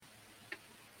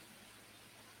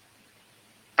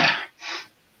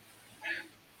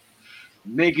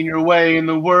Making your way in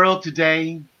the world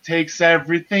today takes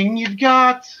everything you've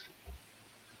got.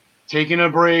 Taking a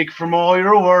break from all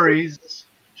your worries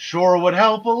sure would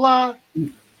help a lot.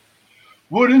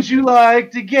 Wouldn't you like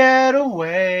to get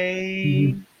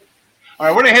away? All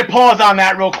right, we're going to hit pause on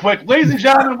that real quick. Ladies and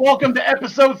gentlemen, welcome to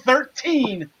episode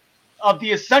 13 of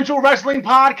the Essential Wrestling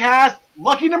Podcast.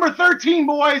 Lucky number 13,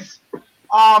 boys.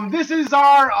 This is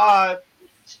our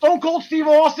Stone Cold Steve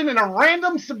Austin in a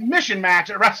random submission match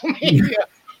at WrestleMania.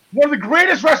 One of the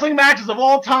greatest wrestling matches of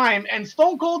all time. And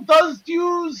Stone Cold does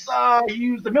use, he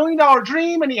used the $1 Million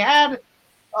Dream, and he had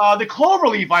the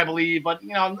Cloverleaf, I believe. But,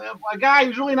 you know, a guy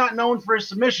who's really not known for his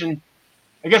submission.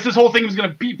 I guess this whole thing was going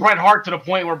to beat Bret Hart to the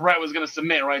point where Bret was going to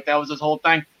submit, right? That was his whole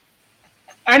thing.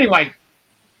 Anyway,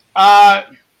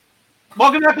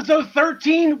 welcome to episode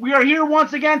 13. We are here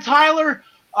once again, Tyler.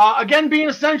 Again, being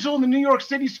essential in the New York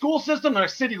City school system,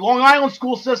 the Long Island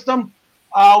school system.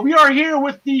 We are here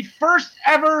with the first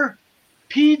ever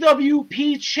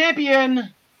PWP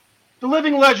champion, the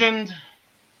living legend,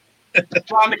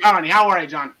 John DeConnie. How are you,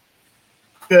 John?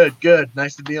 Good.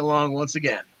 Nice to be along once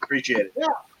again. Appreciate it. Yeah,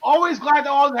 always glad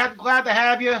to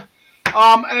have you.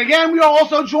 And again, we are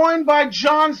also joined by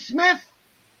John Smith.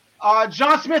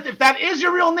 John Smith, if that is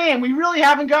your real name, we really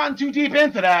haven't gotten too deep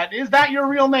into that. Is that your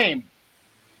real name?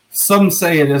 Some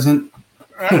say it isn't.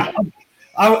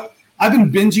 I've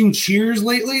been binging Cheers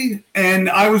lately, and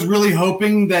I was really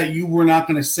hoping that you were not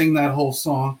going to sing that whole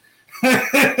song.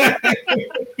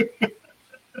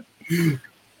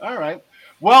 All right.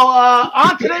 Well,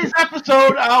 on today's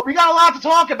episode, we got a lot to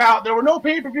talk about. There were no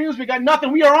pay-per-views. We got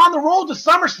nothing. We are on the road to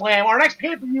SummerSlam. Our next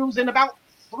pay-per-view is in about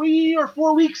 3 or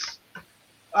 4 weeks.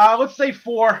 Let's say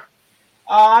 4.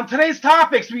 On today's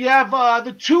topics, we have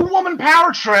the 2-woman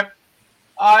power trip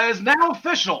is now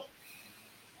official.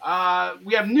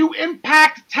 We have new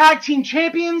Impact Tag Team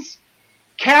Champions.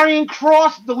 Karrion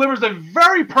Kross delivers a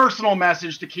very personal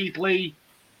message to Keith Lee.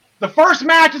 The first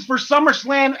matches for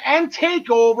SummerSlam and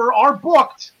TakeOver are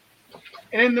booked.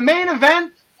 And in the main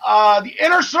event, the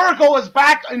Inner Circle is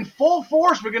back in full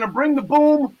force. We're going to bring the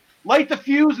boom, light the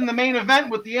fuse in the main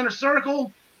event with the Inner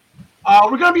Circle.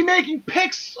 We're going to be making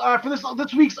picks for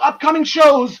this week's upcoming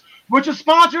shows, which is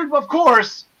sponsored, of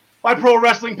course, by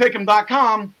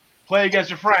ProWrestlingPick'em.com. Play against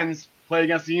your friends. Play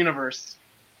against the universe.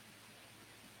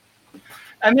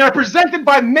 And they're presented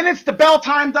by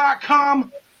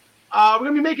MinutesToBellTime.com. We're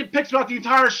going to be making picks throughout the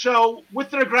entire show with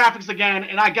their graphics again.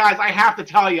 And guys, I have to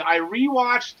tell you, I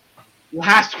rewatched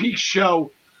last week's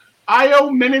show. I owe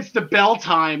Minutes to Bell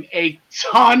Time a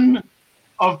ton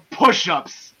of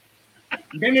push-ups.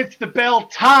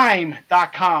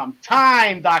 MinutesToBellTime.com.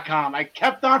 Time.com. I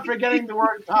kept on forgetting the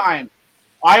word time.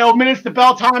 I owe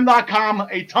MinutesToBellTime.com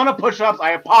a ton of push-ups.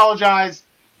 I apologize.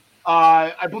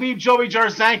 I believe Joey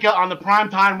Jarzanka on the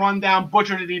Primetime Rundown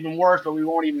butchered it even worse, but we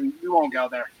won't go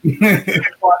there.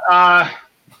 But,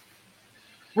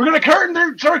 we're going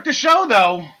to jerk the show,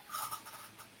 though,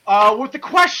 with the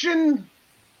question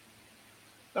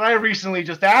that I recently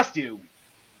just asked you.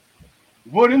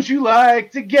 Wouldn't you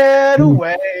like to get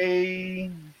away?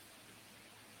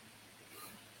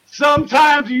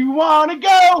 Sometimes you want to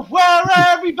go where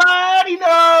everybody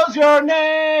knows your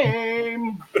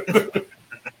name.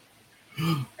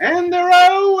 And they're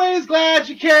always glad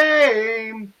you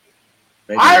came.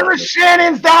 Irish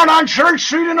Shannon's down on Church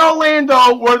Street in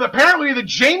Orlando, where apparently the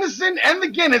Jameson and the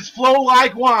Guinness flow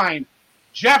like wine.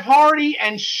 Jeff Hardy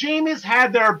and Sheamus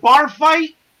had their bar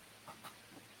fight.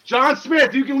 John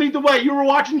Smith, you can lead the way. You were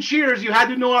watching Cheers. You had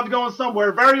to know I was going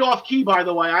somewhere. Very off-key, by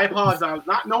the way. I apologize.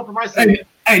 Not known for my singing.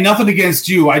 Hey, nothing against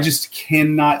you. I just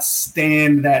cannot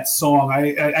stand that song.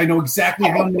 I know exactly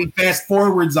how many fast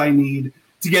forwards I need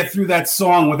to get through that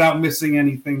song without missing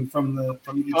anything from the.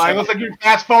 It looks like you're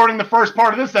fast forwarding the first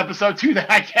part of this episode too. Then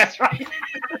I guess, right?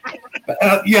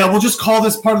 Yeah, we'll just call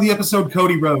this part of the episode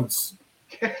Cody Rhodes.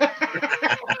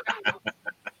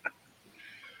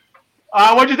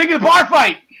 What'd you think of the bar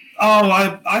fight?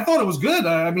 Oh, I thought it was good.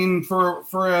 I mean,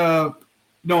 for a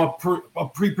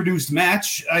pre-produced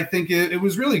match, I think it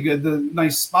was really good. The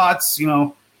nice spots,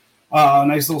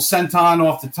 nice little senton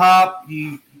off the top.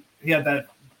 He had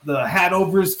the hat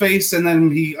over his face, and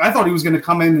then I thought he was going to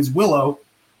come in as Willow,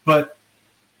 but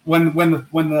when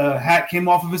the hat came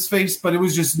off of his face, but it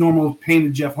was just normal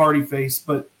painted Jeff Hardy face.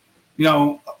 But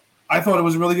I thought it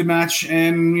was a really good match,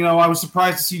 and I was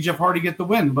surprised to see Jeff Hardy get the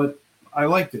win, but I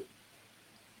liked it.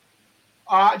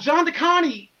 John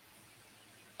DeConnie,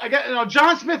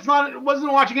 John Smith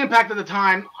wasn't watching Impact at the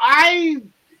time.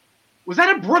 Was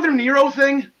that a Brother Nero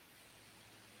thing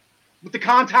with the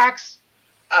contacts?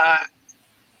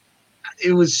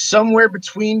 It was somewhere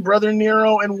between Brother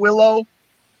Nero and Willow.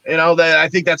 That I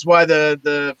think that's why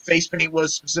the face paint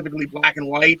was specifically black and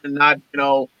white and not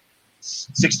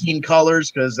 16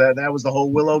 colors, because that was the whole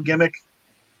Willow gimmick.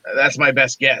 That's my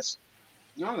best guess.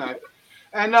 All right.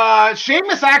 And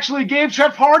Sheamus actually gave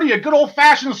Jeff Hardy a good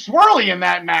old-fashioned swirly in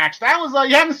that match. That was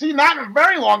you haven't seen that in a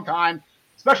very long time,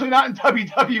 especially not in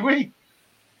WWE.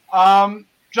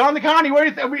 John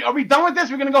DeConnie, are we done with this?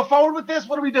 We're going to go forward with this?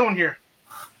 What are we doing here?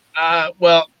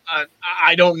 Well,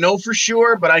 I don't know for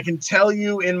sure, but I can tell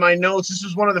you in my notes, this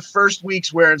was one of the first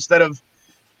weeks where instead of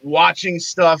watching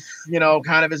stuff,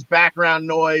 kind of as background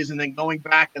noise and then going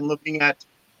back and looking at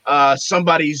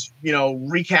somebody's,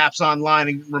 recaps online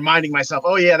and reminding myself,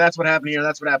 oh yeah, that's what happened here.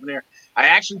 That's what happened there. I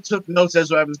actually took notes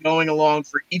as I was going along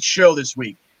for each show this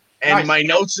week. And Nice. My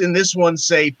notes in this one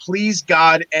say, please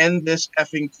God, end this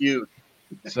effing feud.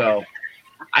 So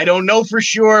I don't know for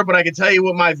sure, but I can tell you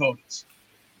what my vote is.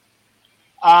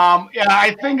 Yeah,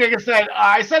 I think, like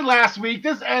I said last week,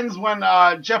 this ends when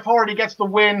Jeff Hardy gets the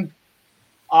win,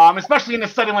 especially in a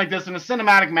setting like this, in a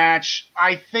cinematic match.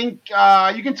 I think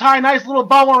you can tie a nice little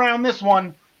bow around this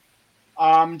one.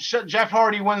 Jeff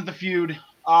Hardy wins the feud.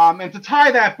 And to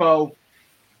tie that bow,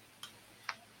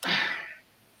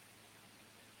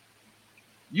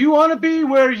 you want to be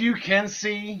where you can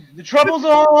see the troubles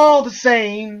are all the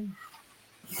same.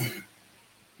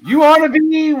 You want to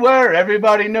be where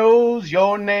everybody knows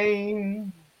your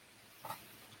name.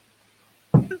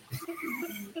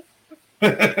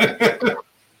 That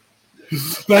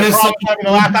is Probably something. gonna be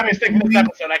the last time I sing this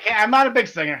episode. I'm not a big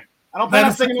singer. I don't plan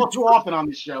on singing all too often on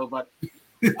this show, but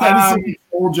That is a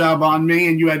full job on me,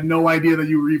 and you had no idea that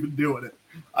you were even doing it.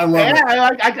 I love it.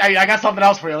 I got something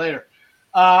else for you later.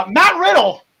 Matt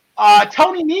Riddle,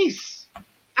 Tony Nese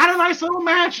had a nice little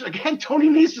match. Again, Tony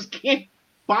Nese just can't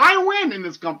buy a win in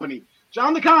this company.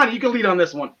 John DeConnie, you can lead on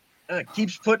this one.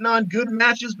 Keeps putting on good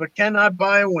matches, but cannot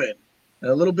buy a win.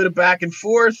 A little bit of back and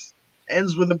forth,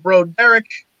 ends with a Bro Derek,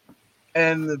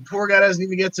 and the poor guy doesn't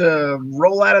even get to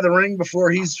roll out of the ring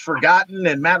before he's forgotten,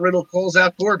 and Matt Riddle calls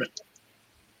out Corbin.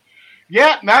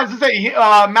 Yeah, Matt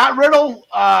Riddle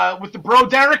with the Bro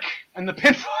Derek and the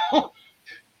pinfall.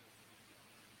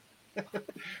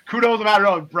 Kudos to Matt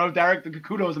Riddle, Bro Derek.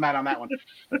 Kudos to Matt on that one.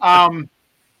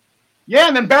 Yeah,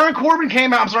 and then Baron Corbin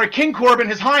came out. I'm sorry, King Corbin,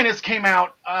 His Highness came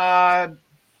out.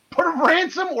 Put a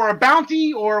ransom or a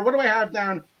bounty, or what do I have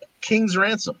down? King's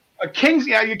Ransom. King's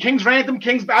Ransom,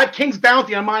 I have King's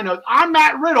Bounty on my notes. I'm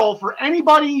Matt Riddle. For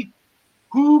anybody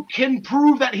who can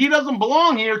prove that he doesn't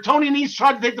belong here, Tony Nese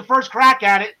tried to take the first crack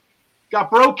at it. Got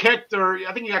bro kicked, or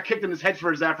I think he got kicked in his head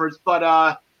for his efforts.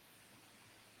 But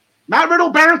Matt Riddle,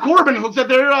 Baron Corbin, who said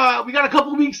we got a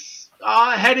couple of weeks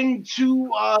heading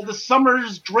to the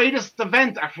summer's greatest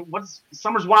event. Actually, what's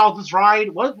Summer's Wildest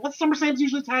Ride? What's SummerSlam's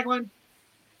usually tagline?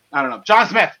 I don't know. John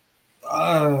Smith.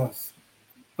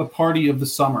 The party of the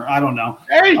summer. I don't know.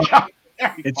 There you go.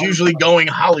 It's usually Going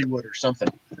Hollywood or something.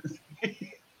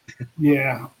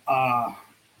 Yeah.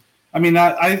 I mean,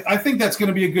 I think that's going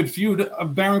to be a good feud.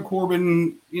 Baron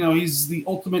Corbin, he's the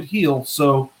ultimate heel.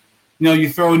 So, you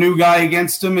throw a new guy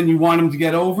against him and you want him to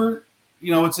get over,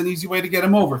 it's an easy way to get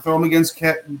him over. Throw him against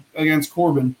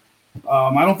Corbin.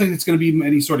 I don't think it's going to be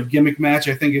any sort of gimmick match.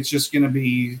 I think it's just going to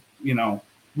be,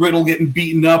 Riddle getting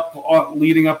beaten up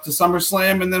leading up to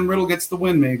SummerSlam, and then Riddle gets the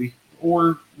win, maybe.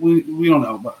 Or we don't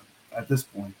know, but at this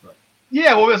point. But.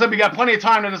 Yeah, well, we got plenty of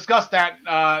time to discuss that.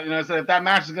 So if that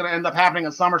match is going to end up happening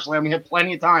at SummerSlam, we have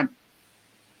plenty of time.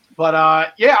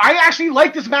 But yeah, I actually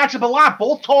like this matchup a lot.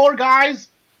 Both taller guys,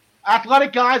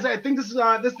 athletic guys. I think this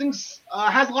thing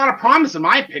has a lot of promise, in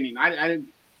my opinion.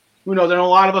 Who knows? I know a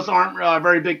lot of us aren't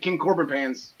very big King Corbin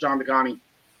fans, John DeConnie.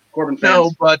 Corbin fans.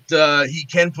 No, but he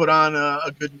can put on a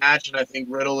good match, and I think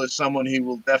Riddle is someone he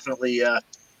will definitely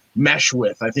mesh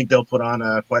with. I think they'll put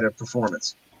on quite a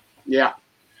performance. Yeah.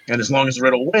 And as long as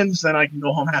Riddle wins, then I can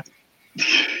go home happy.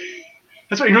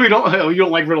 That's right. You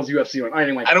don't like Riddle's UFC one.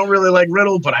 Anyway. I don't really like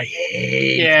Riddle, but I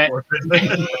hate Corbin.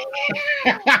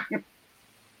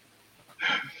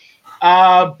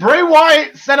 Bray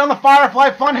Wyatt said on the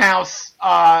Firefly Funhouse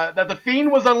that the Fiend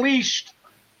was unleashed.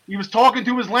 He was talking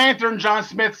to his Lantern, John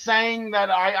Smith, saying that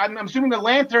I'm assuming the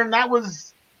Lantern, that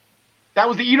was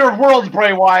the Eater of Worlds,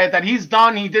 Bray Wyatt, that he's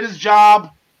done. He did his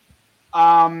job.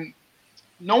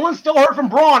 No one's still heard from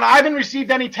Braun. I haven't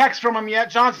received any text from him yet.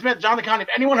 John Smith, John DeConnie, if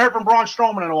anyone heard from Braun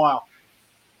Strowman in a while?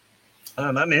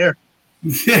 Not here.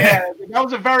 Yeah, that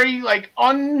was a very, I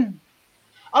don't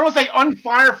want to say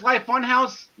un-Firefly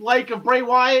Funhouse of Bray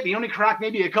Wyatt. He only cracked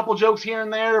maybe a couple jokes here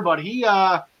and there, but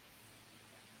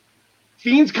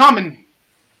Fiend's coming.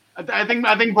 I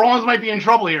think Braun's might be in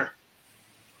trouble here.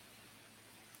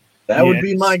 That would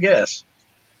be my guess.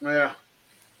 Yeah.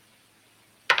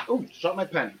 Oh, shut my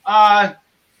pen.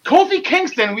 Kofi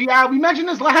Kingston, we mentioned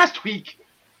this last week,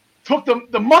 took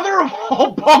the mother of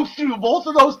all bumps through both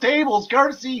of those tables,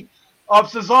 courtesy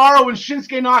of Cesaro and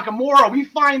Shinsuke Nakamura. We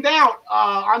find out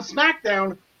on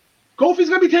SmackDown, Kofi's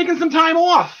going to be taking some time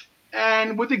off.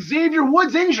 And with Xavier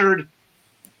Woods injured,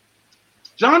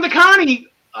 John DeConnie,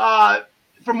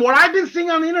 from what I've been seeing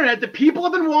on the internet, the people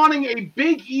have been wanting a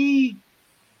Big E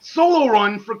solo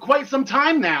run for quite some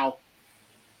time now.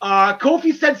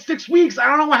 Kofi said 6 weeks. I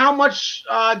don't know how much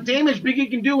damage Big E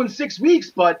can do in 6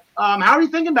 weeks, but how are you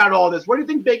thinking about all this? Where do you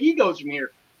think Big E goes from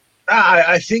here?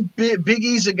 I think Big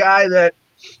E's a guy that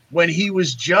when he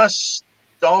was just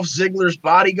Dolph Ziggler's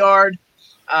bodyguard,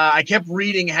 I kept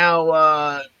reading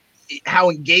how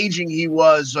engaging he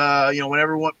was,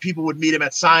 whenever people would meet him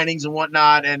at signings and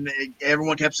whatnot, and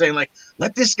everyone kept saying, like,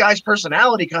 let this guy's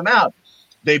personality come out.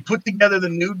 They put together the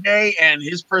New Day, and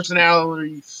his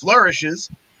personality flourishes.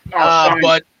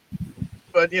 But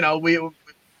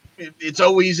it's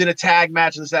always in a tag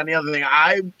match, this, that, and the other thing.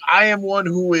 I am one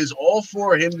who is all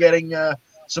for him getting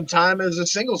some time as a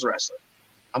singles wrestler.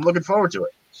 I'm looking forward to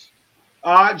it.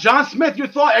 John Smith,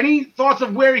 any thoughts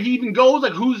of where he even goes?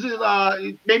 Like, who's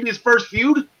maybe his first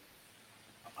feud?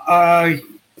 I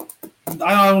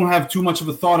don't have too much of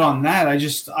a thought on that. I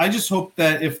just hope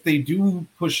that if they do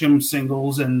push him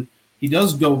singles and he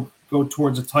does go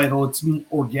towards a title, it's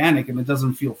organic and it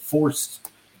doesn't feel forced.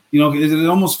 It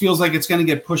almost feels like it's going to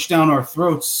get pushed down our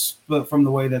throats, but from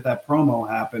the way that promo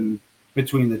happened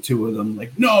between the two of them.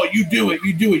 Like, no, you do it,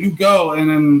 you go. And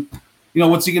then,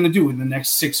 what's he going to do in the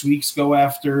next 6 weeks? Go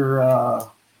after,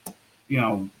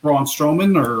 Braun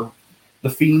Strowman or The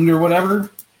Fiend or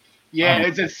whatever? Yeah,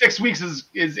 it's 6 weeks is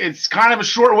it's kind of a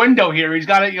short window here. He's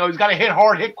got to hit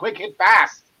hard, hit quick, hit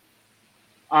fast.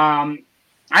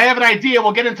 I have an idea.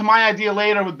 We'll get into my idea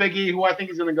later with Big E, who I think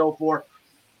he's going to go for.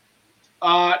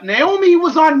 Naomi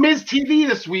was on Miz TV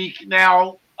this week.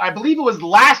 Now, I believe it was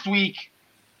last week.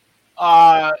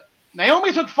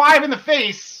 Naomi took 5 in the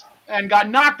face and got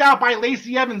knocked out by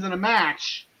Lacey Evans in a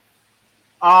match.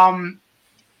 The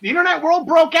internet world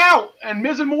broke out, and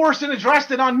Miz and Morrison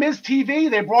addressed it on Miz TV.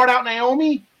 They brought out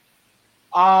Naomi.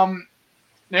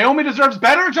 Naomi deserves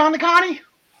better, John DeConnie?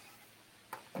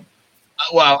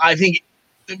 Well, I think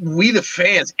we, the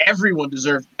fans, everyone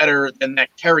deserves better than that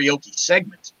karaoke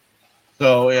segment.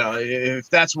 So, if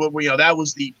that's what that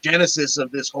was the genesis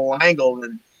of this whole angle,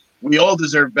 then we all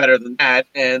deserve better than that.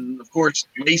 And, of course,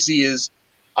 Lacey is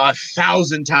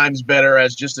 1,000 times better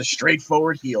as just a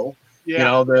straightforward heel.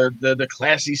 Yeah. The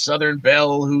classy Southern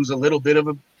Belle, who's a little bit of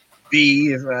a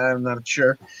B, if I'm not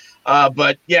sure.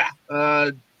 But yeah,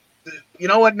 you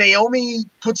know what? Naomi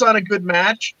puts on a good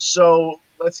match, so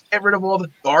let's get rid of all the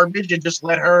garbage and just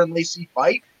let her and Lacey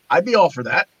fight. I'd be all for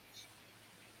that.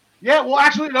 Yeah, well,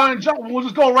 actually, we'll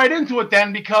just go right into it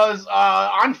then, because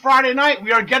on Friday night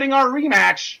we are getting our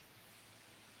rematch.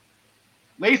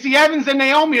 Lacey Evans and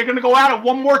Naomi are going to go at it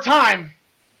one more time.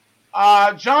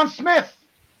 John Smith,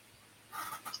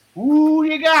 who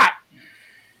you got?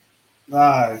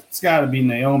 It's got to be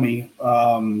Naomi.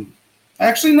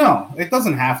 Actually, no, it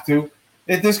doesn't have to.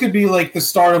 This could be like the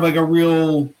start of like a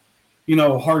real,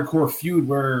 hardcore feud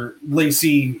where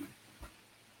Lacey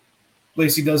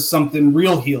does something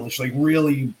real heelish, like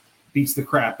really beats the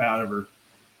crap out of her.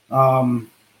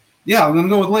 Yeah, I'm gonna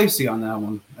go with Lacey on that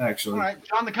one. Actually, all right,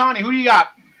 John DeConnie, who do you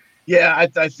got? Yeah,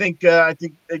 I think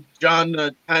John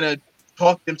kind of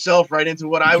talked himself right into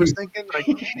what I was thinking. Like,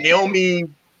 Naomi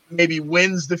maybe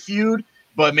wins the feud,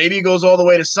 but maybe it goes all the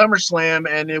way to SummerSlam,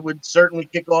 and it would certainly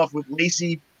kick off with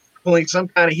Lacey pulling some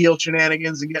kind of heel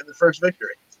shenanigans and getting the first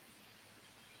victory.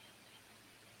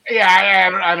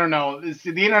 Yeah, I don't know.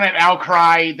 The internet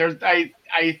outcry.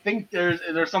 I think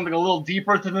there's something a little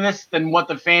deeper to this than what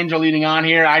the fans are leading on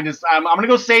here. I'm gonna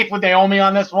go safe with Naomi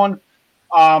on this one.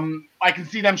 I can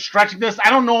see them stretching this. I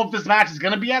don't know if this match is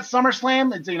gonna be at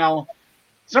SummerSlam. It's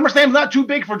SummerSlam's not too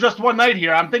big for just one night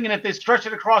here. I'm thinking if they stretch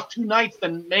it across 2 nights,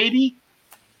 then maybe.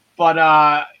 But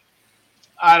I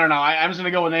don't know. I'm just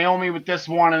gonna go with Naomi with this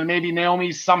one, and maybe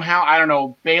Naomi somehow. I don't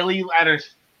know. Bayley.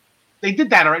 They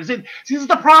did that already. See, this is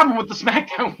the problem with the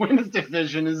SmackDown Women's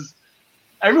Division is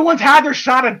everyone's had their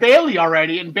shot at Bayley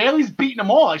already, and Bayley's beating them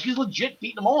all. Like, she's legit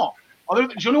beating them all. The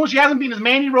only one she hasn't beaten is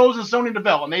Mandy Rose and Sonya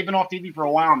Deville, and they've been off TV for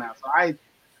a while now. So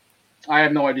I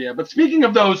have no idea. But speaking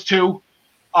of those two,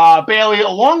 Bayley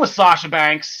along with Sasha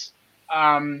Banks,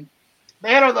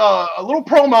 they had a little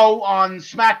promo on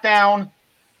SmackDown,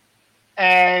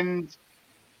 and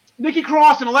Nikki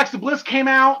Cross and Alexa Bliss came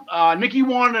out. Nikki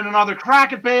wanted another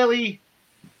crack at Bayley.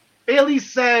 Bayley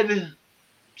said,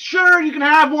 sure, you can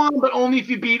have one, but only if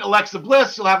you beat Alexa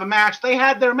Bliss. You'll have a match. They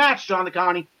had their match, John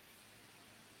DeConnie.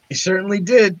 He certainly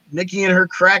did. Nikki and her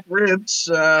cracked ribs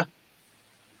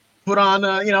put on,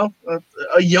 a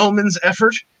yeoman's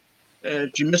effort.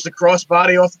 She missed a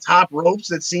crossbody off the top ropes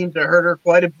that seemed to hurt her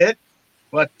quite a bit.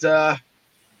 But,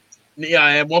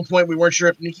 at one point we weren't sure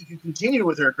if Nikki could continue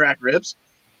with her cracked ribs.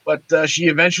 But she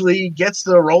eventually gets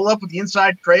the roll-up with the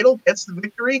inside cradle, gets the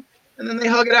victory, and then they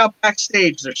hug it out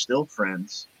backstage. They're still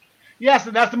friends. Yes,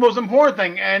 and that's the most important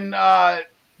thing. And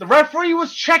the referee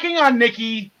was checking on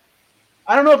Nikki.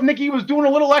 I don't know if Nikki was doing a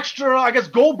little extra, I guess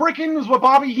gold bricking is what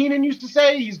Bobby Heenan used to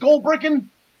say. He's gold bricking.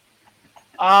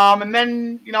 And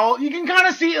then, you can kind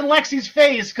of see it in Lexi's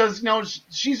face because,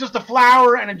 she's just a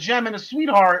flower and a gem and a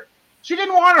sweetheart. She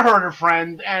didn't want to hurt her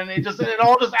friend, and it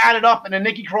all just added up in a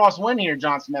Nikki Cross win here,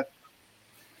 John Smith.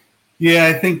 Yeah,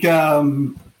 I think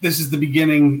this is the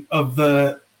beginning of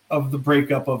the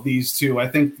breakup of these two. I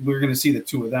think we're going to see the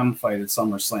two of them fight at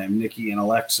SummerSlam, Nikki and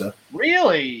Alexa.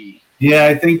 Really? Yeah,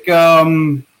 I think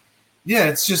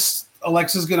it's just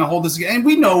Alexa's going to hold this again. And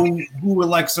we know who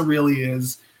Alexa really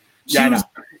is.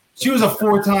 She was a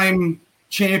 4-time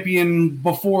champion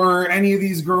before any of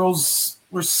these girls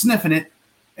were sniffing it.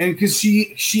 And because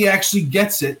she actually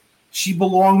gets it, she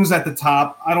belongs at the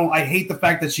top. I hate the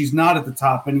fact that she's not at the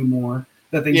top anymore.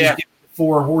 That they just get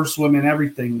 4 horsewomen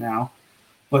everything now.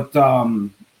 But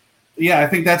I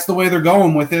think that's the way they're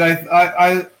going with it.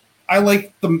 I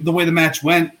like the way the match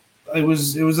went. It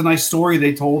was a nice story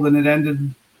they told, and it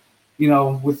ended,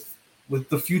 with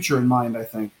the future in mind, I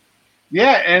think.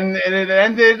 Yeah, and it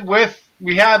ended with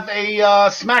we have a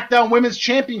SmackDown Women's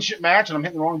Championship match, and I'm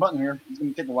hitting the wrong button here. It's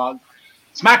going to take a while.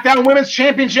 SmackDown Women's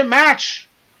Championship match.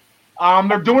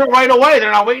 They're doing it right away.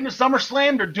 They're not waiting to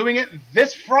SummerSlam. They're doing it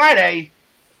this Friday.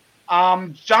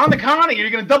 John DeConnie, are you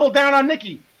going to double down on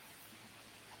Nikki?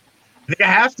 I think I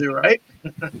have to, right?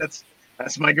 That's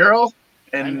my girl.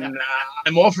 And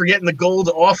I'm all for getting the gold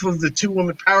off of the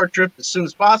 2-woman power trip as soon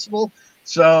as possible.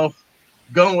 So,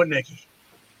 going with Nikki.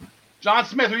 John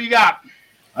Smith, who you got?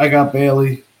 I got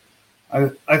Bayley. I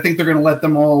think they're going to let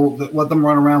them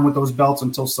run around with those belts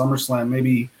until SummerSlam.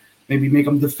 Maybe make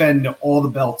them defend all the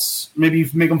belts. Maybe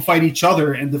make them fight each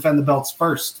other and defend the belts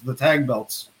first, the tag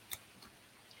belts.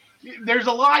 There's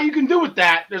a lot you can do with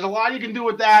that.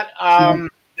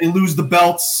 They lose the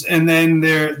belts and then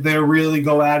they really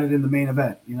go at it in the main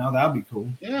event. That'd be cool.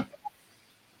 Yeah.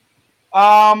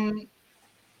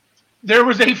 There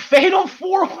was a fatal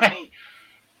 4-way.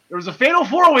 There was a fatal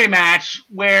 4-way match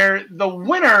where the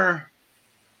winner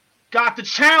got the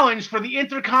challenge for the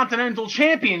Intercontinental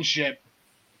Championship.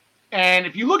 And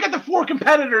if you look at the 4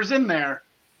 competitors in there,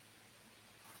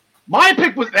 my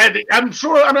pick was, I'm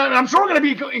sure we're going to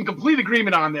be in complete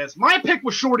agreement on this. My pick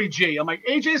was Shorty G. I'm like,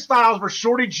 AJ Styles versus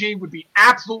Shorty G would be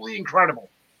absolutely incredible.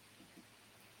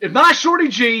 If not Shorty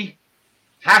G, it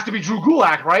has to be Drew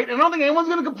Gulak, right? And I don't think anyone's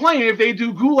going to complain if they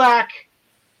do Gulak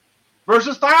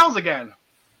versus Styles again.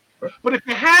 But if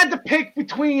you had to pick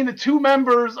between the 2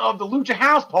 members of the Lucha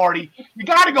House Party, you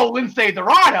got to go Lince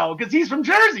Dorado because he's from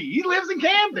Jersey. He lives in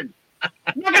Camden. I'm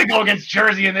not going to go against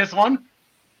Jersey in this one.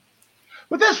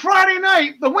 But this Friday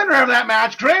night, the winner of that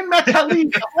match, Grand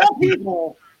Metalik, of all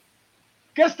people,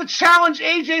 gets to challenge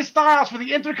AJ Styles for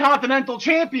the Intercontinental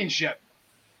Championship.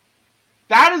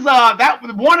 That is that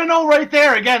 1-0 right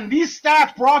there. Again, these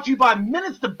stats brought to you by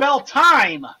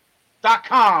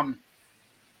MinutesToBellTime.com.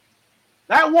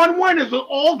 That 1 win is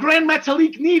all Grand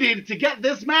Metalik needed to get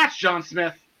this match, John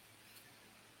Smith.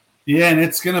 Yeah, and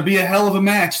it's going to be a hell of a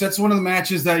match. That's one of the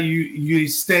matches that you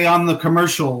stay on the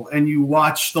commercial and you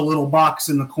watch the little box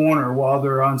in the corner while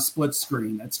they're on split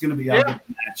screen. That's going to be how good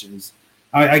the match is.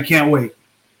 I can't wait.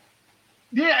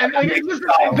 Yeah, and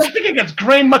I'm thinking against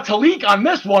Grand Metalik on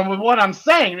this one with what I'm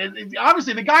saying.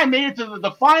 Obviously, the guy made it to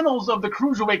the finals of the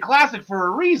Cruiserweight Classic for a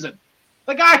reason.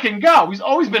 The guy can go. He's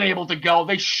always been able to go.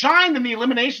 They shined in the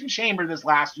Elimination Chamber this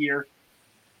last year.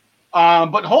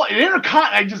 But you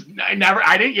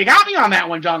got me on that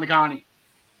one, John DeConnie.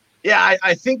 Yeah,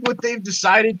 I think what they've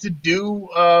decided to do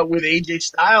with AJ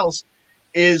Styles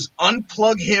is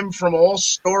unplug him from all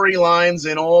storylines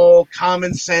and all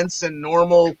common sense and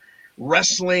normal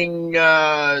wrestling,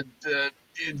 the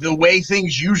way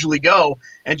things usually go,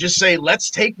 and just say, let's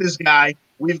take this guy.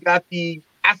 We've got the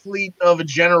athlete of a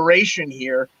generation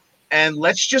here, and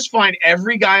let's just find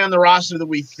every guy on the roster that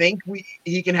we think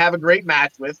he can have a great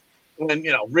match with. When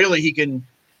really he can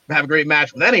have a great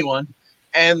match with anyone,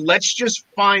 and let's just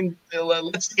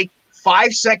let's take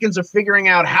 5 seconds of figuring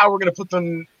out how we're going to put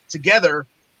them together,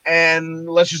 and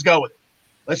let's just go with it.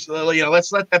 Let's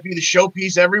let that be the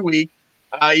showpiece every week,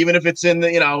 even if it's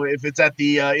if it's at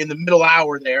the in the middle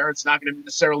hour there. It's not going to be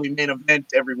necessarily main event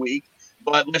every week,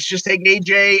 but let's just take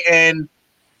AJ and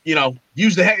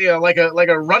use like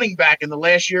a running back in the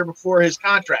last year before his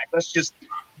contract. Let's just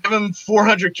give him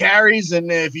 400 carries,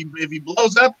 and if he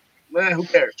blows up, who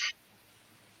cares?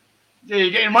 Yeah,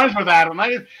 you're getting money's worth out of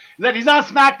him. That he's on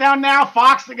SmackDown now.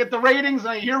 Fox to get the ratings.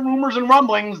 I hear rumors and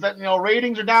rumblings that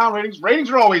ratings are down. Ratings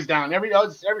are always down. Every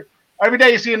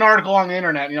day you see an article on the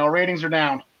internet. Ratings are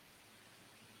down.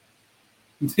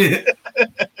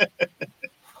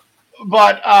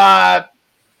 But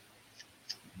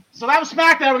so that was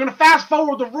SmackDown. We're going to fast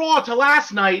forward the Raw to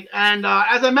last night, and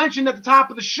as I mentioned at the top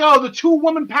of the show, the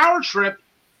 2-woman power trip.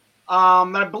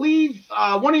 I believe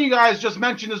one of you guys just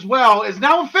mentioned as well, is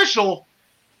now official.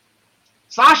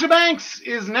 Sasha Banks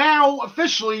is now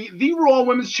officially the Raw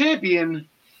Women's Champion.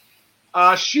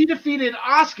 She defeated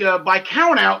Asuka by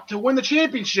countout to win the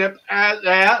championship.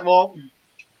 Stephanie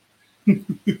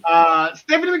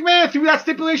McMahon threw that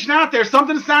stipulation out there.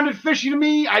 Something sounded fishy to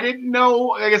me. I didn't know.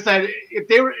 Like I said,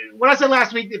 what I said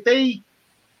last week, if they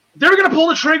were going to pull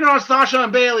the trigger on Sasha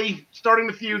and Bayley starting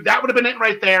the feud, that would have been it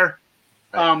right there.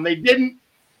 They didn't.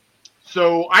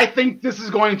 So I think this is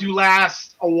going to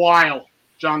last a while,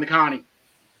 John DeConnie.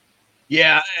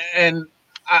 Yeah, and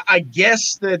I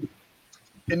guess that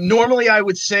normally I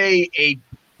would say a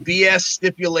BS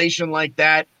stipulation like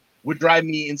that would drive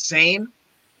me insane.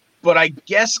 But I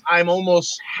guess I'm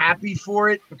almost happy for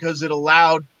it because it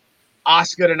allowed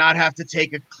Asuka to not have to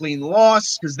take a clean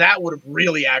loss, because that would have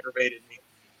really aggravated me.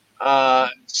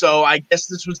 So I guess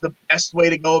this was the best way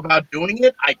to go about doing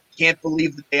it. I can't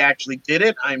believe that they actually did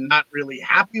it. I'm not really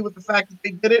happy with the fact that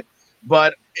they did it,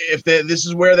 but if this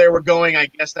is where they were going, I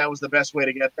guess that was the best way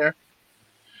to get there.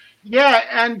 Yeah,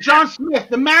 and John Smith,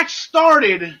 the match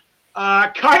started.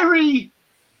 Kyrie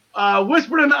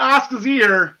whispered into Asuka's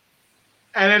ear,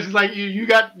 and it's like,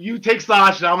 you take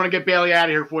Sasha. I'm gonna get Bayley out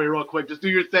of here for you real quick. Just do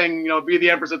your thing, be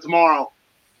the Empress of Tomorrow.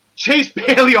 Chase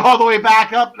Bayley all the way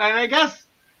back up, and I guess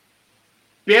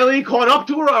Bayley caught up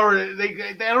to her, or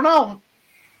they don't know.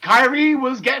 Kyrie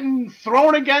was getting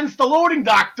thrown against the loading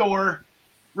dock door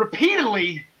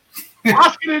repeatedly.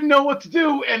 Asuka didn't know what to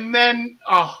do, and then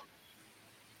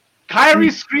Kyrie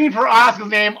screamed for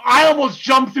Asuka's name. I almost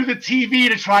jumped through the TV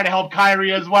to try to help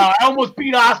Kyrie as well. I almost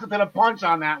beat Asuka to the punch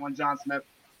on that one, John Smith.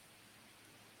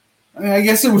 I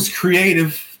guess it was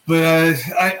creative, but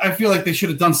I feel like they should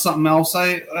have done something else.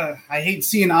 I hate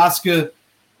seeing Asuka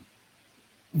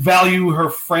value her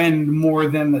friend more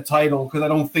than the title, because I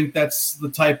don't think that's the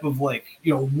type of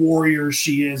warrior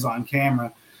she is on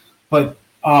camera. But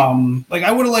I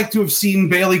would have liked to have seen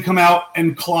Bayley come out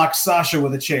and clock Sasha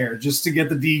with a chair just to get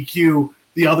the DQ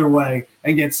the other way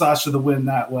and get Sasha the win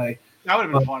that way. That would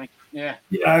have been funny. Yeah,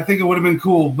 I think it would have been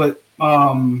cool. But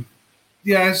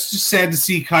it's just sad to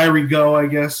see Kyrie go, I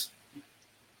guess.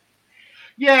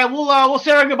 Yeah, we'll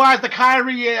say our goodbyes to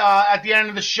Kyrie at the end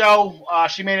of the show.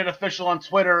 She made it official on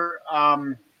Twitter.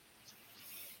 I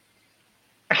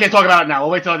can't talk about it now. We'll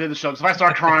wait till I do the show, because if I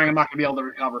start crying, I'm not going to be able to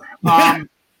recover.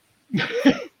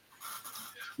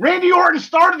 Randy Orton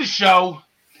started the show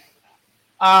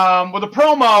with a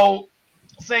promo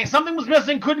saying something was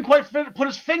missing, couldn't quite put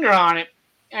his finger on it.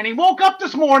 And he woke up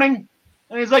this morning,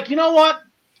 and he's like, you know what?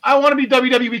 I want to be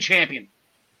WWE champion.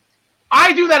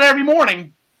 I do that every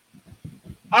morning.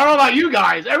 I don't know about you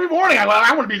guys. Every morning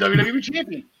I want to be WWE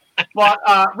champion. But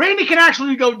Randy can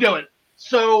actually go do it.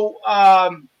 So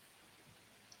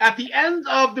at the end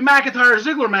of the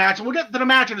McIntyre-Ziggler match, and we'll get to the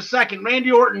match in a second,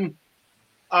 Randy Orton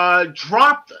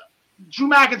dropped Drew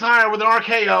McIntyre with an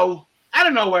RKO out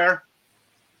of nowhere,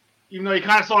 even though he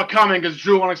kind of saw it coming because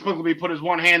Drew inexplicably put his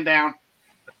one hand down.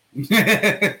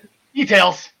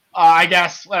 Details, I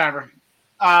guess, whatever.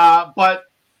 But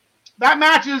that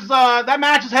match is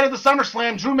headed to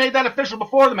SummerSlam. Drew made that official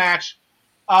before the match.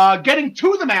 Getting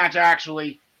to the match,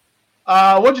 actually.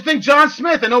 What'd you think, John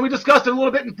Smith? I know we discussed it a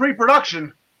little bit in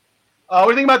pre-production. What do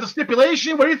you think about the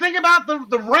stipulation? What do you think about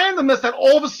the randomness that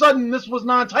all of a sudden this was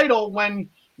non-title when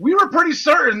we were pretty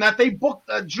certain that they booked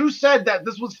Drew said that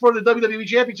this was for the WWE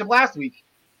Championship last week?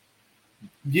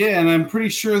 Yeah, and I'm pretty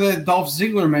sure that Dolph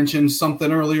Ziggler mentioned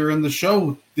something earlier in the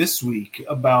show this week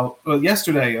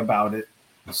yesterday about it.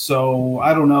 So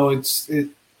I don't know.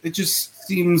 It just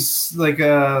seems like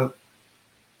oh,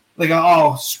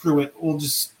 screw it. We'll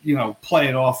just play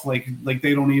it off like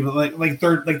they don't even like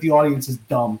the audience is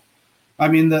dumb. I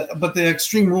mean but the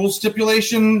Extreme Rules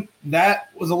stipulation, that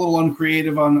was a little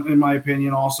uncreative in my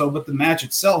opinion also. But the match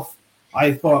itself,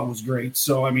 I thought was great.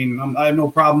 So I mean I have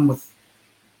no problem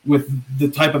with the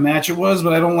type of match it was,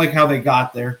 but I don't like how they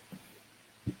got there.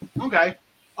 Okay.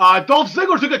 Dolph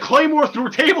Ziggler took a Claymore through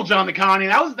a table, John DeConnie.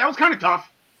 That was kind of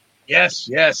tough.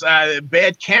 Yes.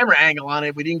 Bad camera angle on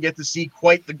it. We didn't get to see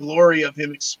quite the glory of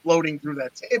him exploding through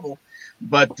that table.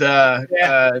 But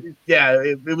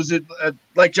it was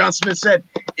like John Smith said,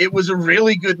 it was a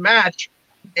really good match.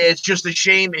 It's just a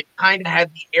shame it kind of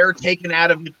had the air taken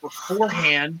out of it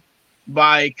beforehand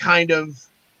by kind of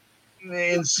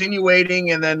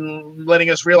insinuating and then letting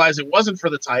us realize it wasn't for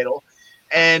the title,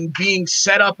 and being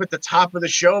set up at the top of the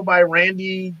show by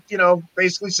Randy,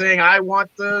 basically saying, I want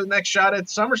the next shot at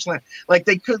SummerSlam. Like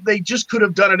they just could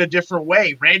have done it a different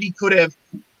way. Randy could have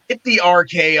hit the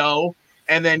RKO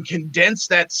and then condensed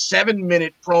that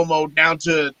 7-minute promo down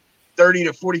to 30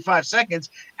 to 45 seconds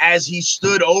as he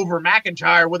stood over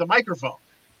McIntyre with a microphone.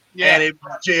 Yeah. And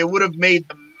it would have made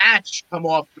the match come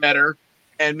off better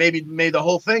and maybe made the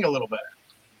whole thing a little better.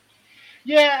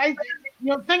 Yeah,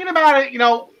 thinking about it,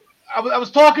 I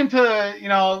was talking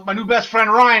to, my new best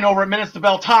friend Ryan over at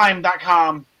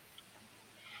minutestobelltime.com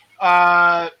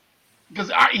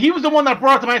because he was the one that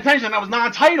brought it to my attention. That was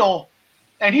non-title,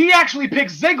 and he actually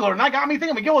picked Ziggler, and that got me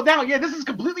thinking, this is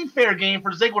completely fair game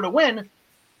for Ziggler to win.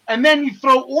 And then you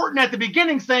throw Orton at the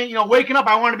beginning saying, waking up,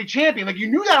 I want to be champion. Like, you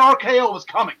knew that RKO was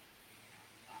coming.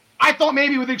 I thought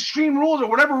maybe with Extreme Rules or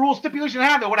whatever rule stipulation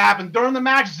had, that would have happened during the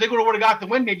match. Ziggler would have got the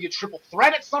win, maybe a triple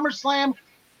threat at SummerSlam.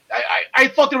 I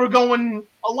thought they were going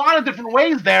a lot of different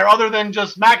ways there other than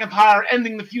just McIntyre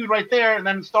ending the feud right there and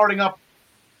then starting up.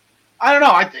 I don't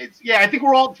know. I think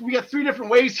we got 3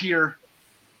 different ways here,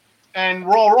 and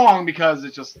we're all wrong because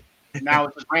it's just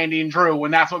Randy and Drew,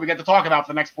 and that's what we get to talk about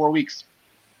for the next 4 weeks.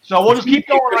 So we'll just keep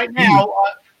going right now.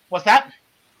 What's that?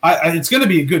 It's going to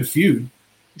be a good feud.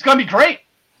 It's going to be great.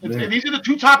 These are the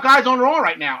 2 top guys on Raw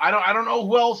right now. I don't know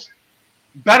who else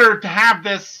better to have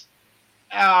this,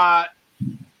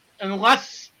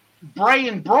 unless Bray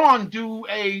and Braun do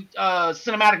a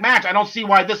cinematic match. I don't see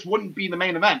why this wouldn't be the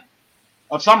main event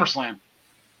of SummerSlam.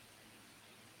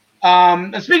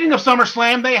 And speaking of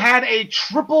SummerSlam, they had a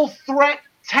triple threat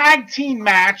tag team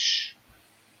match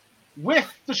with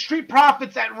the Street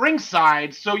Profits at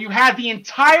ringside. So you had the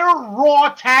entire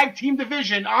Raw tag team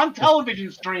division on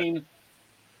television screen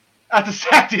at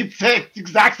the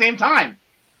exact same time.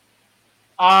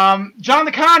 John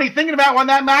DeConnie, thinking about when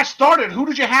that match started, who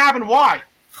did you have and why?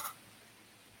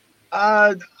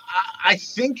 I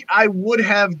think I would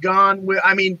have gone with,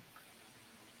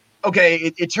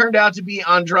 it turned out to be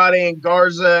Andrade and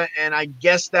Garza, and I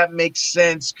guess that makes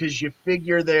sense because you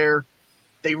figure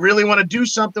they really want to do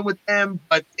something with them,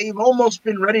 but they've almost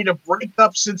been ready to break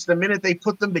up since the minute they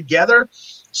put them together.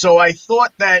 So I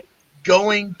thought that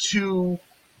going to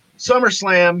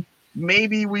SummerSlam,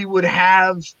 maybe we would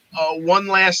have one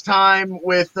last time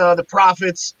with the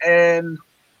Profits and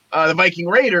the Viking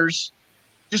Raiders,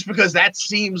 just because that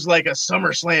seems like a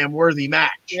SummerSlam worthy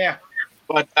match. Yeah.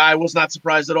 But I was not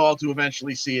surprised at all to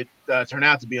eventually see it turn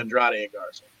out to be Andrade and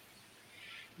Garza.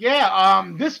 Yeah,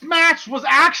 this match was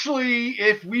actually,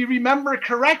 if we remember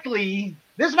correctly,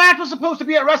 this match was supposed to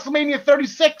be at WrestleMania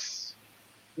 36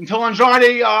 until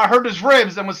Andrade hurt his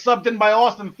ribs and was subbed in by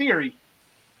Austin Theory.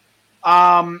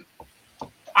 I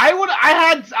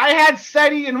had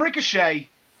Seti and Ricochet.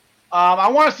 I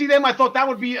want to see them. I thought that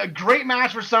would be a great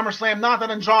match for SummerSlam. Not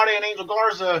that Andrade and Angel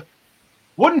Garza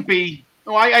wouldn't be.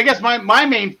 Well, I guess I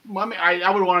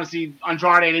would want to see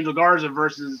Andrade and Angel Garza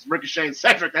versus Ricochet and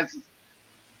Cedric. I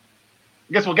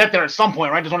guess we'll get there at some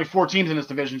point, right? There's only 4 teams in this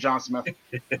division, John Smith.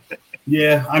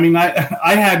 Yeah,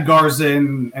 I had Garza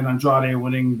and Andrade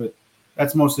winning, but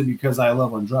that's mostly because I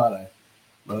love Andrade.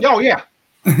 But... Oh, yeah.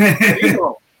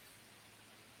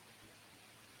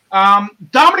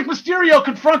 Dominic Mysterio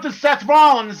confronted Seth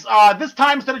Rollins. This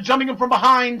time, instead of jumping him from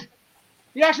behind,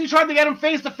 he actually tried to get him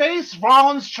face-to-face.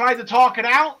 Rollins tried to talk it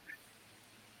out.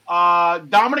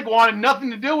 Dominic wanted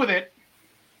nothing to do with it.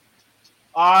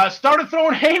 Started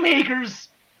throwing haymakers.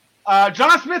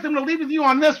 John Smith, I'm going to leave with you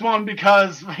on this one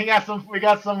because we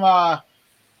got some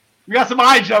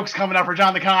eye jokes coming up for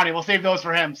John DeConnie. We'll save those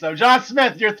for him. So, John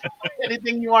Smith,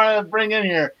 anything you want to bring in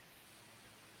here?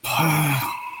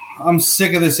 I'm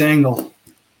sick of this angle.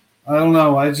 I don't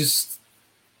know.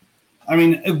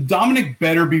 Dominic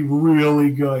better be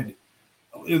really good.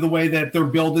 The way that they're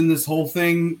building this whole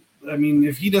thing.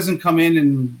 If he doesn't come in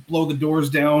and blow the doors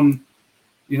down,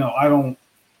 I don't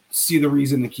see the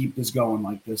reason to keep this going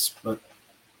like this. But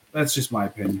that's just my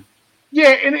opinion.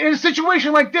 Yeah, in a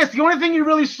situation like this, the only thing you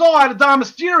really saw out of Dom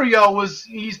Mysterio was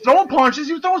he's throwing punches.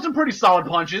 He was throwing some pretty solid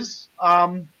punches.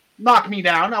 Knock me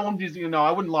down. I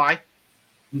wouldn't lie.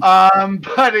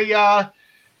 But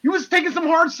he was taking some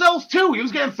hard sells too. He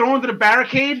was getting thrown into the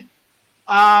barricade.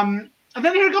 And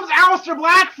then here comes Aleister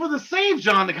Black for the save,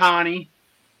 John DeConnie.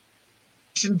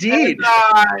 Indeed.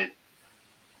 And,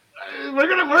 we're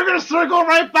gonna circle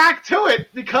right back to it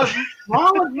because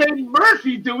Rollins made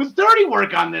Murphy do his dirty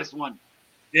work on this one.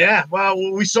 Yeah, well,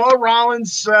 we saw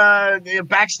Rollins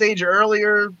backstage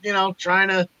earlier, trying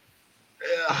to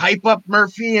hype up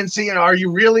Murphy and see, are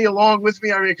you really along with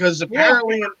me? Because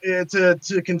apparently,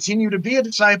 to continue to be a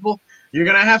disciple, you're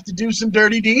gonna have to do some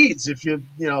dirty deeds, if you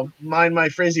mind my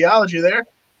phraseology there.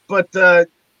 But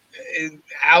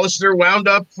Aleister wound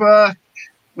up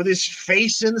with his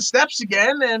face in the steps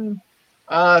again, and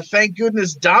thank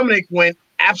goodness Dominic went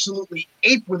absolutely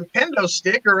ape with a kendo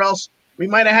stick, or else we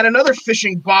might have had another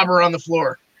fishing bobber on the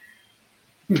floor.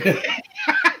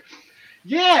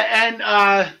 Yeah, and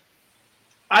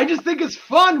I just think it's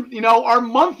fun. Our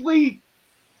monthly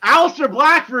Aleister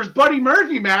Black versus Buddy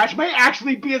Murphy match may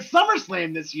actually be at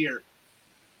SummerSlam this year.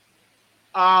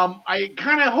 I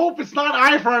kind of hope it's not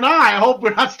eye for an eye. I hope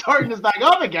we're not starting this back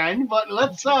up again, but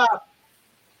let's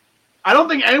I don't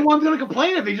think anyone's going to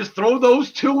complain if they just throw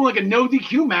those two in like a no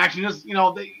DQ match and just, give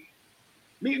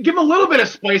them a little bit of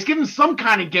spice, give them some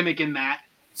kind of gimmick in that.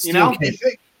 Do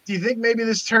you think maybe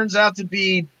this turns out to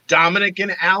be Dominic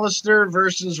and Aleister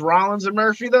versus Rollins and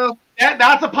Murphy, though?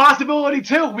 That's a possibility,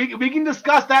 too. We can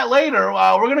discuss that later.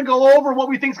 We're going to go over what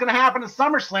we think is going to happen at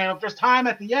SummerSlam if there's time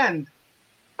at the end.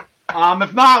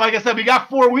 If not, like I said, we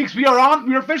got 4 weeks.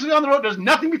 We're officially on the road. There's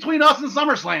nothing between us and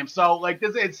SummerSlam. So,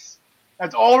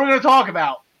 that's all we're going to talk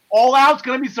about. All Out's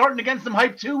going to be starting against some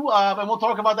hype, too, and we'll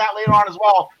talk about that later on as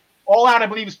well. All Out, I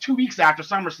believe, is 2 weeks after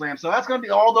SummerSlam. So that's going to be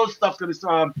all those stuff's going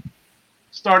to be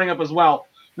starting up as well.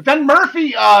 But then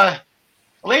Murphy,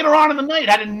 later on in the night,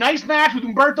 had a nice match with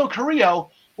Humberto Carrillo,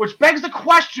 which begs the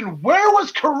question, where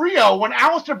was Carrillo when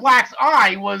Aleister Black's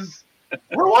eye was –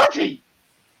 where was he?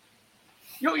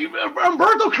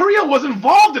 Humberto Carrillo was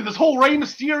involved in this whole Rey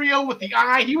Mysterio with the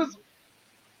eye. He was –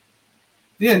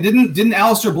 yeah, didn't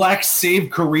Aleister Black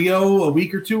save Carrillo a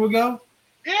week or two ago?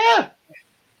 Yeah.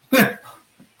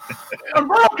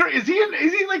 Is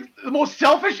he like the most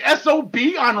selfish SOB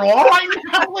on Raw right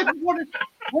now? Like, what are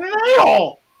they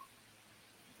all?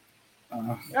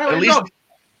 At least.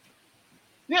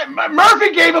 Yeah,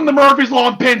 Murphy gave him the Murphy's Law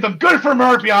and pinned him. Good for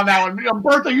Murphy on that one.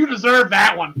 Humberto, you deserve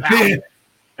that one, pal.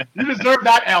 You deserve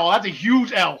that L. That's a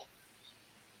huge L.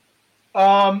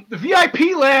 The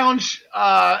VIP lounge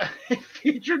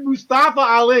featured Mustafa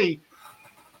Ali.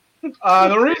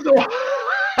 The reason why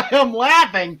I'm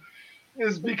laughing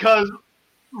is because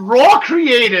Raw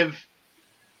Creative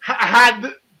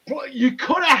you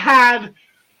could have had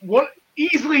what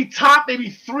easily top maybe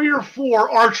 3 or 4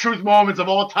 R-Truth moments of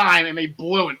all time, and they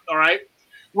blew it, all right?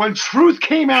 When Truth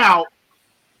came out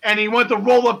and he went to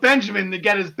roll up Benjamin to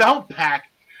get his belt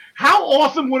back, how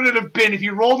awesome would it have been if he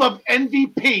rolled up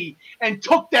MVP and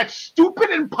took that stupid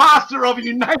imposter of a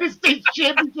United States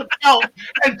Championship belt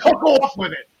and took off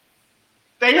with it?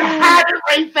 They had it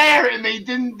right there, and they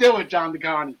didn't do it, John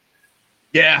DeConnie.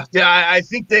 Yeah, I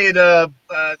think they'd not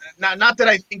that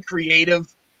I think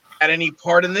creative had any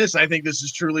part in this. I think this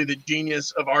is truly the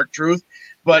genius of R-Truth,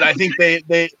 but I think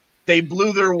they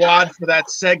blew their wad for that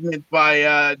segment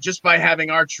by just by having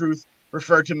R-Truth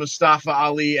refer to Mustafa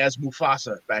Ali as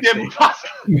Mufasa backstage.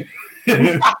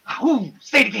 Yeah, Mufasa. Ooh,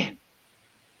 say it again.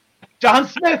 John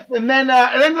Smith, and then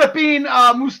it ended up being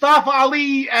Mustafa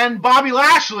Ali and Bobby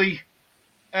Lashley.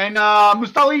 And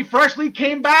Mustafa Ali freshly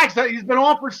came back. So he's been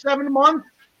off for 7 months.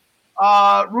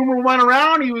 Rumor went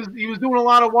around he was doing a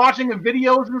lot of watching of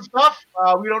videos and stuff.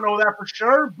 We don't know that for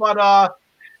sure, but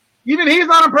even he's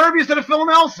not impervious to the Phil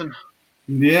Nelson.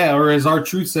 Yeah, or as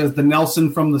R-Truth says, the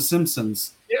Nelson from The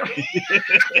Simpsons. Yeah.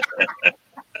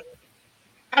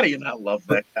 How do you not love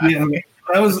that guy? Yeah,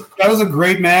 that was a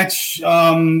great match.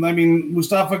 I mean,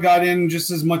 Mustafa got in just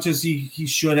as much as he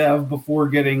should have before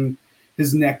getting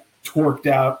his neck torqued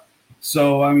out.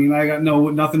 So, I mean, I got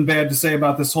nothing bad to say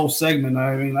about this whole segment.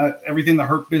 I mean, everything the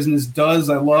Hurt Business does,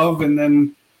 I love. And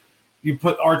then you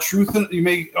put R-Truth in, you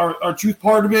make R-Truth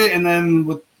part of it, and then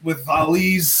with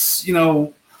Ali's,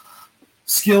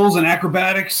 skills and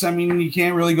acrobatics, I mean, you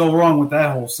can't really go wrong with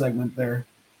that whole segment there.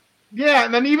 Yeah,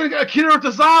 and then even Akira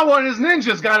Tozawa and his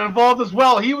ninjas got involved as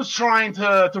well. He was trying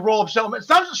to roll up Shelton.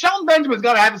 Shelton Benjamin's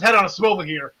got to have his head on a swivel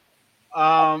here. A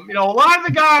lot of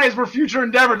the guys were future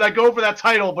endeavors that go for that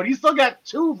title, but he's still got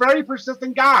 2 very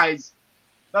persistent guys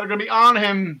that are going to be on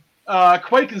him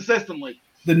quite consistently.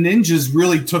 The ninjas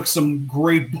really took some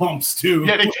great bumps, too.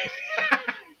 Yeah,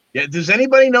 Yeah, does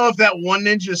anybody know if that one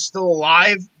ninja is still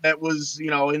alive that was,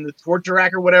 in the torture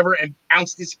rack or whatever and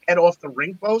bounced his head off the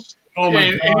ring post? Oh,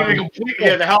 my God.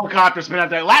 The helicopter spin out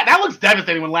there. That looks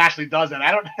devastating when Lashley does that.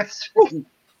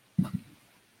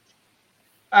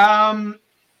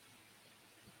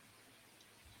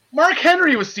 Mark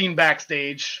Henry was seen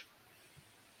backstage.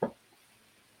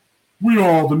 We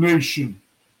are the nation.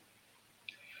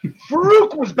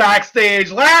 Farouk was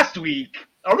backstage last week.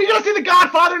 Are we going to see The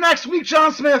Godfather next week,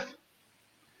 John Smith?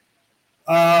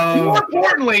 More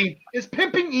importantly, is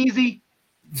pimping easy?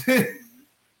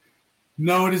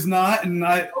 No, it is not. And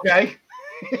Okay.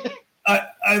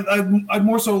 I'd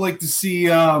more so like to see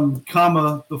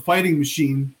Kama, the fighting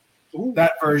machine,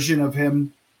 that version of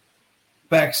him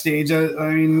backstage.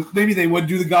 I mean, maybe they would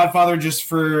do The Godfather just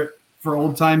for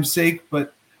old time's sake,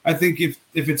 but I think if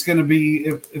it's going to be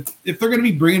if they're going to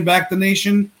be bringing back the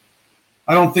nation,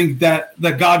 I don't think that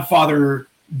the Godfather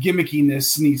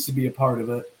gimmickiness needs to be a part of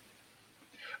it.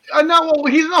 No, well,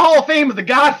 he's in the Hall of Fame as The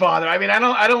Godfather. I mean,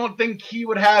 I don't think he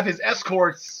would have his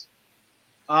escorts.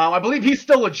 I believe he's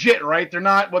still legit, right? They're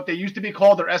not what they used to be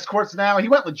called. They're escorts now. He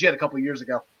went legit a couple of years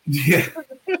ago. Yeah.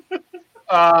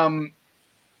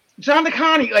 John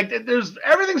DeConnie, like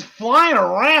everything's flying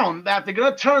around that they're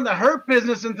going to turn the Hurt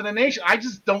Business into the nation. I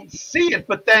just don't see it.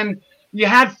 But then you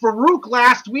had Farouk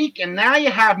last week, and now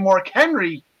you have Mark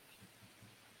Henry.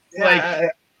 Yeah,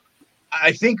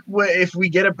 I think if we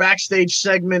get a backstage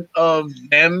segment of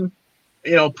them,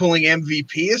 pulling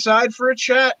MVP aside for a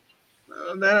chat,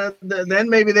 then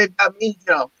maybe they've got me.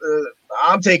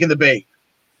 I'm taking the bait.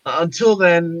 Until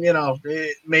then,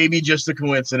 it may be just a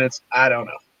coincidence. I don't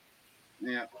know.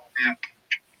 Yeah.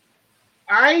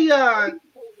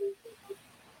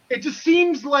 It just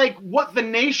seems like what the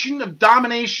Nation of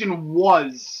Domination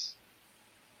was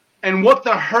and what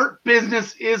the Hurt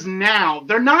Business is now,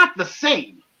 they're not the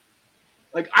same.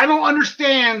 Like, I don't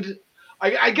understand.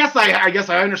 I guess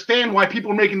I understand why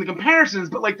people are making the comparisons,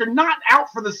 but like they're not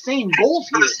out for the same goals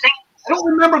here. I don't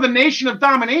remember the Nation of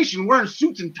Domination wearing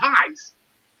suits and ties.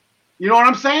 You know what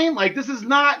I'm saying? Like, this is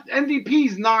not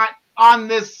MVP's not on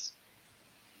this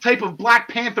type of Black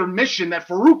Panther mission that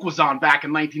Farouk was on back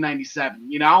in 1997.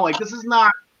 Like, this is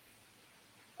not.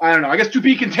 I don't know. I guess to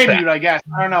be continued. I guess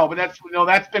I don't know, but that's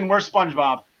been worse.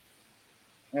 SpongeBob.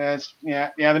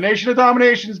 The Nation of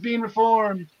Domination is being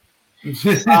reformed. I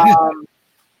think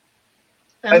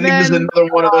this is another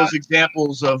one of those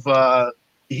examples of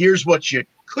here's what you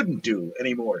couldn't do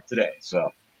anymore today.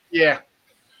 So yeah.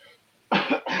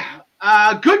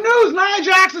 Good news, Nia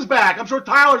Jax is back. I'm sure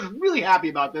Tyler's really happy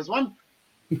about this one.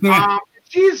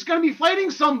 She's going to be fighting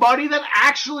somebody that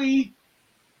actually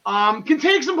can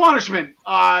take some punishment.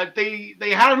 They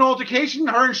had an altercation,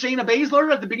 her and Shayna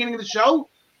Baszler, at the beginning of the show.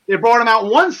 They brought him out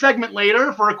one segment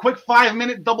later for a quick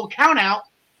 5-minute double count out.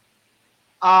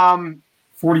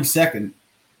 42nd.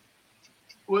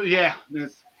 Well, yeah.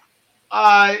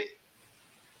 I'm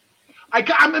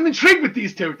intrigued with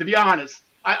these two, to be honest.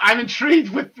 I'm intrigued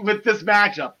with this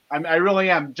matchup. I really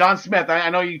am. John Smith, I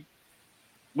know you.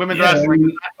 Women's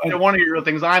wrestling is one of your real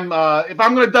things. If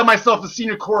I'm going to dub myself the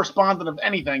senior correspondent of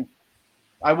anything,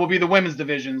 I will be the women's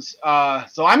divisions.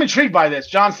 So I'm intrigued by this.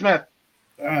 John Smith.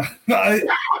 I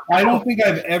don't think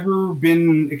I've ever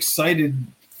been excited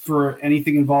for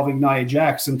anything involving Nia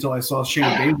Jax until I saw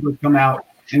Shayna Baszler come out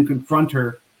and confront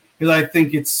her, because I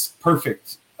think it's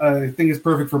perfect. I think it's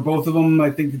perfect for both of them.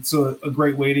 I think it's a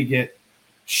great way to get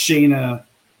Shayna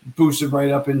boosted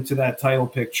right up into that title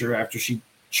picture after she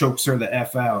chokes her the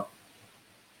F out.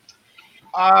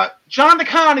 John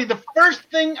DeConnie, the first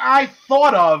thing I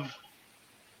thought of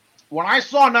when I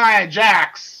saw Nia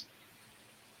Jax,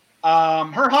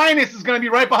 Her Highness is going to be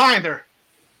right behind her.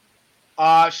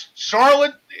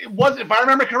 Charlotte was, if I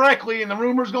remember correctly, and the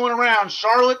rumors going around,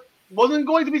 Charlotte wasn't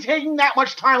going to be taking that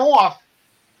much time off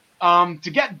to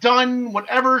get done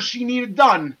whatever she needed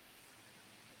done.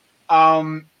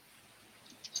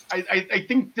 I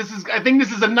think this is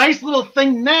a nice little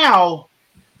thing now,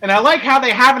 and I like how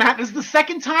they haven't had. This is the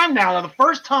second time now. Now the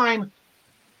first time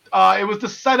it was to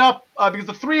set up because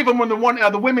the three of them were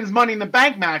the women's Money in the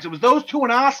Bank match. It was those two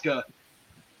and Asuka,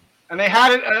 and they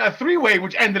had a three-way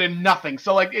which ended in nothing.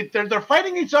 So like they're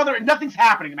fighting each other and nothing's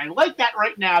happening, and I like that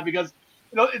right now because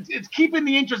it's keeping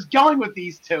the interest going with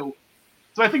these two.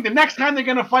 So I think the next time they're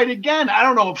going to fight again, I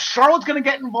don't know if Charlotte's going to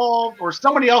get involved or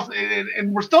somebody else,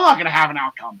 and we're still not going to have an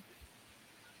outcome.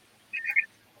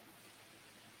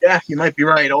 Yeah, you might be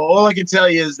right. All I can tell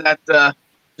you is that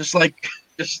just like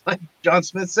John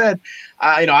Smith said,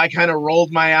 I kind of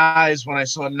rolled my eyes when I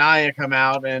saw Nia come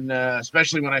out, and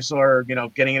especially when I saw her,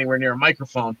 getting anywhere near a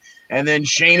microphone. And then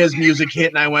Shayna's music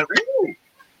hit, and I went, "Ooh,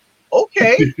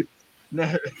 okay."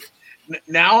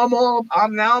 Now I'm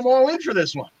all in for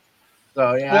this one.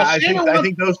 So yeah, well, I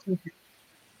think those two.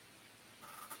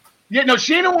 Yeah, no,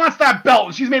 Shayna wants that belt,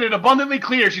 and she's made it abundantly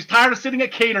clear she's tired of sitting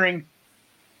at catering.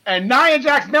 And Nia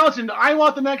Jax mentioned, "I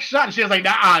want the next shot," and she was like,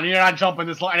 "Nah, you're not jumping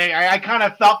this line." I kind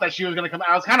of felt that she was going to come.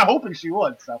 I was kind of hoping she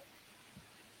would. So,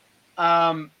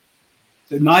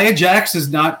 Nia Jax is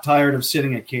not tired of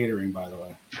sitting at catering, by the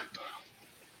way.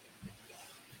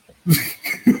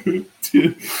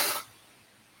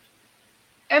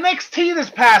 NXT this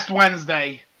past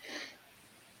Wednesday.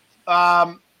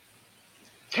 Karrion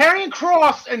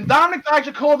Kross and Dominik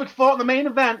Dijakovic fought in the main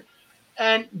event,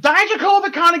 and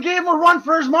Dijakovic kind of gave him a run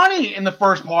for his money in the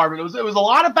first part. It was a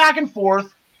lot of back and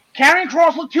forth. Karrion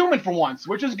Kross looked human for once,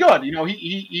 which is good. You know,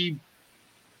 he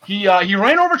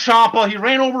ran over Ciampa, he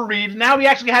ran over Reed. Now he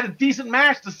actually had a decent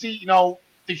match to see, you know,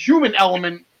 the human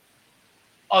element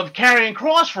of Karrion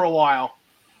Kross for a while.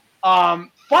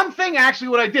 Fun thing, actually,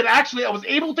 what I did, I was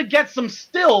able to get some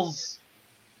stills,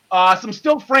 some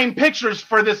still frame pictures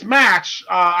for this match.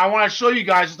 I want to show you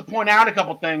guys just to point out a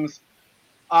couple things.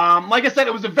 Like I said,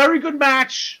 it was a very good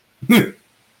match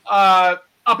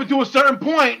up until a certain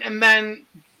point, and then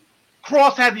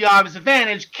Kross had the obvious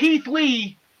advantage. Keith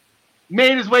Lee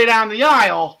made his way down the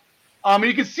aisle. And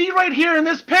you can see right here in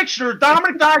this picture,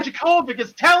 Dominik Dijakovic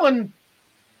is telling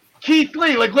Keith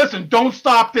Lee, like, listen, don't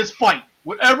stop this fight.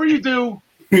 Whatever you do,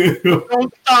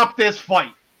 don't stop this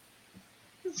fight.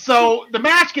 So the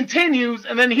match continues,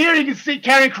 and then here you can see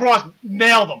Karrion Kross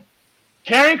nailed him.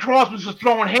 Karrion Kross was just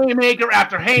throwing haymaker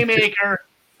after haymaker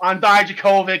on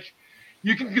Dijakovic.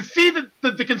 You can see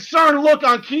the concerned look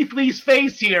on Keith Lee's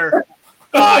face here.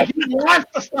 He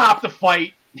wants to stop the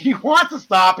fight. He wants to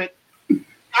stop it.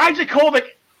 Dijakovic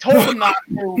told him not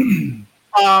to.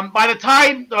 By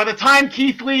the time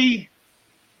Keith Lee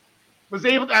was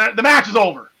able to, the match was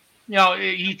over. You know,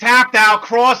 he tapped out.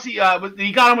 Kross,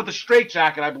 he got him with the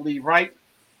straitjacket, I believe, right?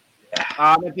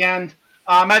 At the end.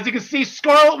 As you can see,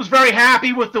 Scarlett was very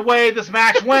happy with the way this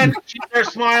match went. She's there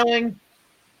smiling.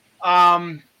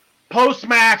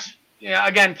 Post-match,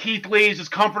 again, Keith Lee is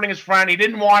just comforting his friend. He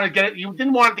didn't want to get it. He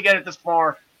didn't want it to get it this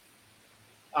far.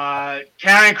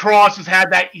 Karrion Kross just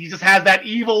has that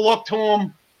evil look to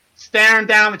him, staring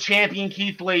down the champion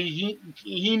Keith Lee.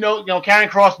 He knows, Karrion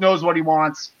Kross knows what he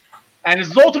wants, and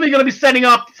is ultimately going to be setting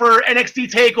up for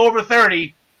NXT Takeover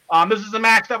 30. This is the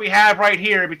match that we have right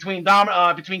here between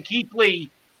Keith Lee,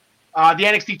 the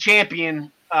NXT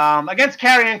champion, against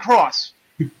Karrion Kross.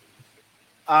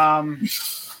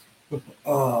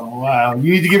 Oh, wow.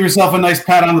 You need to give yourself a nice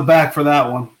pat on the back for that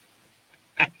one.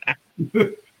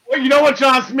 Well, you know what,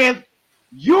 John Smith?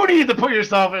 You need to put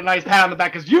yourself a nice pat on the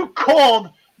back because you called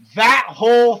that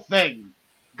whole thing.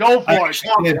 Go for it.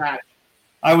 Talk about it.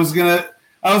 I was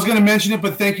gonna mention it,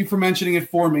 but thank you for mentioning it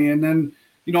for me. And then,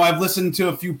 I've listened to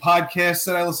a few podcasts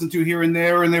that I listened to here and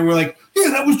there, and they were like,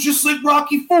 "Yeah, that was just like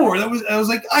Rocky IV." I was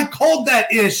like, I called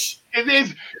that ish. It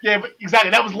is, yeah, but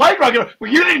exactly. That was like Rocky IV, but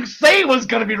you didn't say it was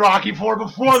going to be Rocky IV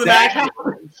before the match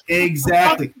happened.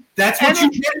 Exactly. That's what you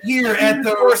get here at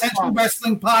the Central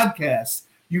Wrestling Podcast.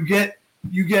 You get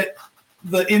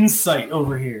the insight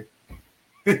over here.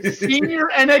 Senior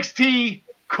NXT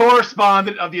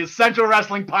correspondent of the Essential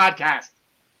Wrestling Podcast,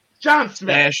 John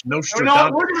Smith. We're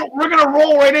gonna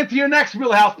roll right into your next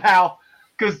wheelhouse, pal,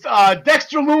 because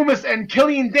Dexter Lumis and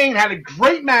Killian Dane had a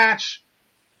great match.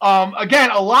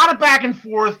 Again, a lot of back and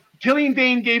forth. Killian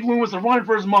Dane gave Lumis a run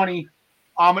for his money.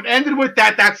 It ended with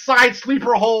that side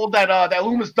sleeper hold that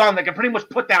Lumis done that can pretty much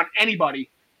put down anybody.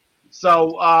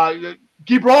 So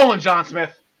keep rolling, John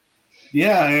Smith.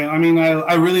 Yeah, I mean,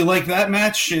 I really like that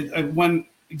match. It went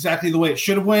exactly the way it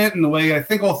should have went, and the way I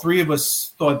think all three of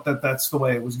us thought that's the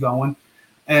way it was going.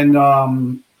 And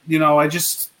I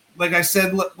just, like I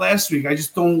said last week, I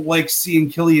just don't like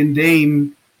seeing Killian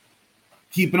Dane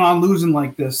keeping on losing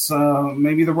like this.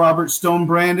 Maybe the Robert Stone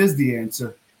brand is the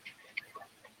answer.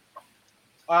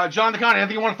 John DeConnie,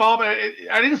 anything you want to follow up?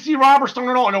 I didn't see Robert Stone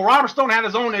at all. I know Robert Stone had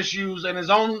his own issues and his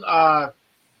own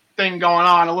thing going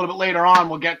on a little bit later on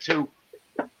we'll get to.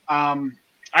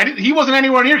 He wasn't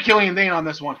anywhere near Killian Dane on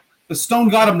this one. The Stone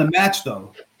got him the match,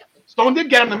 though. Stone did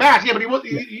get him the match, yeah, but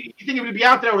you think he would be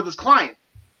out there with his client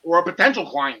or a potential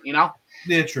client,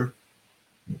 Yeah, true.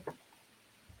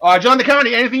 John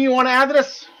DeConnie, anything you want to add to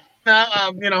this?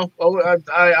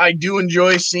 I do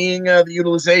enjoy seeing the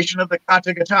utilization of the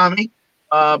Kata Gatami.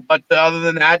 But other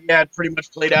than that, yeah, it pretty much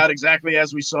played out exactly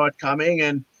as we saw it coming.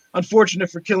 And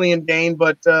unfortunate for Killian Dane,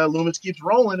 but Lumis keeps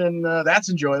rolling, and that's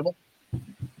enjoyable.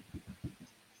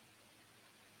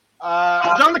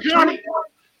 John DeConnie,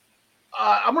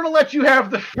 I'm going to let you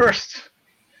have the first,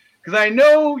 because I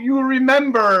know you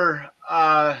remember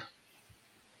the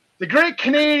great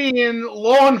Canadian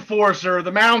law enforcer,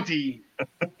 the Mountie.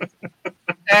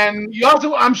 And you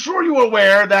also, I'm sure you were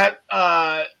aware that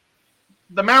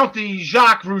the Mountie,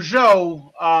 Jacques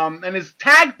Rougeau, and his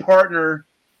tag partner,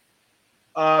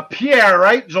 Pierre,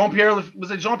 right? Was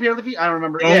it Jean-Pierre Lafitte? I don't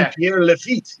remember. Jean-Pierre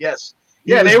Lafitte, yes.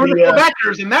 Yeah, they were the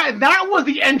Quebecers, and that was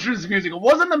the entrance music. It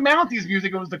wasn't the Mounties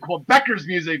music; it was the Quebecers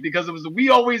music because it was "We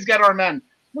Always Get Our Men."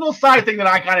 Little side thing that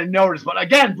I kind of noticed, but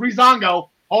again, Breezango,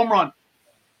 home run.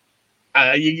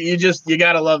 You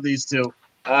gotta love these two,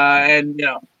 and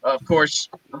of course,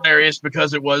 hilarious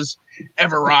because it was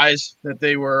Ever-Rise that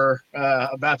they were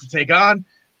about to take on.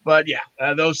 But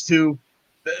those two,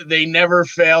 they never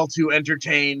fail to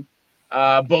entertain.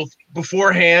 Both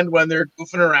beforehand when they're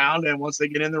goofing around and once they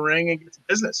get in the ring and get to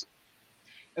business.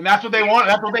 And that's what they want.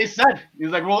 That's what they said. He's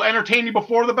like, we'll entertain you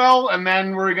before the bell, and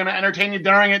then we're going to entertain you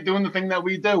during it, doing the thing that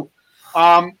we do.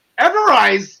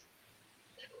 Ever-Rise,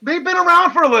 they've been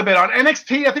around for a little bit on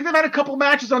NXT. I think they've had a couple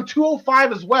matches on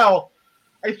 205 as well.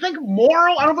 I think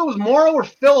Morrow, I don't know if it was Morrow or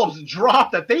Phillips,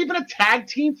 dropped that they've been a tag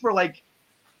team for like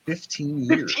 15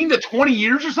 years. 15 to 20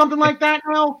 years or something like that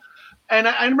now. And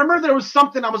I remember there was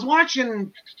something, I was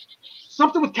watching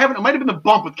something with Kevin, it might have been The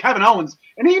Bump with Kevin Owens,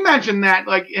 and he mentioned that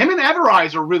like him and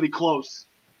Ever-Rise are really close.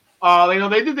 They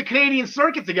did the Canadian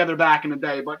circuit together back in the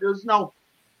day, but there's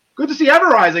good to see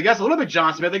Ever-Rise, I guess, a little bit,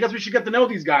 John Smith. I guess we should get to know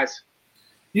these guys.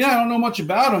 Yeah, I don't know much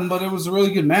about them, but it was a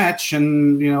really good match,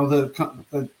 and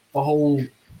the whole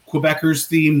Quebecers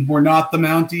theme, we're not the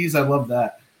Mounties, I love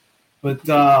that. But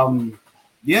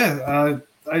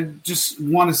I just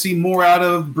want to see more out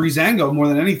of Breezango more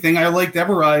than anything. I liked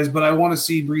Ever-Rise, but I want to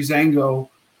see Breezango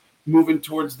moving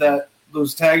towards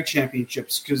those tag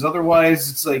championships, because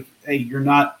otherwise it's like, hey, you're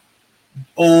not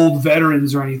old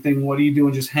veterans or anything. What are you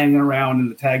doing just hanging around in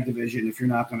the tag division if you're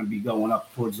not going to be going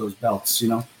up towards those belts,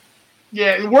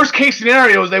 Yeah, the worst case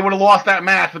scenario is they would have lost that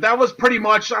match, but that was pretty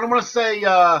much, I don't want to say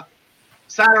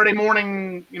Saturday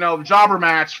morning, jobber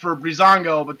match for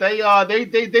Breezango, but they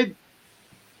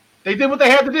did what they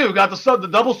had to do. Got the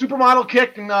double supermodel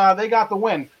kick, and they got the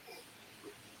win.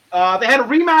 They had a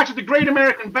rematch at the Great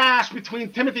American Bash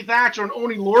between Timothy Thatcher and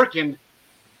Oney Lorcan.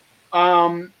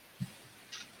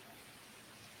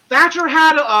 Thatcher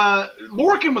had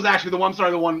Lorcan was actually the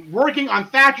one working on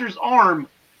Thatcher's arm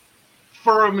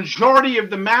for a majority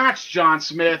of the match, John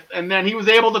Smith, and then he was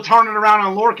able to turn it around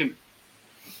on Lorcan.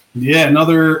 Yeah,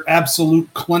 another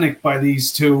absolute clinic by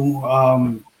these two.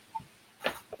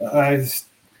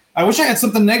 I wish I had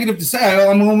something negative to say.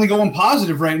 I'm only going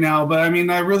positive right now, but I mean,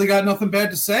 I really got nothing bad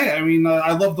to say. I mean,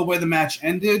 I love the way the match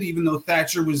ended. Even though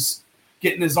Thatcher was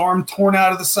getting his arm torn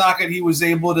out of the socket, he was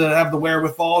able to have the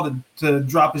wherewithal to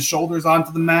drop his shoulders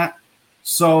onto the mat.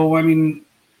 So, I mean,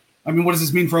 what does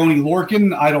this mean for Oney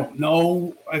Lorcan? I don't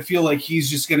know. I feel like he's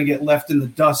just going to get left in the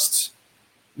dust,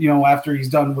 after he's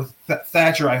done with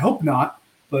Thatcher. I hope not,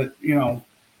 but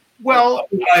well,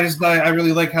 I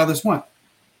really like how this went.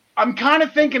 I'm kind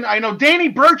of thinking, I know Danny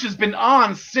Burch has been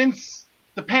on since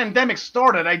the pandemic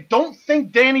started. I don't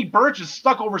think Danny Burch is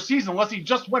stuck overseas unless he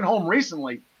just went home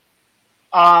recently.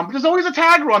 There's always a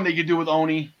tag run that you do with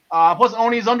Oney. Plus,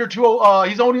 Oney's under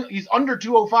he's under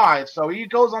 205, so he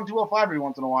goes on 205 every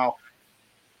once in a while.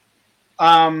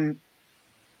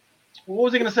 What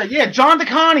was I going to say? Yeah, John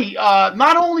DeConnie.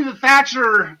 Not only the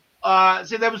Thatcher,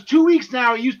 say that was 2 weeks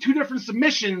now. He used two different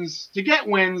submissions to get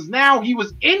wins. Now he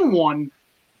was in one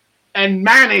and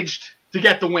managed to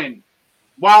get the win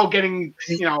while getting,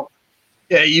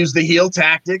 Yeah, use the heel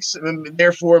tactics, and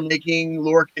therefore making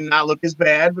Lorcan not look as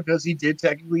bad because he did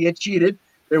technically get cheated.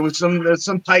 There was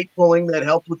some tight pulling that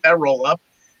helped with that roll up,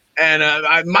 and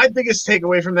my biggest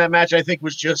takeaway from that match, I think,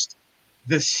 was just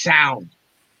the sound.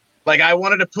 Like, I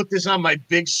wanted to put this on my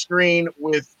big screen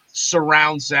with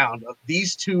surround sound of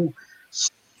these two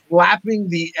slapping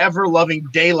the ever-loving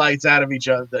daylights out of each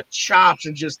other, the chops,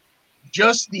 and just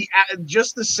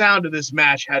the sound of this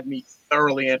match had me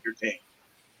thoroughly entertained.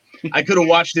 I could have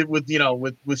watched it with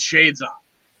shades on.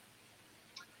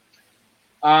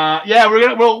 Yeah,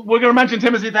 we're gonna mention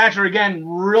Timothy Thatcher again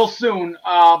real soon.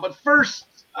 But first,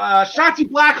 Shotzi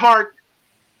Blackheart,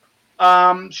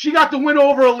 she got the win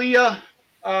over Aaliyah.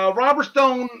 Robert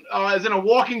Stone is in a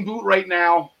walking boot right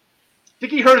now. I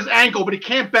think he hurt his ankle, but he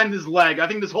can't bend his leg. I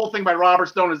think this whole thing by Robert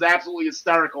Stone is absolutely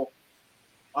hysterical.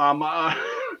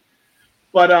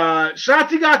 But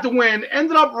Shotzi got the win,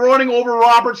 ended up running over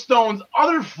Robert Stone's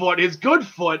other foot, his good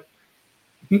foot.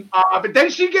 But then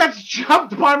she gets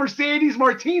jumped by Mercedes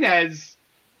Martinez.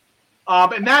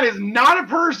 And that is not a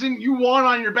person you want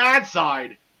on your bad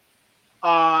side.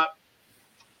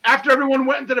 After everyone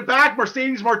went into the back,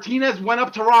 Mercedes Martinez went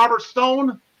up to Robert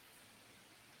Stone.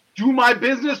 Do my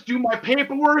business, do my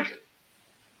paperwork.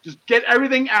 Just get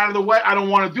everything out of the way. I don't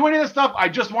want to do any of this stuff. I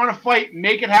just want to fight.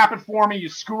 Make it happen for me. You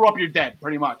screw up, you're dead,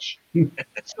 pretty much.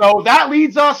 So that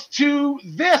leads us to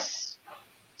this.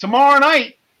 Tomorrow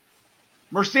night,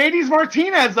 Mercedes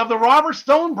Martinez of the Robert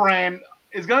Stone brand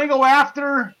is going to go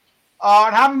after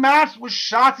and have a match with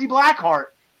Shotzi Blackheart.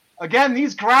 Again,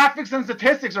 these graphics and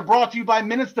statistics are brought to you by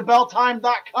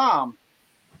MinutesToBellTime.com.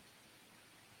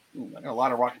 I got a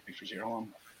lot of rocket pictures here. Hold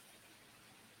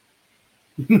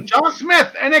on. John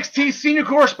Smith, NXT senior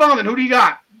correspondent. Who do you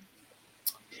got?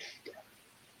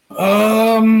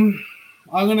 I'm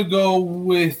gonna go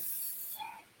with.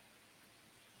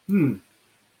 I'm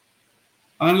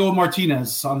gonna go with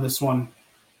Martinez on this one.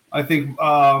 I think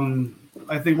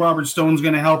Robert Stone's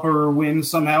gonna help her win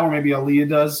somehow, or maybe Aaliyah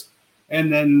does,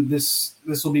 and then this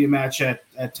will be a match at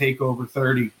Takeover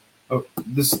 30. Oh,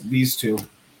 these two.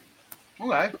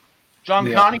 Okay,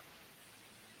 John Connie.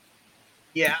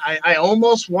 Yeah, I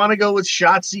almost want to go with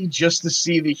Shotzi just to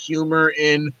see the humor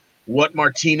in what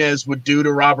Martinez would do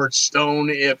to Robert Stone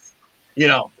if,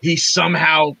 he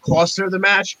somehow cost her the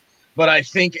match. But I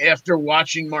think after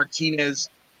watching Martinez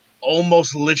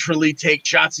almost literally take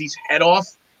Shotzi's head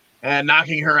off and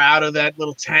knocking her out of that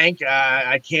little tank,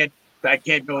 I can't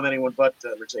go with anyone but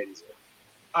Mercedes.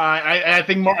 I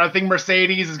think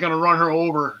Mercedes is going to run her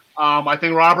over. I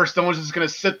think Robert Stone is just going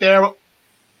to sit there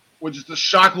with just a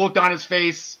shocked look on his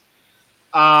face.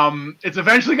 It's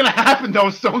eventually going to happen, though.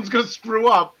 Stone's going to screw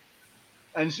up,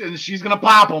 and she's going to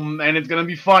pop him, and it's going to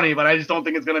be funny, but I just don't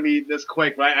think it's going to be this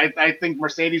quick. But I think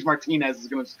Mercedes Martinez is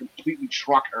going to completely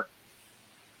truck her.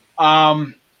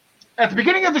 At the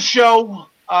beginning of the show,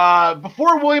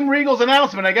 before William Regal's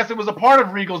announcement, I guess it was a part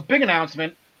of Regal's big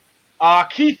announcement,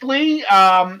 Keith Lee,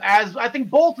 as I think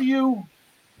both of you,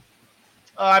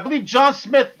 I believe John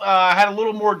Smith had a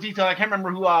little more detail. I can't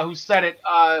remember who said it.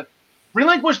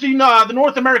 Relinquished the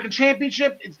North American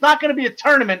Championship. It's not going to be a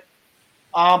tournament,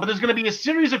 but there's going to be a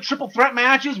series of triple threat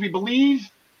matches, we believe.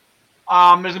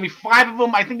 There's going to be 5 of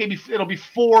them. I think maybe it'll be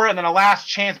 4, and then a last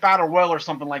chance battle royal or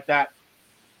something like that.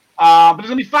 But there's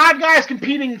going to be 5 guys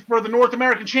competing for the North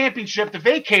American Championship, the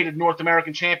vacated North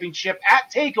American Championship,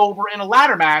 at TakeOver in a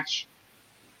ladder match.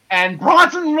 And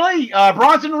Bronson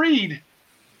Reed,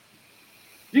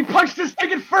 he punched his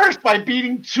ticket first by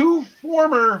beating 2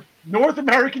 former North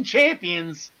American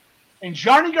champions, and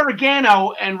Johnny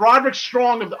Gargano and Roderick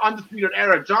Strong of the Undisputed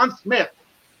Era. John Smith,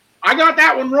 I got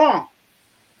that one wrong.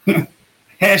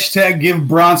 Hashtag give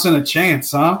Bronson a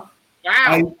chance, huh?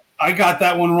 Wow. I got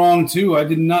that one wrong, too. I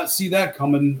did not see that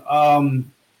coming.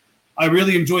 I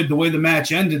really enjoyed the way the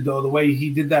match ended, though, the way he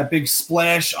did that big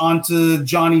splash onto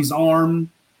Johnny's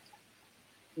arm.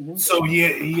 Mm-hmm. So,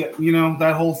 yeah,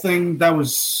 that whole thing, that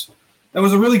was a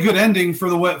really good ending for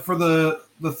the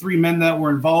 3 men that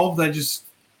were involved.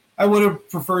 I would have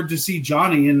preferred to see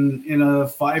Johnny in a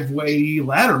 5-way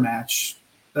ladder match.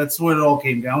 That's what it all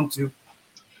came down to.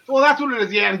 Well, that's what it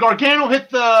is, yeah. And Gargano hit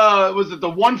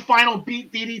the one final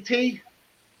beat DDT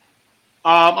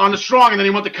on the Strong, and then he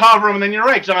went to cover him, and then you're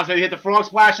right, John said he hit the frog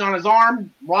splash on his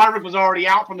arm. Roderick was already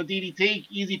out from the DDT,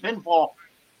 easy pinfall.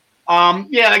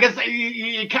 I guess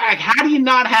how do you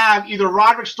not have either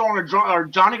Roderick Strong or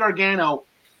Johnny Gargano?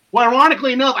 Well,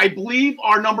 ironically enough, I believe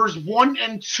are numbers 1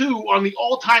 and 2 on the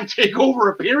all-time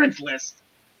TakeOver appearance list.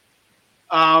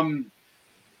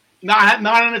 Not in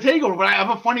a TakeOver, but I have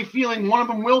a funny feeling one of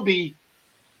them will be.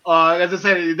 As I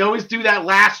said, they always do that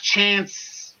last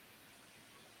chance,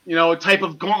 type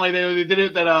of gauntlet. They did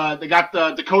it that they got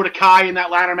the Dakota Kai in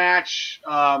that ladder match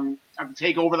at the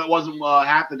TakeOver that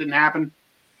that didn't happen.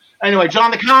 Anyway,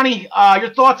 John DeConnie,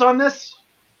 your thoughts on this?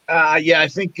 I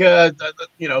think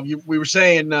we were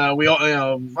saying we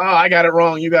all I got it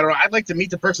wrong, you got it wrong. I'd like to meet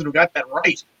the person who got that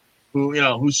right,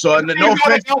 who saw it. No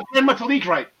offense,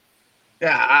 right.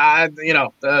 Yeah,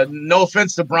 no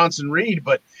offense to Bronson Reed,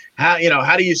 but how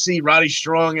do you see Roddy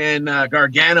Strong and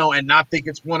Gargano and not think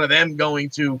it's one of them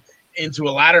going into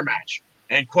a ladder match?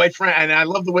 And quite frankly, and I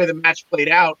love the way the match played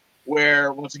out,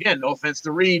 where once again, no offense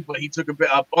to Reed, but he took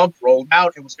a bump, rolled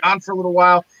out, and was gone for a little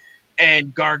while,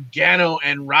 and Gargano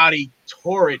and Roddy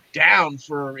tore it down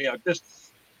for just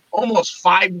almost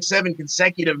 5 to 7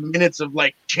 consecutive minutes of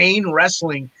like chain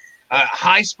wrestling.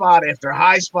 High spot after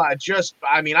high spot.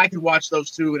 I could watch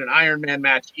those two in an Iron Man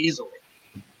match easily.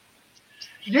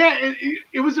 Yeah,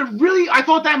 it was I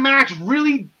thought that match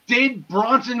really did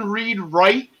Bronson Reed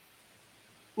right.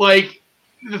 Like,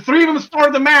 the 3 of them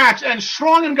started the match, and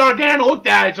Strong and Gargano looked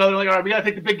at each other like, all right, we got to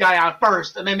take the big guy out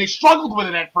first. And then they struggled with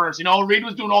it at first. Reed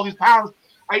was doing all these powers.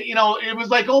 It was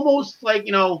like almost like,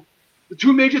 the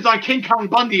 2 midgets on King Kong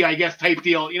Bundy, I guess, type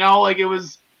deal. Like it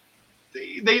was.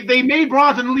 They made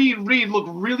Bronson Reed look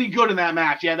really good in that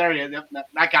match. Yeah, there he is.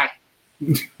 That guy.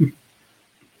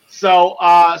 So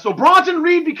Bronson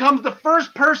Reed becomes the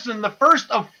first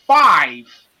of 5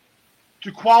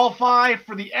 to qualify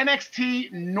for the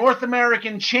NXT North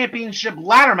American Championship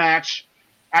ladder match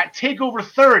at TakeOver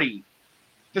 30.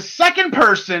 The second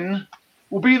person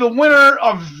will be the winner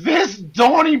of this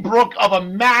Donnybrook of a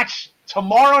match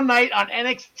tomorrow night on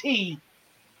NXT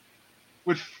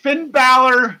with Finn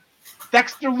Balor,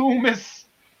 Dexter Lumis,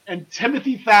 and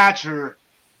Timothy Thatcher.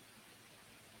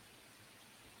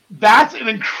 That's an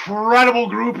incredible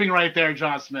grouping right there,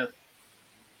 John Smith.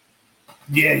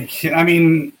 Yeah, I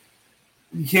mean,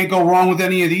 you can't go wrong with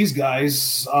any of these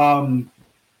guys. I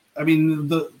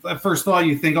mean, at first thought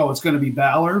you think, oh, it's going to be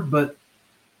Balor, but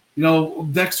you know,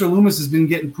 Dexter Lumis has been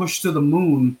getting pushed to the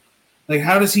moon. Like,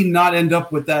 how does he not end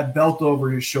up with that belt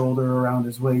over his shoulder around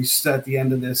his waist at the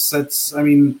end of this? I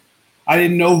mean, I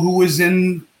didn't know who was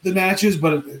in the matches,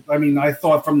 but I mean, I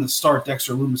thought from the start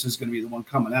Dexter Lumis is going to be the one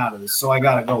coming out of this, so I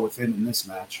got to go with him in this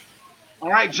match. All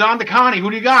right, John DeConnie, who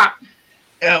do you got?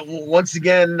 Well, once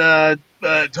again,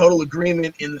 total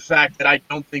agreement in the fact that I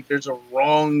don't think there's a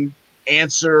wrong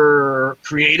answer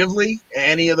creatively.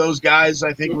 Any of those guys,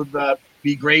 I think, would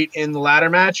be great in the ladder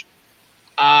match.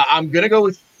 I'm going to go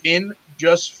with Finn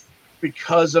just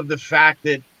because of the fact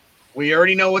that we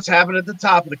already know what's happening at the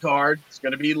top of the card. It's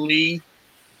going to be Lee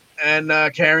and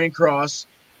Karrion Kross.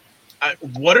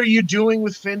 What are you doing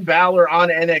with Finn Balor on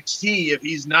NXT if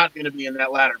he's not going to be in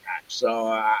that ladder match?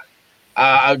 So,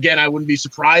 again, I wouldn't be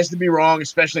surprised to be wrong,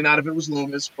 especially not if it was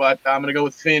Lumis, but I'm going to go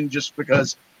with Finn just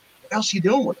because what else are you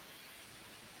doing with him?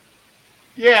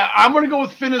 Yeah, I'm going to go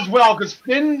with Finn as well because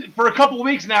Finn, for a couple of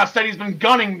weeks now, said he's been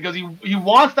gunning because he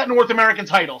wants that North American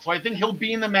title. So I think he'll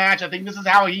be in the match. I think this is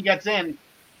how he gets in.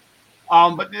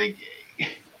 But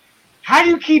how do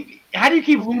you keep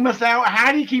Lumis out?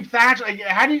 How do you keep Thatcher?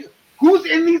 Who's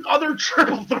in these other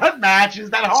triple threat matches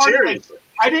that hard? Seriously.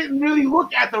 I didn't really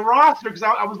look at the roster because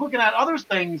I was looking at other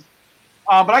things.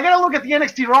 But I got to look at the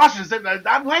NXT rosters.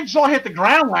 My jaw hit the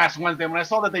ground last Wednesday when I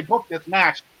saw that they booked this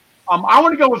match. I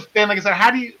want to go with Finn. Like I said,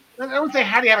 I wouldn't say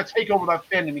how do you have a takeover without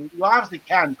Finn? I mean, you obviously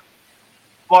can.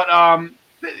 But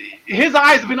his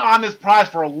eyes have been on this prize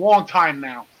for a long time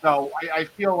now. So I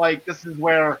feel like this is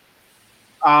where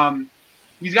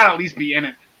he's got to at least be in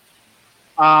it.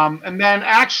 And then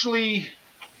actually,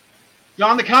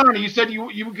 John DeConnie, you said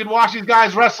you could watch these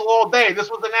guys wrestle all day. This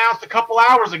was announced a couple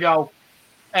hours ago.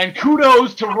 And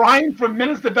kudos to Ryan from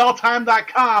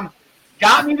MinutesToBellTime.com.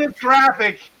 Got me this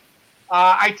graphic.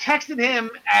 I texted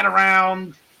him at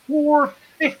around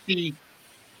 4:50,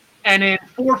 and in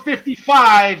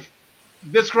 4:55,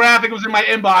 this graphic was in my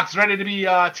inbox, ready to be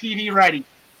TV ready.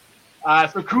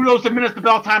 So kudos to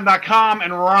MinutesToBellTime.com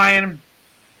and Ryan.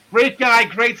 Great guy,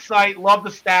 great site. Love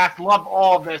the staff, love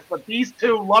all of this. But these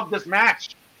two love this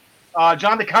match.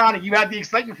 John DeConnie, you had the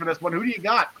excitement for this one. Who do you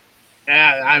got?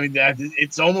 Yeah, I mean,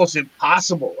 it's almost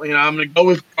impossible. You know, I'm going to go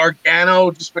with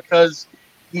Gargano just because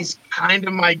he's kind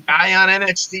of my guy on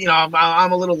NXT. You know,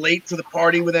 I'm a little late to the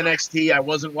party with NXT. I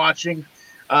wasn't watching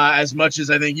as much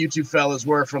as I think you two fellas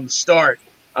were from the start.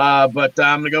 But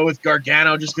I'm going to go with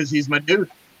Gargano just because he's my dude.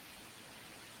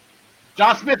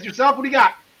 John Smith, yourself, what do you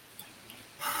got?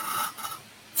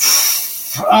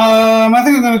 I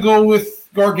think I'm going to go with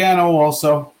Gargano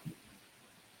also.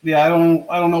 Yeah, I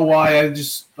don't know why.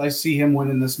 I see him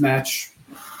winning this match.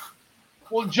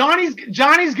 Well, Johnny's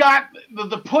got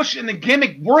the push and the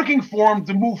gimmick working for him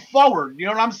to move forward. You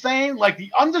know what I'm saying? Like,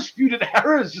 the Undisputed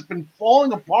Era has just been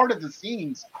falling apart at the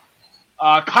seams.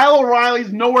 Kyle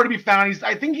O'Reilly's nowhere to be found.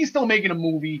 I think he's still making a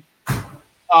movie.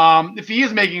 If he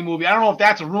is making a movie, I don't know if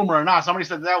that's a rumor or not. Somebody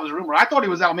said that was a rumor. I thought he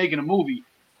was out making a movie.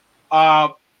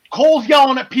 Cole's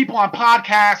yelling at people on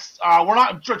podcasts.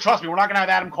 Trust me, we're not going to have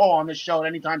Adam Cole on this show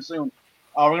anytime soon.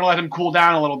 We're going to let him cool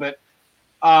down a little bit.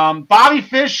 Bobby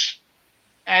Fish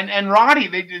and Roddy,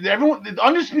 everyone, the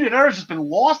Undisputed Era has just been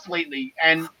lost lately,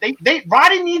 and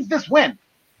Roddy needs this win.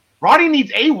 Roddy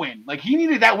needs a win. Like, he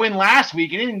needed that win last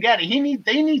week and he didn't get it.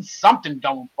 They need something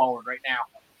going forward right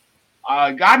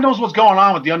now. God knows what's going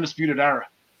on with the Undisputed Era.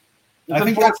 I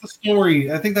think that's the story.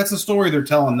 I think that's the story they're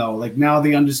telling, though. Like, now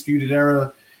the Undisputed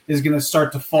Era is going to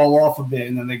start to fall off a bit,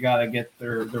 and then they got to get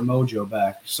their mojo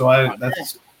back. So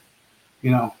that's,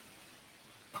 you know.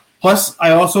 Plus,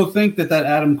 I also think that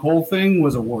Adam Cole thing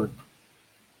was a work.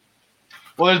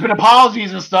 Well, there's been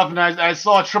apologies and stuff, and I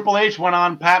saw Triple H went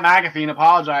on Pat McAfee and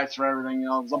apologized for everything. You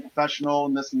know, it was unprofessional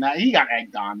and this and that. He got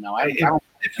egged on, though.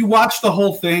 If you watch the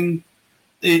whole thing,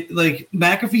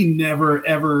 McAfee never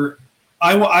ever.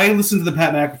 I listen to the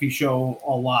Pat McAfee show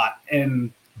a lot,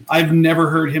 and I've never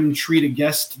heard him treat a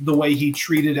guest the way he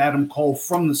treated Adam Cole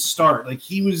from the start. Like,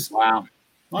 he was wow.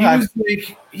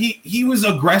 He was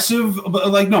aggressive,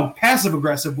 but passive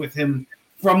aggressive with him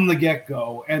from the get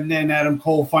go, and then Adam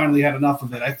Cole finally had enough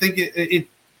of it. I think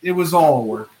it was all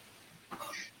work.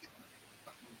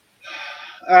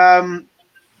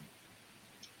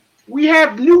 we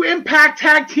have new Impact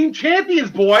Tag Team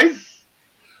Champions, boys.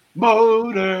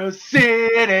 Motor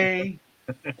City.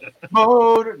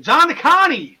 John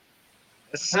Connie.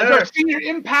 Yes, As our senior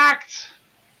Impact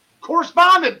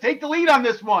correspondent. Take the lead on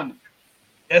this one.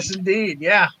 Yes, indeed.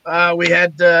 Yeah. We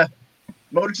had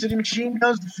Motor City Machine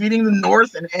Guns defeating the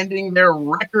North and ending their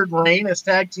record reign as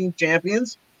tag team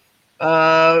champions.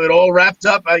 It all wrapped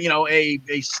up,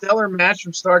 a stellar match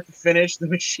from start to finish. The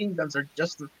Machine Guns are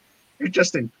just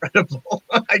incredible.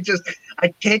 I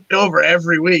can't get over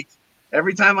every week.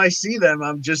 Every time I see them,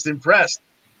 I'm just impressed.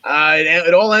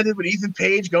 It all ended with Ethan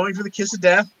Page going for the kiss of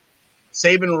death,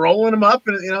 Sabin rolling him up,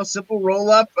 and simple roll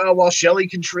up while Shelly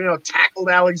tackled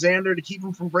Alexander to keep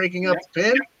him from breaking up the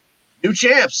pin. New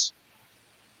champs.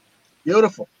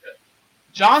 Beautiful.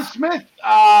 John Smith,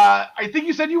 I think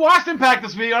you said you watched Impact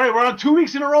this week. All right, we're on 2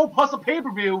 weeks in a row plus a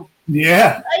pay-per-view.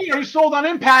 Yeah. A, are you sold on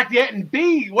Impact yet? And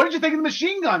B, what did you think of the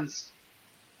Machine Guns?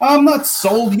 I'm not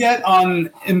sold yet on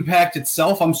Impact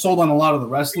itself. I'm sold on a lot of the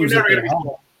wrestlers. You're never going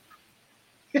to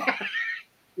be sold.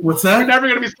 What's that? You're never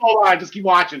going to be sold on it. Just keep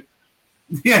watching.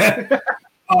 Yeah.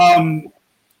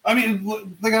 I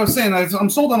mean, like I was saying, I'm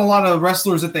sold on a lot of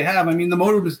wrestlers that they have. I mean, the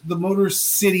Motor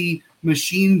City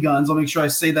Machine Guns, I'll make sure I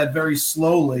say that very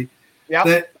slowly. Yeah.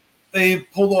 That they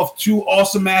pulled off 2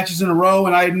 awesome matches in a row,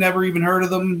 and I had never even heard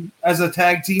of them as a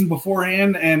tag team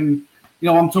beforehand. And,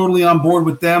 I'm totally on board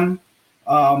with them.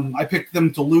 I picked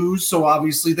them to lose, so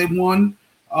obviously they won.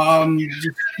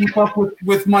 Just keep up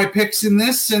with my picks in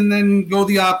this and then go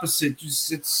the opposite.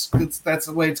 It's that's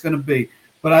the way it's going to be.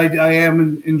 But I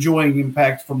am enjoying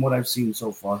Impact from what I've seen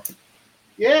so far.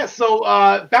 Yeah, so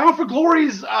Bound for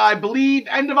Glory's, I believe,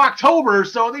 end of October.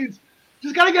 So they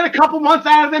just got to get a couple months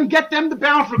out of them, get them to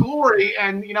Bound for Glory,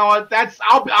 and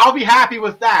I'll be happy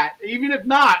with that. Even if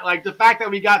not, like the fact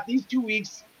that we got these 2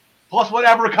 weeks plus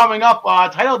whatever coming up,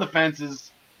 title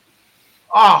defenses.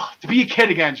 Oh, to be a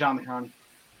kid again, John Connie.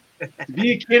 To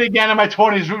be a kid again in my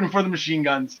 20s, rooting for the Machine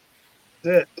Guns.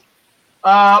 That's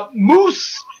it.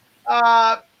 Moose.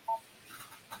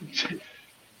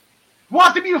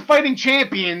 Wants to be a fighting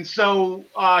champion, so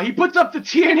he puts up the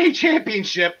TNA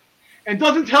championship and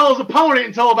doesn't tell his opponent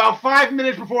until about 5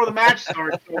 minutes before the match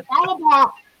starts. So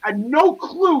Fallah had no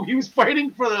clue he was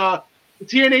fighting for the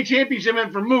TNA championship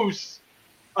and for Moose.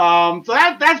 So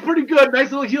that's pretty good.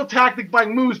 Nice little heel tactic by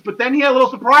Moose, but then he had a little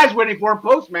surprise waiting for him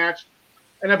post-match.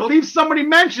 And I believe somebody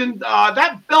mentioned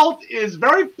that belt is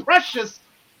very precious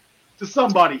to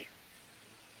somebody.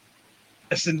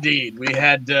 Yes, indeed. We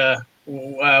had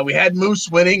Moose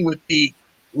winning with the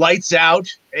lights out,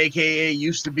 aka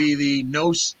used to be the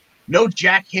no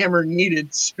jackhammer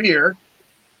needed spear,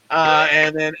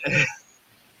 and then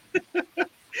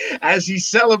as he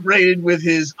celebrated with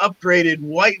his upgraded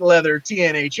white leather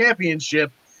TNA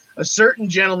championship, a certain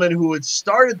gentleman who had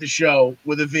started the show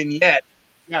with a vignette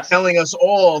telling us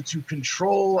all to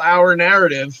control our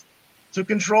narrative took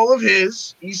control of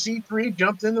his. EC3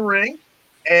 jumped in the ring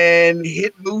and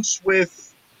hit Moose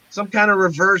with some kind of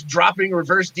reverse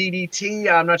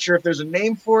DDT. I'm not sure if there's a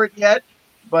name for it yet,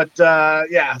 but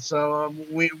so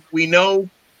we know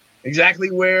exactly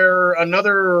where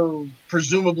another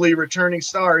presumably returning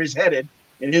star is headed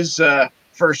in his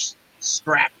first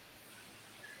scrap.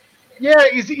 Yeah,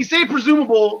 you say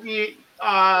presumable.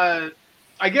 I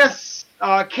guess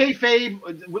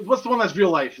kayfabe. What's the one that's real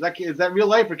life? Is that real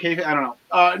life or kayfabe? I don't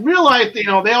know. In real life, they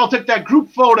all took that group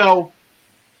photo.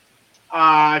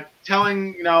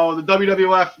 Telling the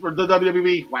WWF or the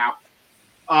WWE, wow,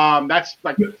 that's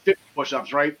like 50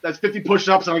 push-ups, right? That's 50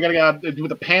 push-ups, and I gotta do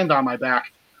with a panda on my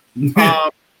back.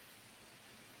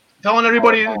 Telling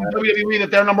everybody in WWE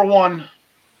that they're number one.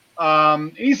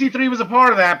 EC3 was a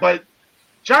part of that, but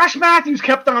Josh Matthews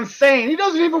kept on saying he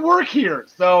doesn't even work here.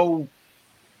 So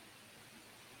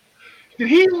did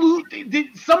he lose?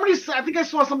 Did somebody? I think I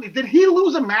saw something. Did he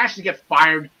lose a match to get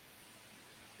fired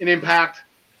in Impact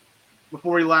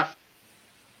before he left?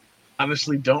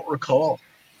 Honestly, don't recall.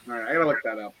 All right, I gotta look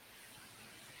that up.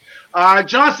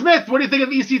 John Smith, what do you think of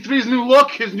EC3's new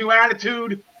look, his new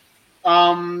attitude?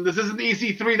 This isn't the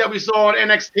EC3 that we saw at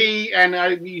NXT,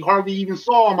 and we hardly even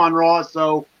saw him on Raw.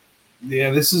 So,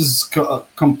 yeah, this is a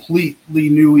completely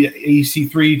new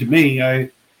EC3 to me.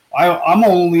 I'm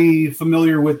only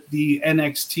familiar with the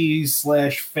NXT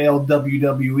 / failed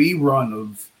WWE run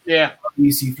of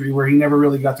EC3, where he never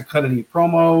really got to cut any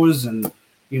promos, and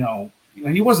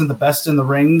he wasn't the best in the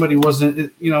ring, but he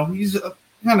wasn't. He's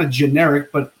kind of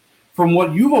generic. But from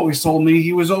what you've always told me,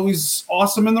 he was always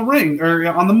awesome in the ring or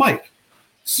on the mic.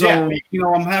 So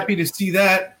I'm happy to see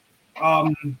that. I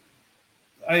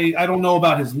don't know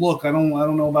about his look. I don't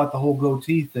know about the whole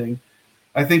goatee thing.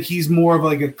 I think he's more of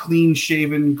like a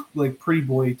clean-shaven, like pretty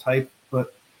boy type,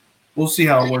 but we'll see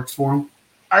how it works for him.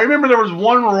 I remember there was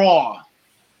one Raw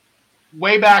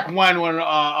way back when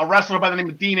a wrestler by the name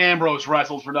of Dean Ambrose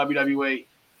wrestled for WWE.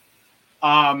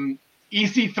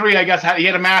 EC3, I guess, he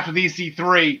had a match with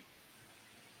EC3.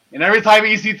 And every time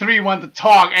EC3 went to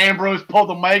talk, Ambrose pulled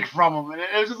the mic from him. And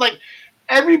it was just like,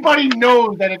 everybody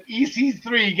knows that if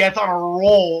EC3 gets on a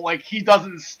roll, like, he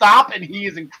doesn't stop, and he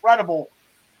is incredible.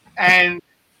 And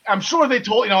I'm sure they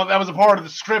told, that was a part of the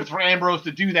script for Ambrose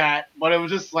to do that. But it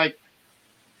was just like,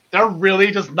 they're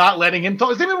really just not letting him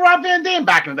talk. It's even Rob Van Dam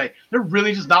back in the day. They're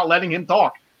really just not letting him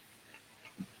talk.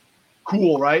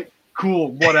 Cool, right?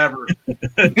 Cool, whatever.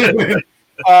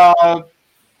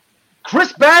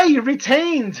 Chris Bay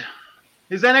retained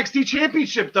his NXT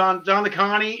championship, John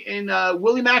Licani, in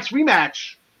Willie Mack's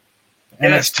rematch.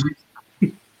 NXT.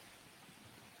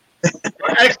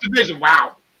 X Division,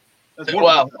 wow. That's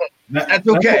okay. That's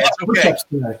okay.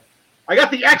 I got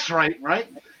the X right?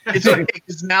 It's okay,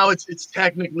 because now it's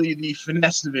technically the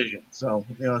finesse division. So,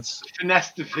 it's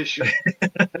finesse division.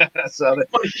 So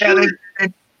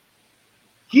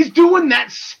he's doing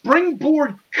that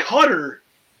springboard cutter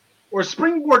or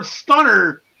springboard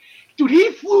stunner. Dude,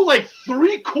 he flew like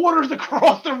 3/4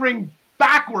 across the ring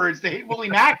backwards to hit Willie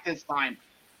Mack this time.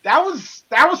 That was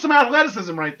some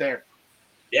athleticism right there.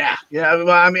 Yeah. Well,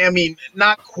 I mean,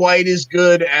 not quite as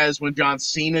good as when John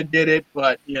Cena did it,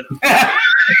 but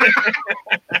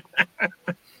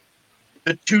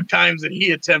the 2 times that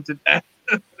he attempted that.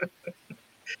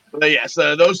 But yeah,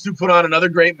 so those two put on another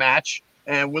great match,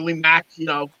 and Willie Mack,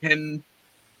 can,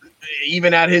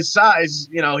 even at his size,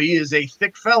 he is a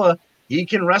thick fella. He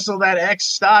can wrestle that X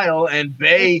style, and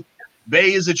Bay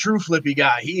is a true flippy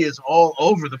guy. He is all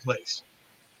over the place.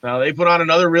 Now they put on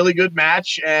another really good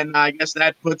match, and I guess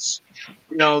that puts,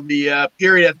 the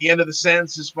period at the end of the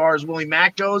sentence as far as Willie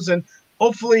Mack goes, and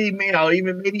hopefully,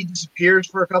 even maybe he disappears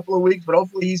for a couple of weeks, but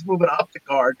hopefully he's moving up the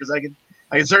card, because I can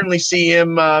certainly see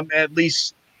him at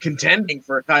least contending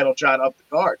for a title shot up the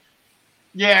card.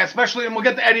 Yeah, especially, and we'll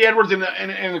get to Eddie Edwards in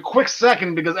a quick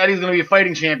second, because Eddie's going to be a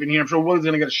fighting champion here. I'm sure Willie's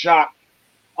going to get a shot.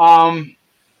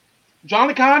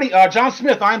 John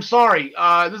Smith, I'm sorry.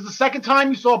 This is the second time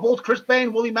you saw both Chris Bay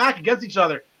and Willie Mack against each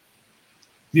other.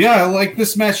 Yeah, I like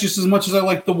this match just as much as I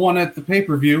like the one at the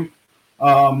pay-per-view.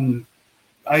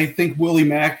 I think Willie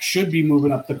Mack should be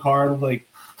moving up the card, like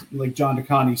John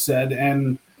Licani said,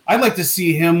 and I'd like to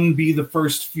see him be the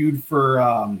first feud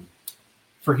for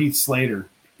Heath Slater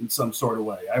in some sort of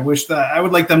way. I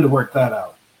would like them to work that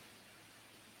out.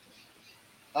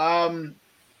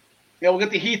 Yeah, we'll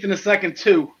get to Heath in a second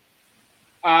too.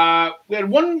 We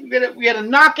had a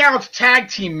knockout tag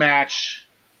team match.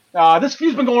 This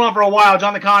feud's been going on for a while.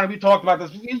 John Licani, we talked about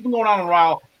this. He's been going on a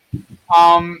while.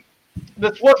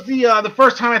 This was the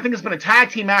first time I think it's been a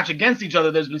tag team match against each other.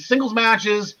 There's been singles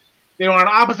matches. They were on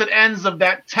opposite ends of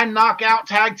that 10 knockout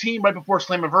tag team right before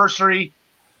Slammiversary.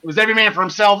 It was every man for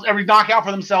himself, every knockout for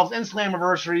themselves in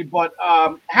Slammiversary. But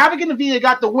Havoc and Avila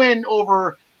got the win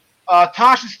over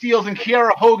Tasha Steelz and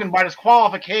Kiera Hogan by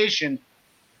disqualification.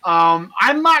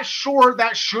 I'm not sure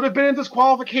that should have been a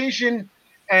disqualification,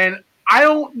 and I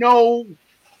don't know.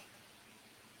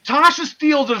 Tasha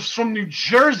Steelz is from New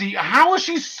Jersey. How is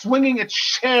she swinging a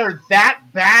chair that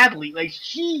badly? Like,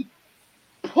 she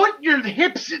put your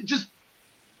hips just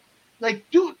like,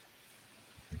 dude.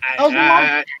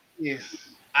 I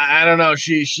don't know.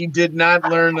 She did not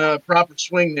learn a proper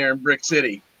swing there in Brick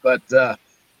City, but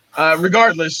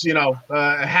regardless,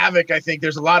 Havoc, I think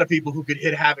there's a lot of people who could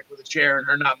hit Havoc with a chair and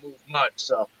her not move much.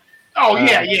 So,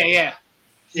 yeah.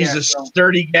 She's a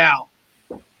sturdy gal.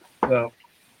 So,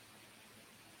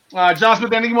 John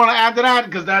Smith, anything you want to add to that?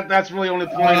 Because that's really only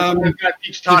the point. We've got to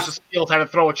teach Tasha Steelz how to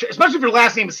throw a chair, especially if your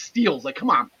last name is Steelz. Like, come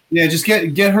on. Yeah, just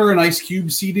get her an Ice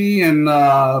Cube CD and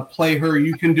play her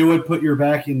 "You Can Do It." Put your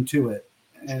back into it,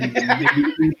 and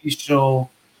maybe she'll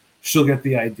get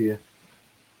the idea.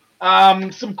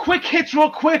 Some quick hits, real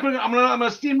quick. I'm gonna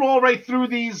steamroll right through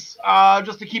these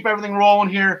just to keep everything rolling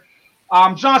here.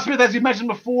 John Smith, as you mentioned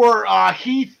before,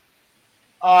 Heath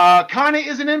kind of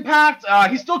is an impact.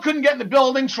 He still couldn't get in the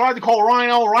building. Tried to call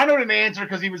Rhino. Rhino didn't answer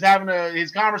because he was having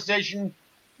his conversation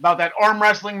about that arm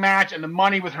wrestling match and the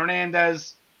money with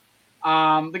Hernandez.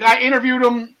 The guy interviewed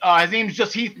him. His name's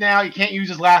just Heath now. You can't use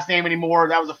his last name anymore.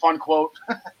 That was a fun quote.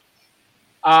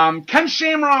 Ken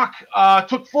Shamrock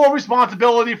took full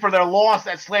responsibility for their loss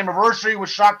at Slammiversary, which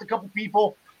shocked a couple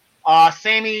people.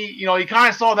 Sammy, he kind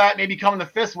of saw that maybe coming to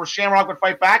fist where Shamrock would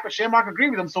fight back, but Shamrock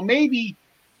agreed with him. So maybe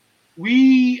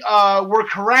we were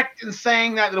correct in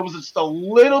saying that it was just a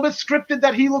little bit scripted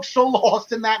that he looked so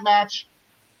lost in that match.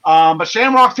 But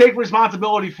Shamrock's taking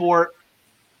responsibility for it.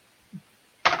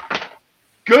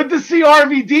 Good to see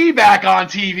RVD back on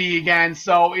TV again.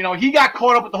 So, he got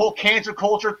caught up with the whole cancer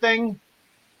culture thing.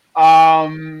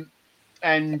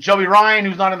 And Joey Ryan,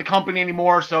 who's not in the company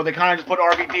anymore, so they kind of just put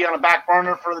RVD on a back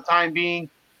burner for the time being.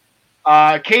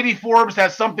 Katie Forbes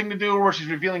has something to do where she's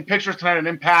revealing pictures tonight at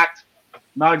Impact.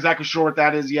 Not exactly sure what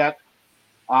that is yet.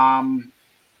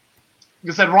 Like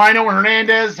I said, Rhino and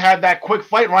Hernandez had that quick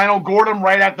fight. Rhino gored him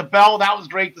right at the bell. That was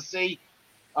great to see.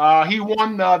 He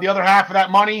won the other half of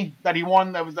that money that he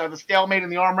won. That was the stalemate in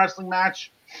the arm wrestling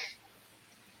match.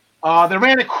 They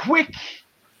ran a quick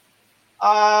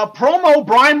promo.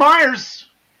 Brian Myers,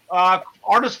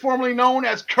 artist formerly known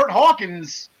as Kurt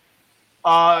Hawkins,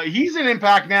 he's in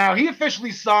Impact now. He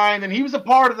officially signed, and he was a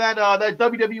part of that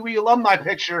WWE alumni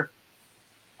picture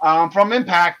from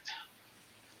Impact.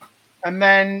 And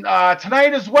then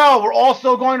tonight as well, we're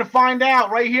also going to find out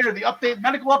right here the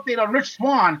medical update on Rich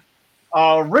Swann.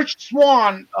 Rich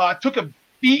Swann took a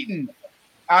beating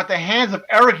at the hands of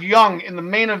Eric Young in the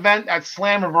main event at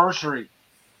Slammiversary.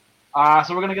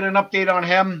 So we're going to get an update on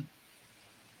him.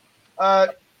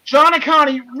 John and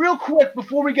Connie, real quick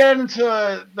before we get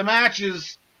into the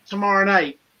matches tomorrow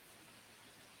night.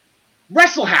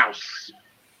 Wrestle House.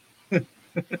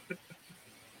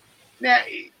 Now,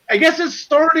 I guess it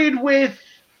started with,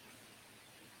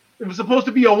 it was supposed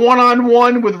to be a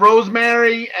one-on-one with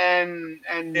Rosemary and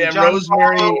John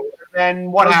Rosemary. Bravo,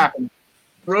 and what happened?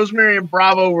 Rosemary and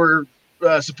Bravo were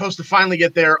supposed to finally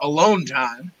get their alone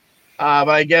time. But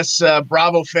I guess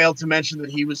Bravo failed to mention that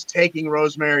he was taking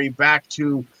Rosemary back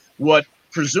to what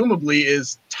presumably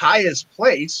is Taya's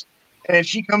place. And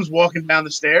she comes walking down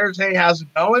the stairs. Hey, how's it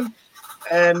going?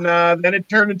 And then it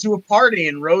turned into a party,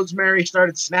 and Rosemary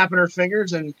started snapping her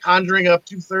fingers and conjuring up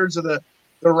 2/3 of the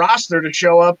roster to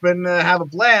show up and have a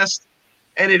blast.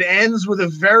 And it ends with a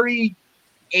very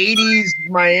 80s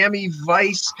Miami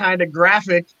Vice kind of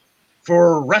graphic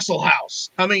for Wrestle House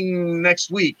coming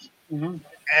next week. Mm-hmm.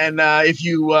 And if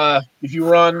you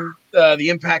were on the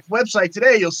Impact website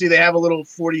today, you'll see they have a little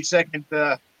 40-second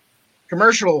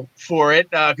commercial for it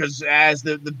because as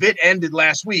the bit ended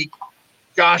last week,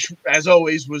 Josh, as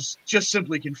always, was just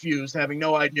simply confused, having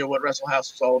no idea what Wrestle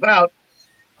House is all about.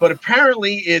 But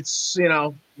apparently it's,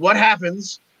 what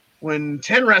happens when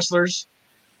 10 wrestlers,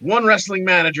 1 wrestling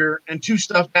manager, and 2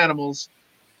 stuffed animals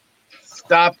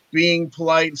stop being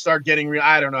polite and start getting real.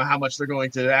 I don't know how much they're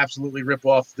going to absolutely rip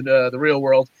off the real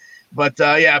world. But,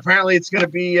 apparently it's going to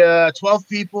be 12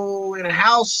 people in a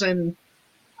house, and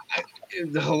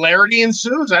the hilarity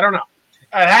ensues. I don't know.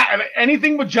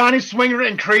 Anything with Johnny Swinger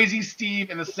and Crazy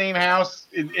Steve in the same house,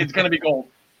 it's going to be gold.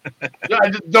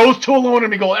 Those two alone are going to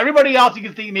be gold. Everybody else you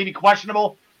can think may be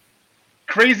questionable.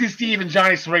 Crazy Steve and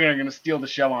Johnny Swinger are going to steal the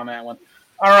show on that one.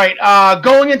 All right,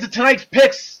 going into tonight's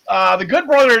picks, the Good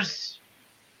Brothers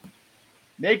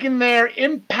making their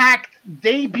Impact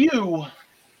debut.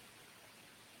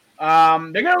 They're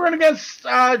going to run against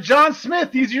John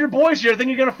Smith. These are your boys here. I think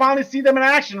you're going to finally see them in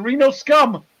action. Reno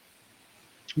Scum.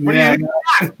 I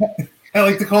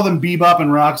like to call them Bebop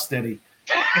and Rocksteady.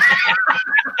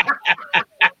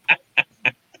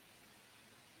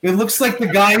 It looks like the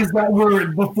guys that were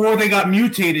before they got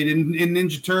mutated in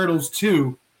Ninja Turtles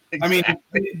 2. Exactly. I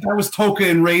mean, that was Toka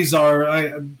and Razor.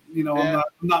 I'm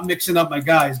not mixing up my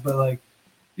guys, but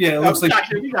it looks like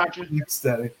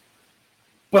Rocksteady.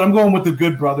 But I'm going with the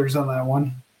Good Brothers on that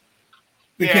one.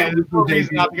 There's no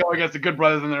reason not to go against the Good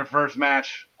Brothers in their first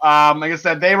match. Like I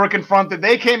said, they were confronted.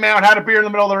 They came out, had a beer in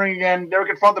the middle of the ring again. They were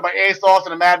confronted by Ace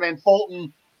Austin and Madman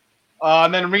Fulton.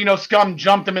 And then Reno Scum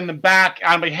jumped him in the back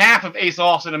on behalf of Ace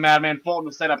Austin and Madman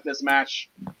Fulton to set up this match.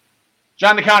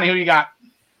 John DeConnie, who you got?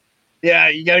 Yeah,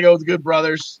 you got to go with the Good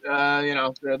Brothers. They're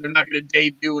not going to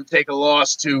debut and take a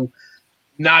loss to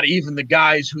not even the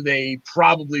guys who they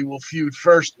probably will feud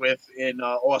first with in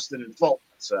Austin and Fulton.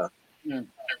 So. Yeah.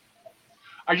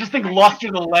 I just think Luster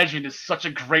the Legend is such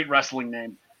a great wrestling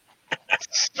name.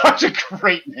 Such a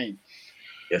great name.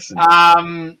 Yes.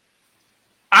 I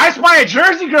spy a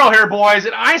Jersey girl here, boys,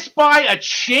 and I spy a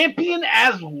champion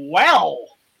as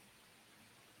well.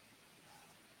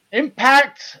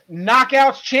 Impact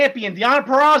Knockouts champion Deonna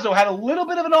Purrazzo had a little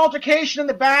bit of an altercation in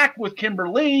the back with with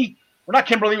Kylie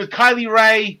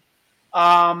Ray.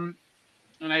 And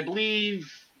I believe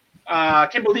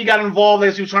Kimberly got involved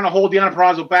as he was trying to hold Deonna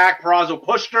Purrazzo back. Purrazzo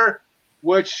pushed her,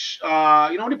 which,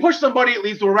 when you push somebody, it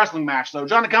leads to a wrestling match. So,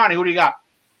 John DeConnie, who do you got?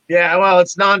 Yeah, well,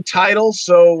 it's non-title,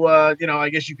 so, I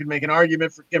guess you could make an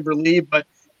argument for Kimberly, but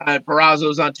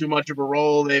Purrazzo's not too much of a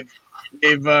role. They've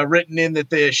written in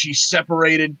that she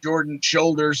separated Jordan's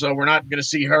shoulder, so we're not going to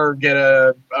see her get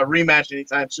a rematch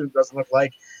anytime soon, doesn't look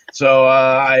like. So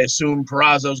I assume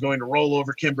Purrazzo is going to roll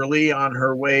over Kimberly on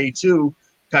her way to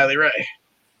Kylie Ray.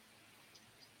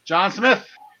 John Smith.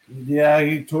 Yeah,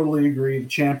 I totally agree. The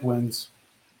champ wins.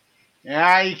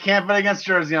 Yeah, you can't bet against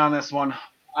Jersey on this one.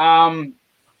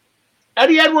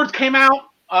 Eddie Edwards came out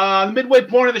the midway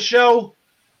point of the show,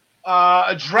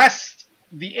 addressed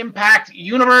the Impact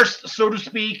Universe, so to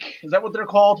speak. Is that what they're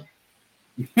called?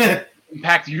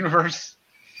 Impact Universe.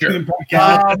 Sure. He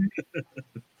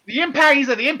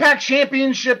said the Impact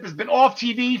Championship has been off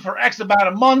TV for X amount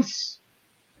of months.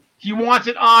 He wants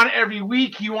it on every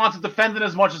week. He wants it defended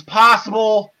as much as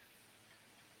possible.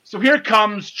 So here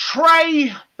comes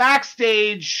Trey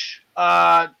backstage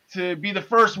to be the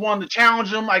first one to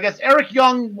challenge him. I guess Eric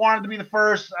Young wanted to be the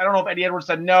first. I don't know if Eddie Edwards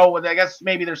said no, but I guess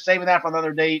maybe they're saving that for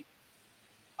another date.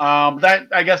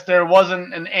 I guess there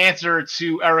wasn't an answer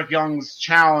to Eric Young's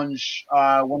challenge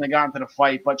when they got into the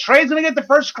fight. But Trey's going to get the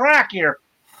first crack here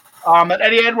at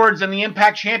Eddie Edwards and the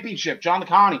Impact Championship. John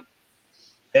DeConnie.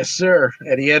 Yes, sir.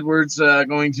 Eddie Edwards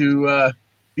going to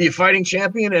be a fighting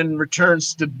champion and return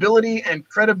stability and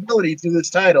credibility to this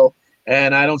title.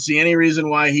 And I don't see any reason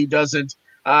why he doesn't.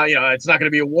 It's not going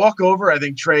to be a walkover. I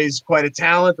think Trey's quite a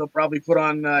talent. They'll probably put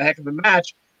on a heck of a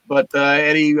match. But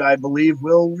Eddie, I believe,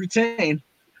 will retain.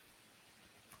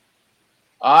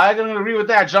 I'm going to agree with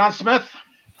that. John Smith?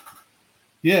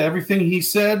 Yeah, everything he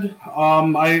said.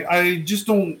 I just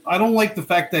don't like the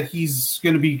fact that he's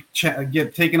going to be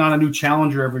get taken on a new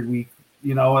challenger every week.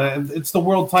 You know, it's the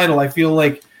world title. I feel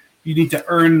like you need to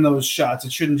earn those shots.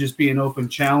 It shouldn't just be an open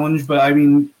challenge. But I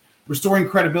mean, restoring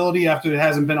credibility after it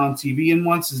hasn't been on TV in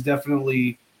months is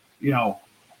definitely,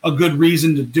 a good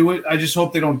reason to do it. I just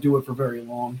hope they don't do it for very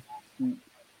long.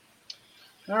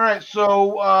 All right,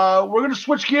 so we're going to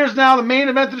switch gears now. The main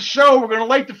event of the show, we're going to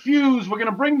light the fuse. We're going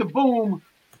to bring the boom,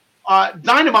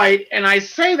 Dynamite. And I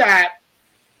say that,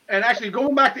 and actually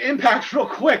going back to Impact real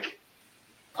quick,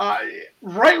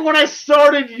 right when I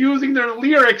started using their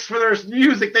lyrics for their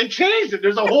music, they changed it.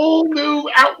 There's a whole new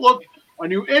outlook, a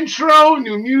new intro,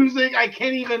 new music. I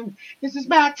can't even, this is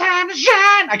my time to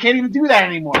shine. I can't even do that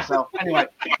anymore. So anyway,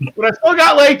 but I still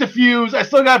got Light the Fuse. I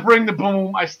still got Bring the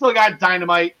Boom. I still got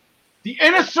Dynamite. The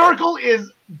Inner Circle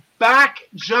is back,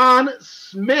 John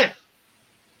Smith.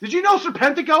 Did you know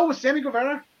Serpentico was Sammy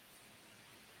Guevara?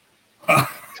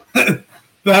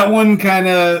 That one kind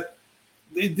of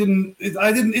I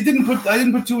didn't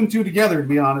put two and two together, to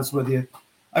be honest with you.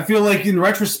 I feel like in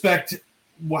retrospect,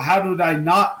 how did I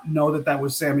not know that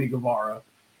was Sammy Guevara?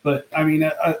 But I mean,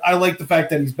 I like the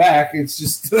fact that he's back. It's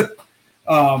just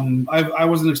I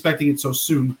wasn't expecting it so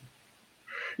soon.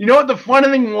 You know what the funny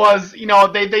thing was?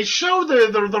 They show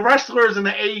the wrestlers in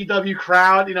the AEW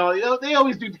crowd. They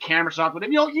always do the camera shot with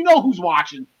them. You know who's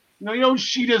watching. You know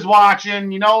Sheeta's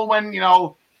watching. You know when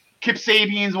Kip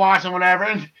Sabian's watching, whatever.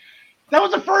 And that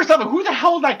was the first time. Like, who the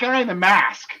hell is that guy in the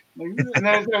mask? And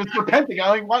then it was Serpentico.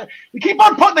 Like, what? They keep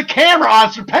on putting the camera on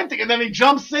Serpentico, and then he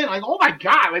jumps in. Like, oh my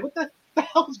god! Like, what the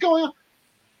hell is going on?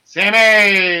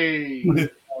 Sammy,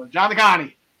 John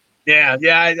DeConnie. Yeah.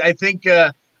 I think.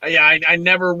 I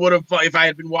never would have, if I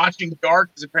had been watching Dark,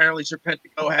 because apparently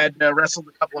Serpentico had wrestled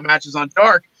a couple of matches on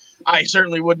Dark, I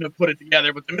certainly wouldn't have put it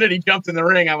together. But the minute he jumped in the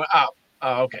ring, I went,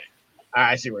 oh okay.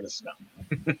 I see where this is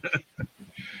going.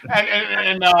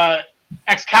 and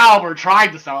Excalibur tried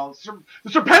to sell.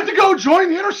 The Serpentico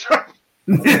joined the Inner Circle.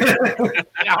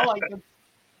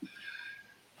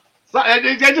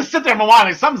 I just sit there for a while.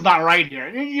 Like, something's not right here.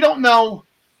 You don't know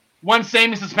when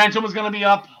Sammy's suspension was going to be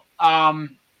up.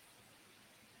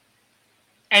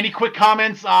 Any quick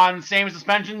comments on Sammy's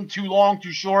suspension? Too long,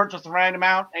 too short, just the right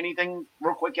amount? Anything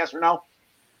real quick, yes or no?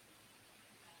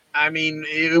 I mean,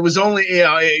 it was only,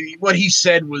 what he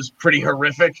said was pretty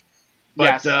horrific,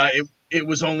 but yes. It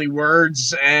was only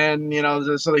words, and,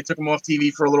 so they took him off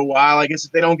TV for a little while. I guess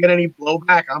if they don't get any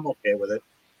blowback, I'm okay with it.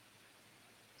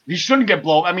 He shouldn't get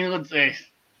blow. I mean, let's say.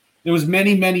 It was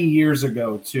many, many years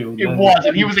ago, too. It was,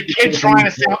 and he was a kid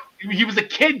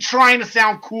trying to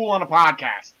sound cool on a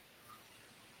podcast.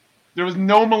 There was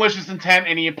no malicious intent,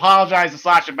 and he apologized to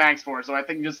Sasha Banks for it. So I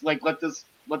think just let this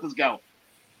go.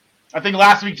 I think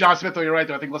last week, John Smith, you're right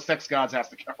though. I think Les Sex Gods has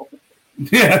to go.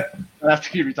 Yeah, have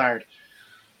to be retired.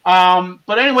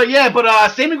 But anyway,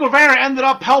 Sammy Guevara ended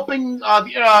up helping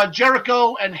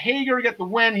Jericho and Hager get the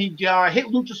win. He hit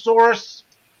Luchasaurus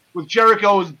with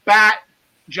Jericho's bat.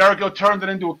 Jericho turned it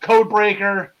into a code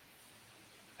breaker.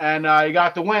 And he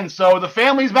got the win. So the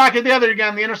family's back together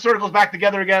again. The Inner Circle's back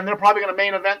together again. They're probably going to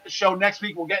main event the show next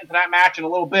week. We'll get into that match in a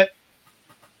little bit.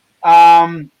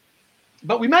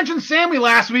 But we mentioned Sammy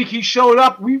last week. He showed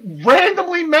up. We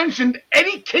randomly mentioned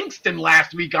Eddie Kingston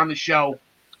last week on the show.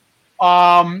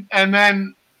 And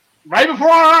then right before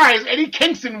our eyes, Eddie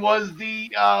Kingston was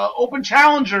the open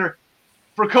challenger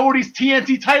for Cody's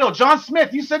TNT title. John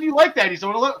Smith, you said you liked that.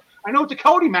 So I know it's a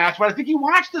Cody match, but I think you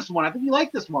watched this one. I think you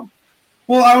liked this one.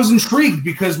 Well, I was intrigued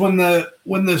because when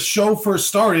the show first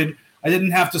started, I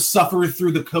didn't have to suffer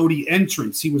through the Cody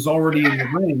entrance. He was already in the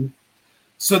ring.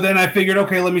 So then I figured,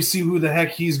 okay, let me see who the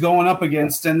heck he's going up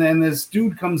against. And then this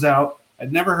dude comes out.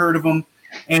 I'd never heard of him.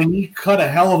 And he cut a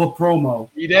hell of a promo.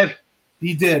 He did.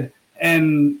 He did.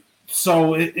 And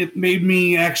so it made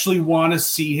me actually want to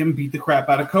see him beat the crap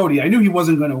out of Cody. I knew he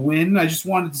wasn't going to win. I just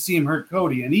wanted to see him hurt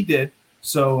Cody, and he did.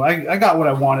 So I got what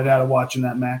I wanted out of watching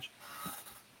that match.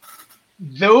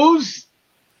 Those,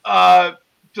 the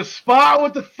spot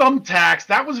with the thumbtacks,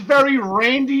 that was very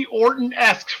Randy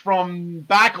Orton-esque from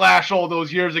Backlash all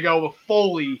those years ago with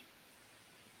Foley.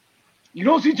 You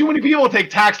don't see too many people take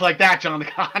tacks like that, John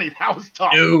Connie. That was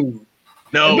tough.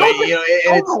 No,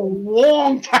 those were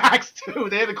long tacks too.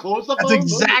 They had to close up. That's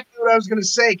exactly what I was going to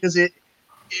say, because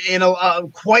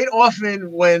quite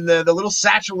often when the little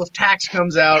satchel of tacks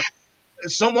comes out,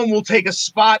 someone will take a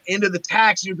spot into the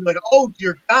tacks, and you'll be like, "Oh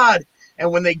dear God!" And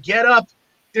when they get up,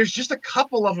 there's just a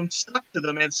couple of them stuck to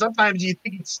them, and sometimes you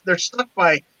think they're stuck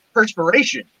by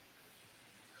perspiration.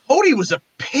 Cody was a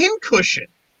pincushion.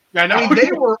 I know. I mean,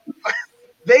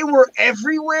 they were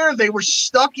everywhere. They were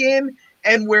stuck in.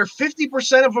 And where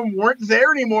 50% of them weren't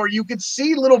there anymore, you could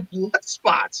see little blood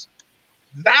spots.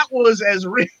 That was as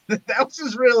real. That was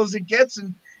as real as it gets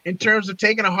in terms of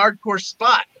taking a hardcore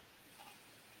spot.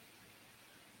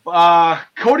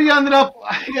 Cody ended up,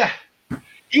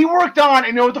 he worked on.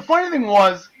 And the funny thing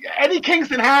was, Eddie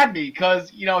Kingston had me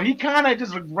because he kind of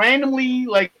just randomly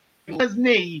his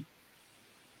knee.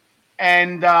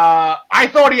 And I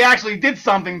thought he actually did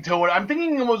something to it. I'm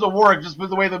thinking it was a work just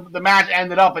with the way the match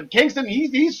ended up. But Kingston,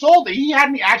 he sold it. He had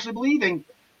me actually believing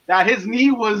that his knee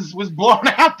was blown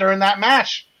out during that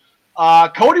match.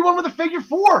 Cody won with a figure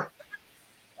 4.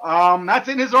 That's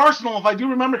in his arsenal, if I do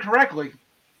remember correctly.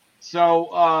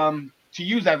 So to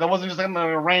use that wasn't just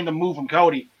a random move from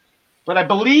Cody. But I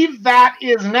believe that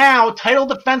is now title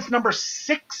defense number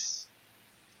 6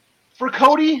 for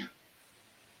Cody.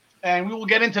 And we will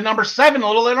get into number 7 a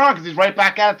little later on because he's right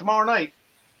back at it tomorrow night.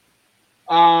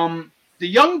 The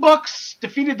Young Bucks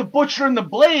defeated the Butcher and the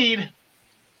Blade.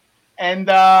 And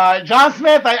John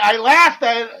Smith, I laughed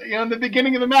at in the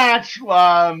beginning of the match.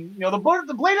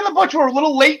 The Blade and the Butcher were a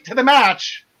little late to the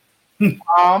match. They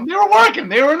were working.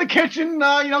 They were in the kitchen,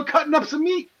 cutting up some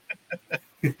meat.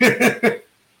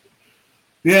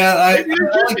 Yeah, I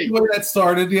like the way that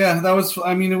started. Yeah, that was.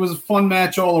 I mean, it was a fun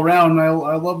match all around. I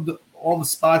loved all the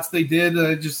spots they did.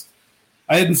 I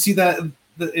didn't see that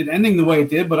it ending the way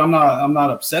it did, but I'm not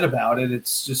upset about it.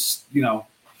 It's just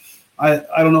I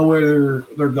don't know where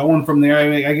they're going from there. I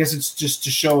mean, I guess it's just to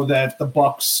show that the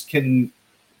Bucks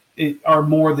are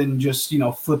more than just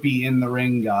flippy in the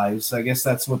ring guys. I guess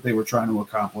that's what they were trying to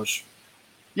accomplish.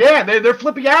 Yeah, they're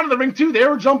flipping out of the ring too. They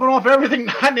were jumping off everything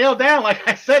not nailed down. Like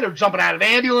I said, they're jumping out of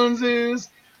ambulances,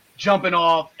 jumping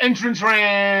off entrance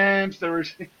ramps.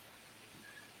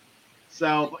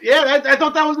 So yeah, I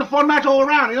thought that was a fun match all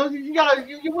around.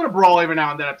 You win a brawl every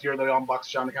now and then if you're the Young Bucks,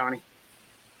 John Connie.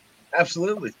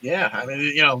 Absolutely, yeah. I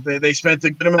mean, they spent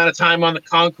a good amount of time on the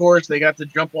concourse. They got to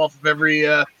jump off of every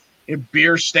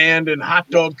beer stand and hot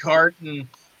dog cart, and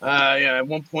at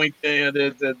one point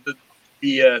the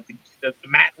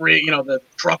mat rig, the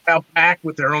truck out back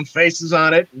with their own faces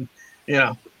on it, and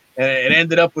and it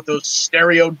ended up with those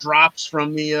stereo drops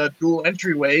from the dual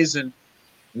entryways, and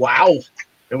wow,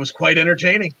 it was quite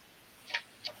entertaining.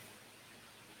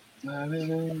 Okay,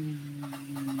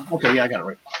 yeah, I got it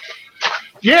right.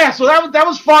 Yeah, so that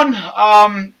was fun.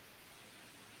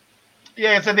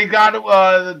 So they got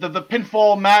the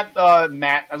pinfall. Matt. I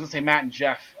was gonna say Matt and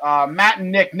Jeff. Matt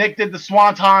and Nick. Nick did the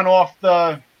swanton off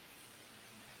the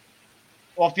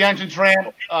entrance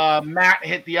ramp. Matt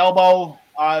hit the elbow.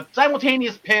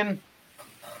 Simultaneous pin.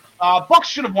 Bucks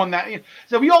should have won that.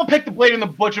 So we all picked the Blade and the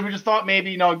Butcher. We just thought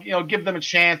maybe give them a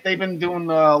chance. They've been doing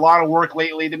a lot of work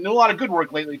lately. They've been doing a lot of good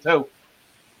work lately too.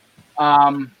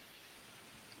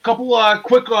 Couple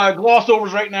quick gloss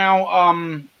overs right now.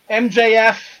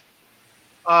 MJF.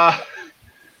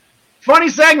 Funny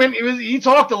segment. He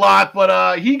talked a lot,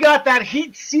 but he got that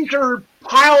heat seeker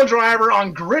pile driver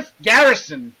on Griff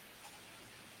Garrison,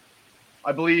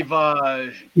 I believe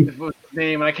was his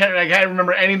name, and I can't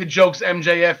remember any of the jokes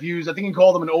MJF used. I think he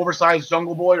called him an oversized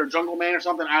Jungle Boy or Jungle Man or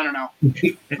something. I don't know.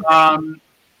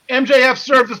 MJF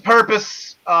served his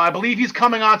purpose. I believe he's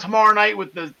coming on tomorrow night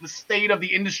with the state of the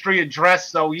industry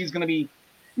address, so he's gonna be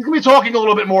talking a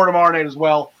little bit more tomorrow night as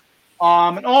well.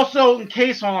 And also, in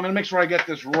case I'm gonna make sure I get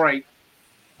this right.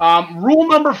 Rule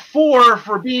number 4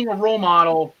 for being a role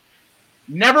model: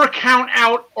 never count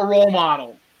out a role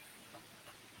model.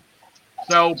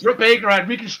 So Britt Baker had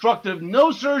reconstructive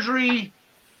no surgery,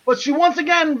 but she once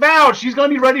again vowed she's going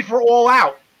to be ready for All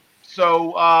Out. So,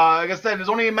 like I said, there's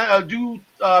only a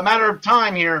matter of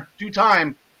time here, due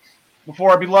time,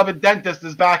 before our beloved dentist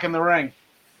is back in the ring.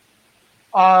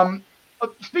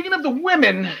 Speaking of the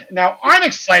women, now I'm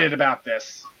excited about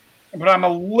this, but I'm a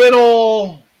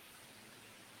little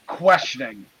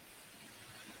questioning.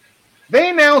 They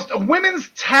announced a women's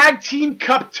tag team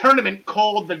cup tournament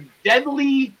called the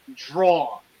Deadly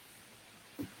Draw.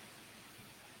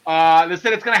 They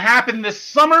said it's going to happen this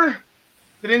summer.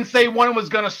 They didn't say when it was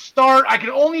going to start. I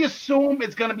can only assume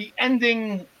it's going to be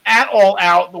ending at All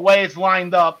Out the way it's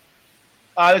lined up.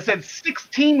 They said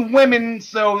 16 women,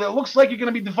 so it looks like you're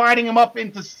going to be dividing them up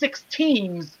into 6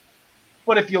 teams.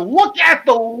 But if you look at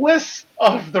the list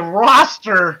of the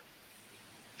roster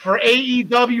for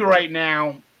AEW right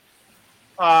now,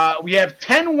 we have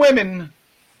 10 women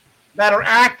that are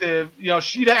active. You know,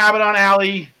 Sheeta, Abaddon,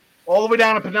 Alley, all the way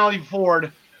down to Penelope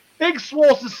Ford. Big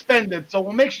Swole suspended, so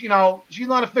we'll make sure, you know, she's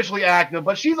not officially active,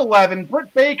 but she's 11.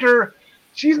 Britt Baker,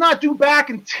 she's not due back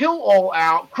until All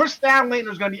Out. Chris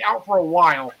Statlander is going to be out for a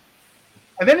while.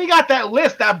 And then you got that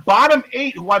list, that bottom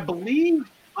 8, who I believe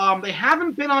they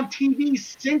haven't been on TV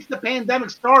since the pandemic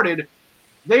started.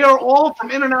 They are all from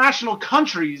international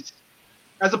countries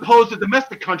as opposed to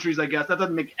domestic countries, I guess. That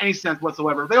doesn't make any sense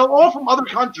whatsoever. They're all from other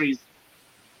countries,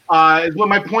 is what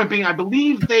my point being. I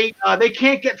believe they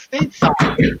can't get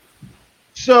stateside.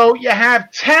 So you have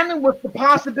 10 with the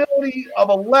possibility of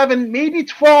 11, maybe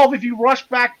 12 if you rush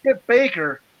back Britt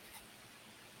Baker.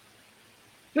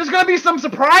 There's going to be some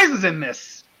surprises in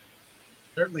this.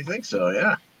 Certainly think so,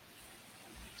 yeah.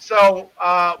 So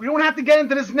we don't have to get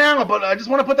into this now, but I just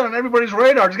want to put that on everybody's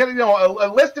radar. Just get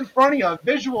a list in front of you, a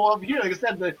visual of here. Like I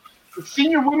said, the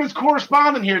senior women's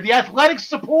correspondent here, the athletic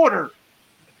supporter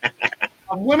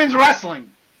of women's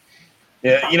wrestling.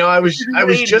 Yeah, you know, I was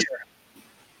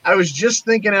just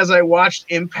thinking as I watched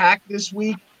Impact this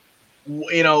week,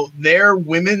 you know, their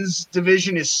women's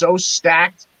division is so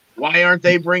stacked. Why aren't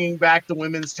they bringing back the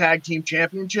women's tag team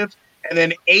championships? And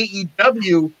then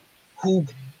AEW, who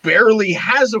barely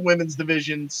has a women's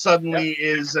division, suddenly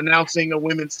is announcing a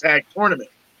women's tag tournament.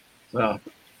 So,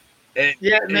 and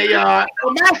they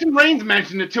Madison Rain's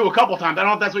mentioned it too a couple times. I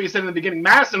don't know if that's what you said in the beginning.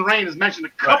 Madison Rain has mentioned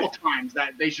a couple times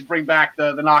that they should bring back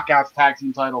the Knockouts tag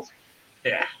team titles.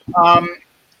 Yeah.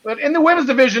 But in the women's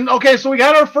division, okay, so we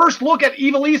got our first look at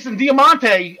Ivelisse and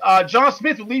Diamante. John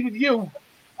Smith, we'll leave with you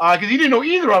because you didn't know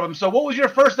either of them. So what was your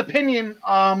first opinion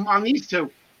on these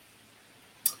two?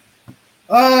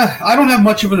 I don't have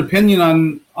much of an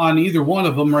opinion on either one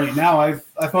of them right now. I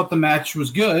thought the match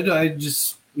was good. I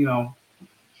just, you know,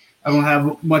 I don't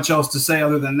have much else to say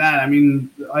other than that. I mean,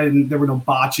 there were no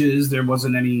botches. There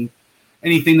wasn't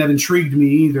anything that intrigued me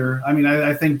either. I mean,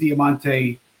 I think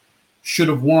Diamante should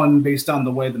have won based on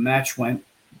the way the match went.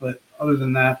 But other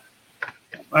than that,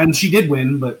 and she did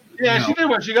win, but yeah, she did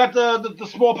win. She got the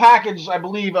small package, I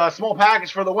believe, small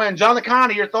package for the win. John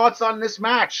Licani, your thoughts on this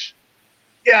match?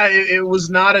 Yeah, it was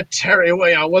not a terrible.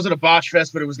 You know, it wasn't a botch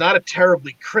fest, but it was not a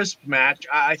terribly crisp match.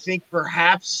 I think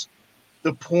perhaps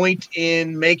the point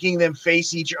in making them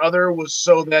face each other was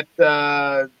so that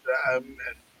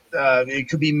it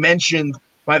could be mentioned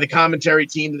by the commentary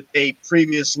team that they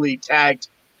previously tagged.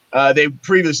 They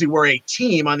previously were a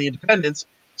team on the independents,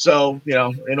 so you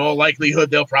know, in all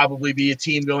likelihood, they'll probably be a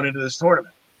team going into this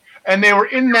tournament. And they were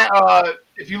in that.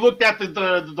 If you looked at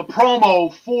the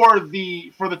promo for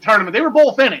the tournament, they were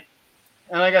both in it.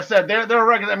 And like I said, they're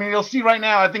regular. I mean, you'll see right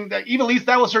now. I think that Ivelisse,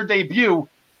 that was her debut.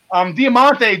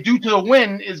 Diamante, due to the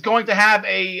win, is going to have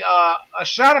a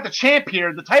shot at the champ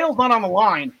here. The title's not on the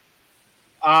line.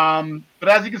 But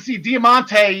as you can see,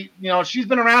 Diamante, you know, she's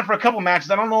been around for a couple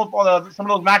matches. I don't know if some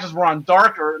of those matches were on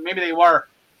Dark or maybe they were.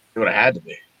 It would have had to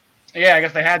be. Yeah, I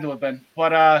guess they had to have been.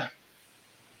 But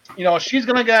you know, she's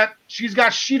got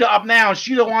Sheeta up now, and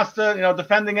Sheeta wants to, you know,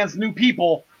 defend against new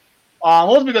people.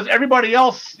 Mostly because everybody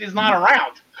else is not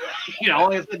around. You know,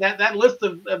 that list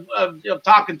of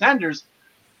top contenders,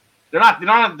 they're not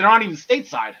even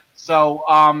stateside. So,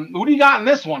 who do you got in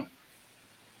this one?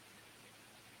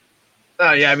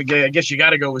 Yeah, I mean, I guess you got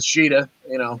to go with Sheeta.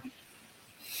 You know.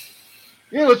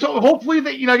 Yeah, so hopefully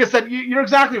that, you know, like I said, you're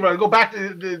exactly right. Go back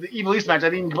to the Ivelisse match. I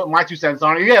didn't even put my 2 cents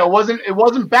on it. Yeah, it wasn't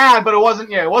bad, but it wasn't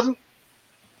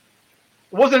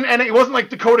like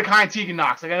Dakota Kai and Tegan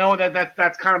Knox. Like, I know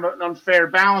that's kind of an unfair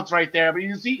balance right there, but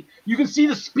you can see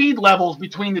the speed levels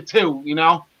between the two, you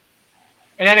know.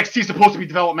 And NXT is supposed to be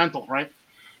developmental, right?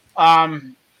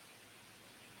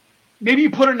 maybe you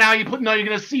put her now. You're going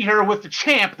to see her with the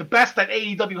champ, the best that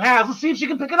AEW has. Let's see if she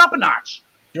can pick it up a notch.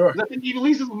 Sure. I think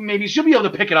Lisa maybe she'll be able to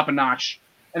pick it up a notch,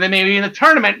 and then maybe in the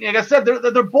tournament, like I said,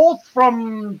 they're both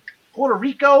from Puerto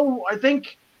Rico, I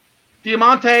think.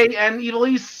 Diamante and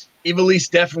Ivelisse. Ivelisse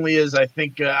definitely is. I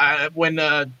think when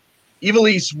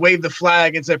Ivelisse waved the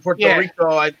flag and said Puerto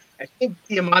Rico, I think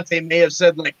Diamante may have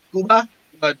said like Cuba,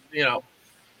 but you know.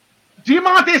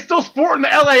 Diamante is still sporting the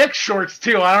LAX shorts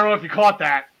too. I don't know if you caught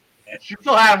that. She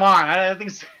still had them on. I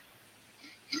think.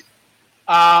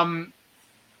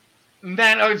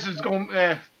 Then it's just going.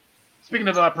 Speaking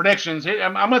of predictions,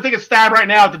 I'm going to take a stab right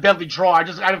now at the deadly draw. I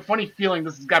have a funny feeling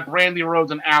this has got Brandy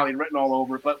Rhodes and Allie written all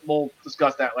over it, but we'll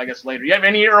discuss that, I guess, later. You have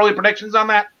any early predictions on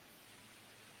that?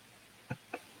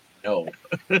 No.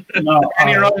 No.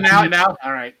 Any early now? No?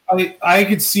 All right. I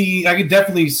could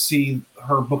definitely see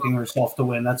her booking herself to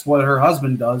win. That's what her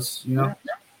husband does, you know?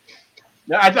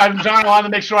 Yeah, John, I wanted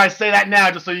to make sure I say that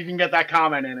now just so you can get that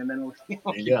comment in, and then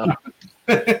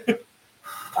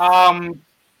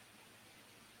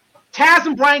Taz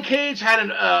and Brian Cage had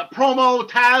a promo.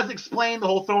 Taz explained the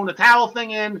whole throwing the towel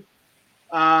thing in.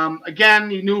 Again,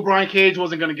 he knew Brian Cage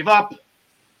wasn't going to give up.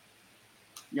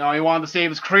 You know, he wanted to save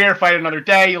his career, fight another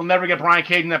day. You'll never get Brian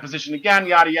Cage in that position again,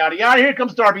 yada, yada, yada. Here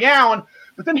comes Darby Allin.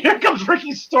 But then here comes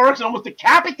Ricky Starks and almost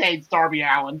decapitates Darby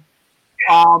Allin.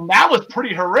 That was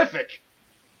pretty horrific.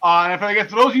 And I guess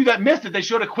for those of you that missed it, they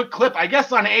showed a quick clip. I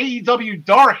guess on AEW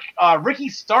Dark, Ricky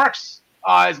Starks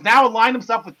has now aligned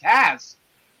himself with Taz.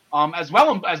 As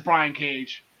well as Brian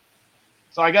Cage.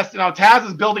 So I guess, Taz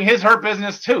is building his Hurt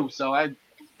Business too. So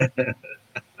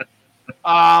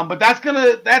but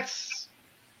that's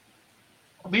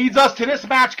leads us to this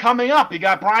match coming up. You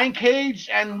got Brian Cage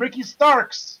and Ricky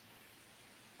Starks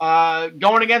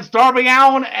going against Darby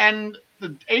Allin and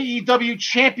the AEW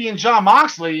champion Jon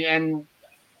Moxley. And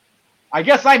I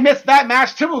guess I missed that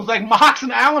match too. It was like Mox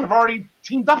and Allin have already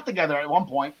teamed up together at one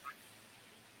point.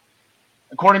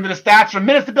 According to the stats from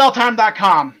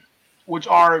minutestobelltime.com, which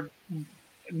are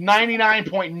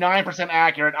 99.9%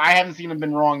 accurate. I haven't seen them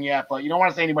been wrong yet, but you don't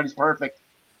want to say anybody's perfect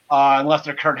unless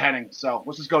they're Kurt Hennig. So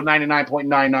let's just go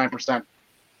 99.99%.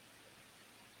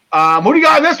 Who do you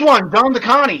got in this one? Don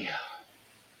DeConnie.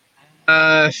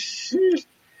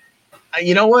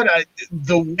 You know what?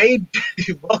 The way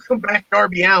welcome back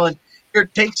Darby Allin. Here,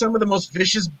 take some of the most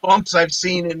vicious bumps I've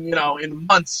seen in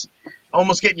months.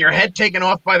 Almost getting your head taken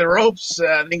off by the ropes,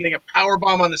 then getting a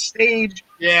powerbomb on the stage,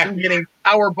 getting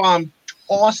powerbomb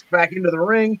tossed back into the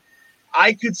ring.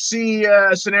 I could see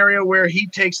a scenario where he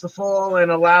takes the fall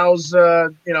and allows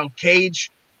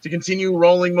Cage to continue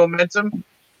rolling momentum.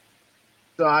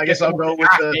 So I guess I'll go with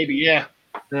maybe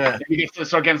maybe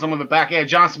start getting some of it back. Yeah,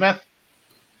 John Smith.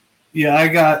 Yeah, I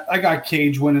got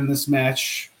Cage winning this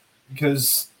match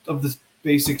because of the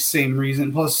basic same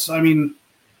reason. Plus, I mean,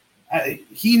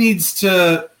 he needs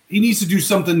to do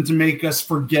something to make us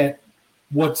forget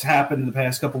what's happened in the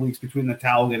past couple weeks between the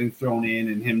towel getting thrown in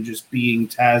and him just being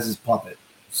Taz's puppet.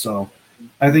 So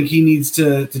I think he needs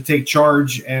to take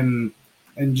charge and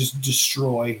just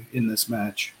destroy in this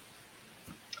match.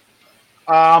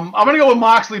 I'm going to go with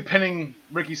Moxley pinning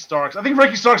Ricky Starks. I think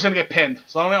Ricky Starks is going to get pinned.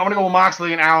 So I'm going to go with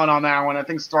Moxley and Allin on that one. I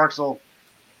think Starks will.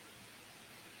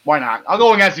 Why not? I'll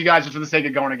go against you guys just for the sake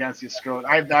of going against you. Screw it.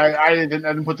 I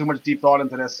didn't put too much deep thought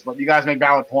into this, but you guys make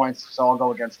valid points, so I'll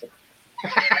go against it.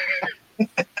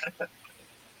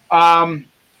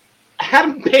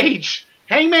 Adam Page,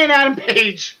 Hangman Adam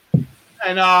Page,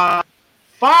 and 5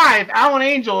 Alan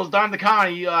Angels. Don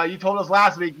DeConnie, you told us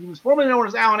last week he was formerly known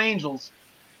as Alan Angels.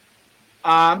 Put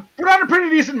on a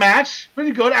pretty decent match, pretty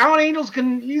good. Alan Angels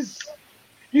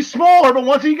He's smaller, but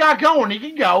once he got going, he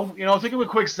can go. It took him a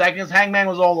quick seconds. Hangman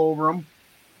was all over him.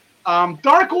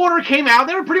 Dark Order came out.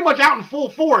 They were pretty much out in full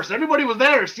force. Everybody was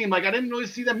there, it seemed like. I didn't really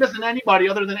see them missing anybody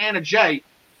other than Anna Jay.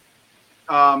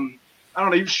 I don't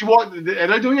know. She walked. Are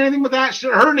they doing anything with that?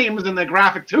 Her name was in the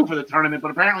graphic, too, for the tournament,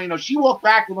 but apparently, she walked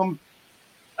back with them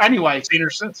anyway. Seen her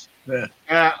since.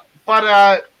 Yeah.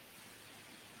 But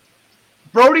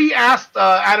Brody asked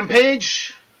Adam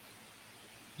Page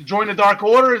to join the Dark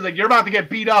Order. He's like, you're about to get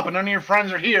beat up and none of your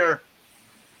friends are here.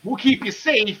 We'll keep you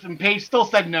safe. And Page still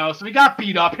said no, so he got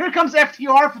beat up. Here comes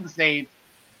FTR for the save.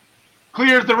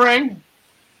 Clears the ring.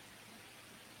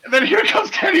 And then here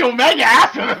comes Kenny Omega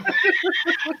after them.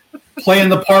 Playing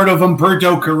the part of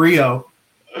Humberto Carrillo.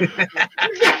 But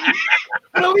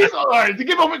at least, all right, to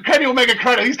give Kenny Omega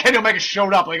credit, at least Kenny Omega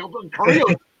showed up. Like, Carrillo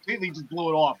completely just blew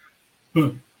it off.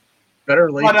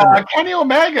 Better late. But Kenny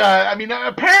Omega, I mean,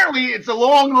 apparently it's a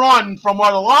long run from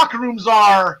where the locker rooms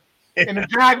are in the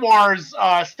Jaguars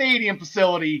stadium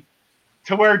facility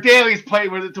to where Daly's played,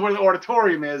 to where the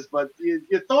auditorium is. But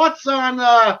your thoughts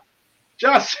on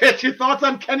Josh? Your thoughts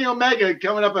on Kenny Omega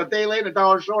coming up a day late,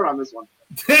 $1 short on this one?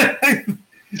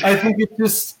 I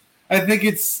think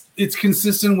it's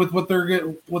consistent with what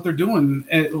they're doing,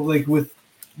 like with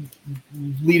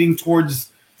leading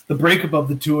towards the breakup of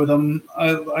the two of them.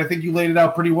 I think you laid it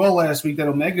out pretty well last week that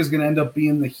Omega is going to end up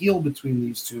being the heel between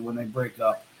these two when they break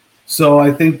up. So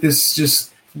I think this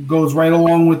just goes right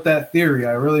along with that theory.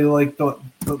 I really like the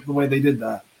way they did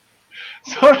that.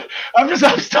 So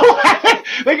I'm still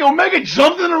like Omega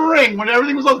jumped in the ring when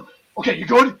everything was like, okay, you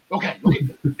good? Okay.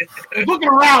 He's looking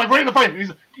around, like ready to fight. He's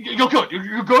like, you're good.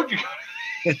 You're good.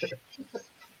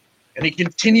 And he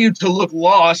continued to look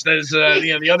lost as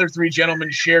the other three gentlemen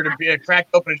cracked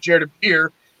open and shared a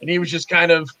beer, and he was just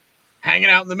kind of hanging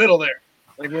out in the middle there,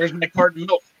 like, where's my carton of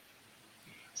milk?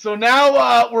 So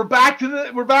now we're back to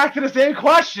the same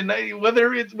question,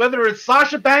 whether it's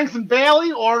Sasha Banks and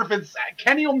Bayley or if it's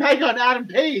Kenny Omega and Adam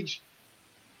Page.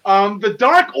 The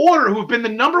Dark Order, who've been the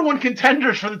 #1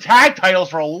 contenders for the tag titles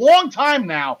for a long time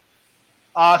now,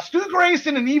 Stu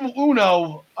Grayson and Evil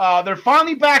Uno, they're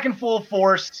finally back in full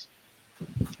force.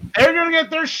 They're going to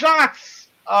get their shots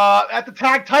at the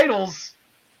tag titles.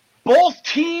 Both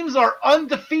teams are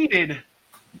undefeated.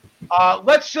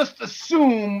 Let's just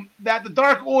assume that the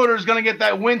Dark Order is going to get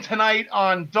that win tonight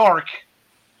on Dark.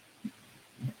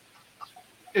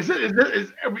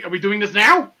 Are we doing this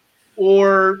now?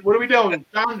 Or what are we doing?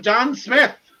 John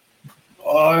Smith.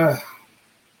 I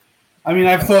mean,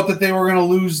 I've thought that they were going to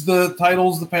lose the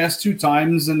titles the past 2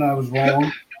 times, and I was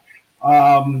wrong.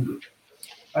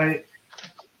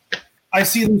 I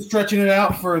see them stretching it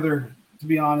out further, to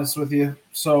be honest with you.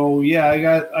 So yeah,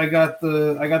 I got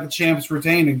the champs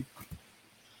retaining.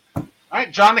 All right,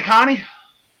 John Nakani.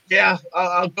 Yeah,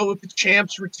 I'll go with the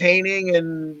champs retaining,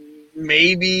 and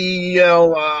maybe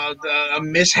a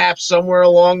mishap somewhere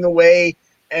along the way,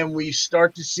 and we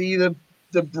start to see the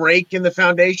break in the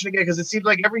foundation again, because it seems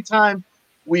like every time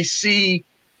we see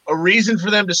a reason for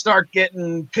them to start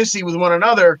getting pissy with one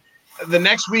another, the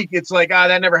next week it's like,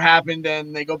 that never happened,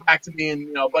 and they go back to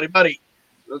being, buddy.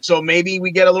 So maybe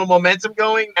we get a little momentum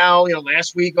going. Now,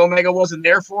 last week Omega wasn't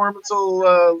there for him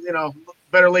until,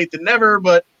 better late than never,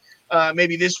 but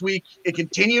maybe this week it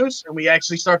continues and we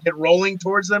actually start getting rolling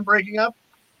towards them breaking up.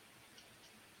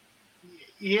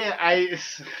 Yeah, I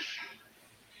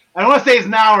don't want to say it's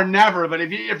now or never, but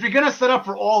if you're going to set up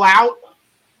for All Out,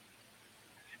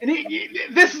 and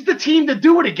this is the team to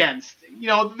do it against.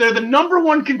 They're the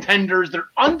 #1 contenders. They're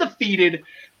undefeated.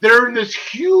 They're in this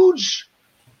huge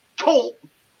cult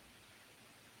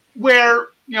where,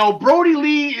 Brody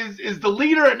Lee is the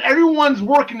leader and everyone's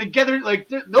working together. Like,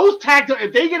 those tag,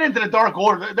 if they get into the Dark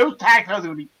Order, those tag titles are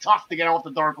going to be tough to get off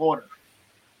the Dark Order.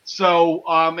 So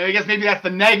I guess maybe that's the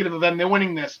negative of them. They're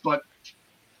winning this, but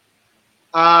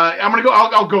I'm gonna go.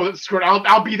 I'll go. Screw it.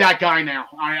 I'll be that guy now.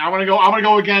 All right, I'm gonna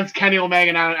go against Kenny Omega,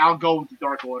 and I'll go with the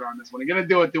Dark Order on this one. You're gonna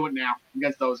do it. Do it now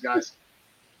against those guys.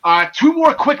 2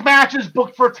 more quick matches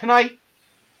booked for tonight.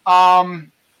 Like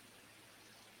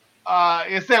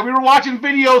I said, we were watching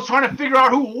videos trying to figure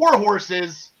out who Warhorse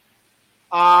is.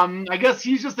 I guess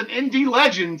he's just an indie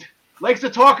legend. Likes to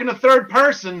talk in the third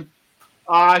person.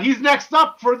 He's next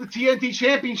up for the TNT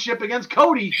Championship against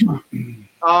Cody.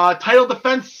 Title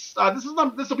defense.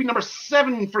 This will be number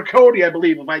 7 for Cody, I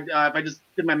believe, if I just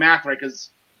did my math right,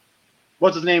 because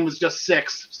what's his name was just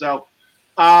 6. So,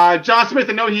 John Smith,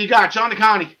 I know who you got. John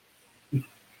Nakani.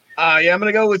 Yeah, I'm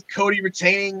gonna go with Cody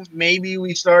retaining. Maybe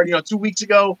we start. 2 weeks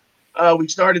ago, we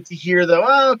started to hear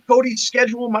Cody's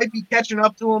schedule might be catching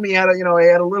up to him. He had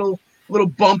a little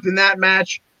bump in that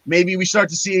match. Maybe we start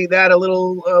to see that a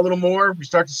little more. We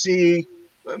start to see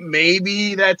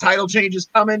maybe that title change is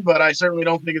coming, but I certainly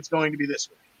don't think it's going to be this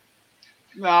way.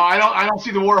 No, I don't see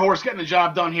the Warhorse getting the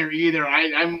job done here either.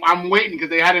 I'm waiting, because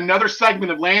they had another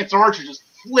segment of Lance Archer just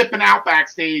flipping out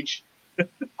backstage.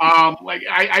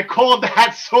 I called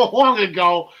that so long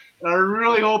ago, and I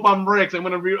really hope I'm right, 'cause I'm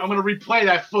gonna replay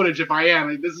that footage if I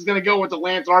am. This is gonna go into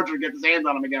Lance Archer and get his hands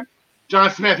on him again.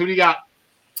 John Smith, who do you got?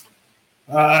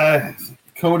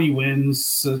 Cody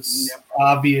wins. It's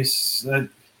obvious.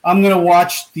 I'm going to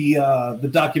watch the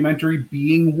documentary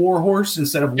Being Warhorse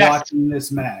instead of watching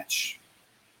this match.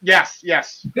 Yes.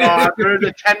 There's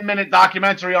a 10-minute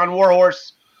documentary on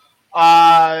Warhorse.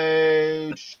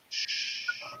 I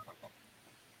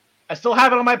still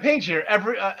have it on my page here.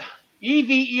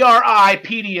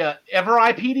 EVERIpedia.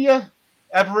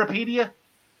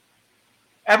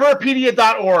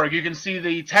 Everipedia.org. You can see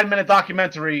the 10-minute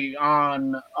documentary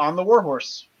on the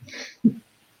Warhorse.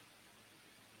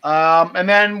 And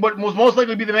then what was most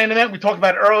likely to be the main event, we talked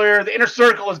about it earlier. The Inner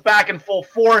Circle is back in full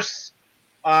force.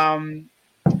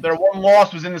 Their one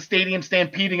loss was in the Stadium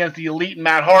Stampede against the Elite and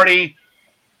Matt Hardy.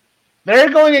 They're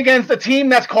going against a team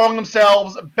that's calling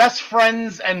themselves Best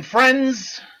Friends and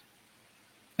Friends,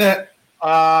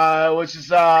 which is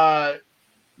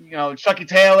Chucky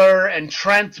Taylor and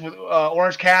Trent with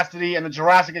Orange Cassidy and the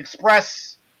Jurassic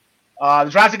Express. The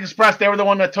Jurassic Express, they were the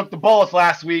one that took the bullets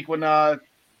last week when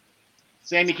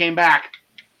Sandy came back.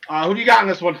 Who do you got in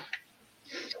this one?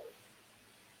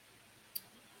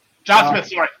 John Smith,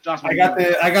 sorry. John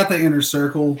Smith. I got the Inner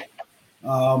Circle.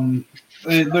 Now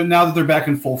that they're back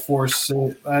in full force,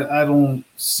 I don't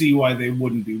see why they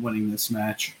wouldn't be winning this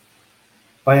match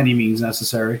by any means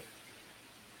necessary.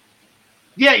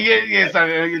 Yeah.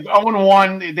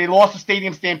 0-1. They lost the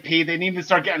Stadium Stampede. They need to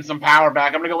start getting some power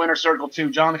back. I'm going to go Inner Circle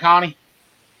too. John Connie?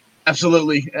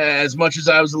 Absolutely. As much as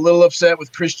I was a little upset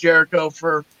with Chris Jericho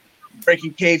for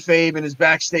breaking kayfabe in his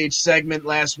backstage segment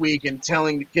last week and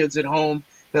telling the kids at home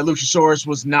that Luchasaurus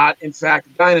was not, in fact, a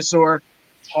dinosaur,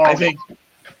 I think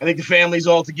the family's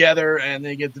all together and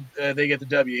they get the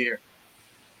W here.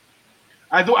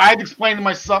 I had to explain to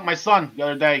my son the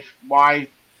other day why.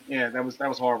 Yeah, that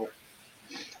was horrible.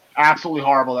 Absolutely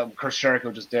horrible that Chris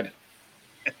Jericho just did.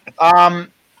 And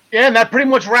that pretty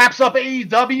much wraps up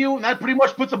AEW, and that pretty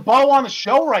much puts a bow on the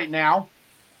show right now.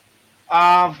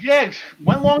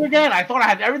 Went long again. I thought I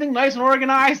had everything nice and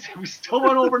organized. We still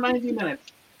went over 90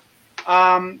 minutes.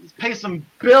 Let's pay some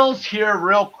bills here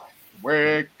real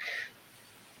quick.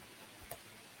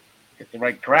 Get the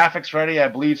right graphics ready, I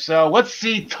believe so. Let's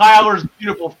see Tyler's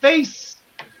beautiful face.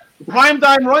 The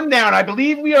Primetime Rundown. I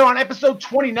believe we are on episode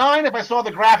 29, if I saw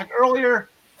the graphic earlier,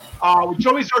 with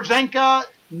Joey Zarzenka,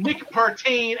 Nick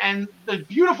Partain, and the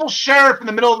beautiful sheriff in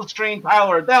the middle of the screen,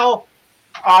 Tyler Adele.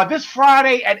 This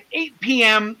Friday at 8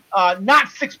 p.m., not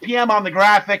 6 p.m. on the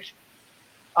graphic.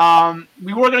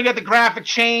 We were going to get the graphic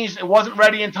changed. It wasn't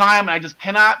ready in time, and I just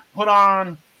cannot put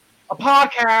on a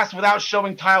podcast without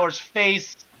showing Tyler's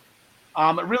face.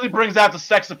 It really brings out the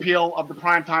sex appeal of the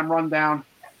Primetime Rundown.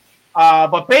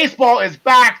 But baseball is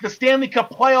back. The Stanley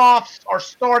Cup playoffs are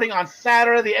starting on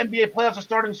Saturday. The NBA playoffs are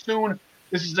starting soon.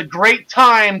 This is a great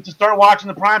time to start watching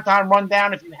the Primetime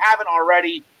Rundown if you haven't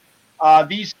already.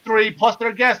 These three, plus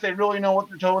their guests, they really know what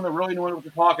they're doing. They really know what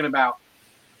they're talking about.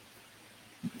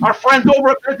 Our friends over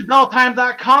at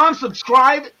PitchBellTime.com,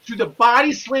 subscribe to the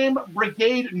Body Slam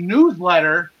Brigade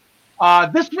newsletter.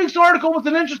 This week's article was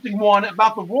an interesting one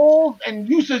about the roles and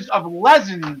usage of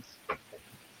lessons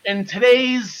in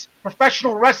today's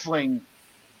professional wrestling,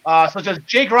 such as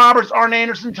Jake Roberts, Arn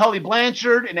Anderson, Tully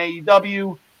Blanchard in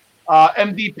AEW,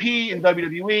 MVP in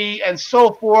WWE, and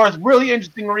so forth. Really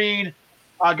interesting read.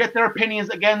 Get their opinions.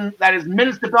 Again, that is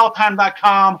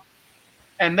minutestobelltime.com.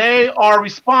 And they are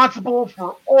responsible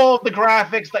for all of the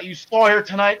graphics that you saw here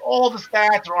tonight. All the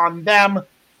stats are on them.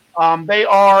 They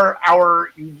are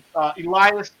our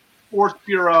Elias Sports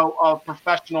Bureau of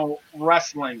Professional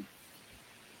Wrestling.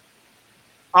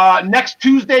 Next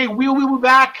Tuesday, we will be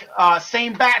back.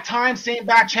 Same bat time, same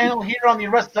bat channel here on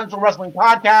the Central Wrestling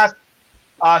Podcast.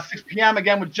 6 p.m.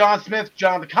 again with John Smith,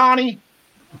 John DeConnie.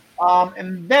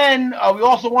 And then we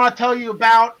also want to tell you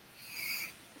about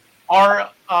our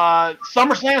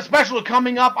SummerSlam special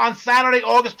coming up on Saturday,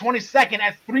 August 22nd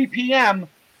at 3 p.m.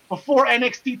 before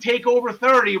NXT TakeOver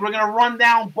 30. We're going to run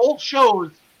down both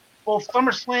shows, both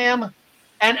SummerSlam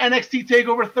and NXT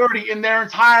TakeOver 30 in their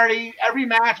entirety. Every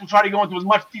match, we'll try to go into as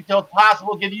much detail as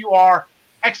possible, give you our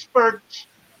expert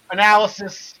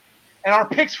analysis and our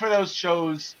picks for those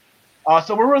shows.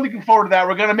 So we're really looking forward to that.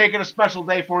 We're going to make it a special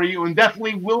day for you, and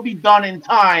definitely will be done in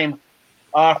time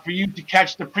for you to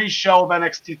catch the pre-show of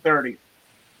NXT 30.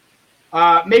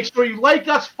 Make sure you like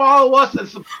us, follow us, and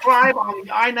subscribe on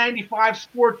the I-95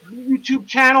 Sports YouTube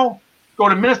channel. Go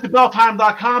to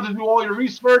minutestobelltime.com to do all your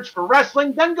research for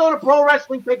wrestling. Then go to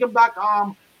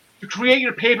ProWrestlingPick'em.com to create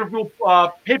your pay-per-view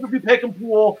pick'em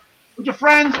pool with your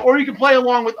friends, or you can play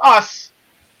along with us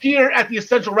here at the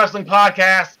Essential Wrestling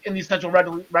Podcast in the Essential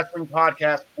Wrestling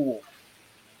Podcast pool.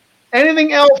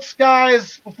 Anything else,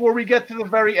 guys, before we get to the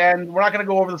very end? We're not going to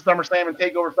go over the SummerSlam and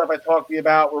TakeOver stuff I talked to you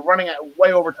about. We're running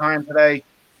way over time today.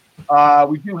 I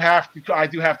do have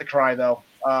to cry, though.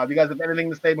 Do you guys have anything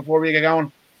to say before we get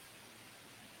going?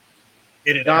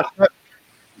 Get it out.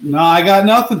 No, I got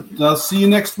nothing. I'll see you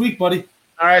next week, buddy.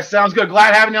 All right, sounds good.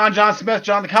 Glad having you on, John Smith,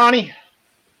 John DeConnie.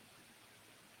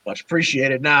 Much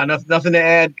appreciated. Nah, nothing to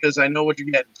add because I know what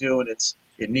you're getting to, and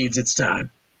it needs its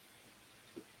time.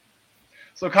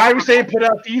 So Kairi Sane put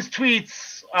out these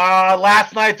tweets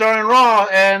last night during Raw,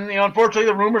 and unfortunately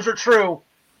the rumors are true.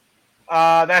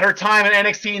 that her time in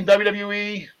NXT and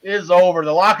WWE is over.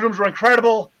 The locker rooms were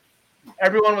incredible.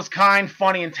 Everyone was kind,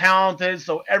 funny, and talented,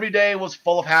 so every day was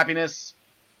full of happiness.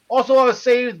 Also, I was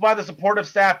saved by the supportive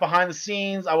staff behind the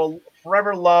scenes. I will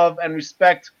forever love and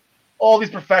respect all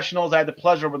these professionals I had the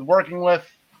pleasure of working with.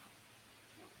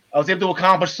 I was able to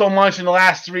accomplish so much in the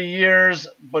last 3 years,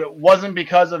 but it wasn't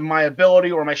because of my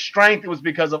ability or my strength. It was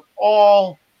because of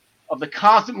all of the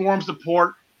constant warm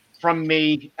support from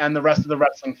me and the rest of the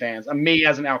wrestling fans, and me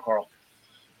as an Al Carl.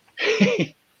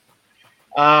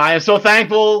 I am so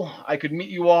thankful I could meet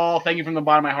you all. Thank you from the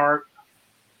bottom of my heart.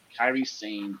 Kairi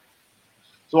Sane.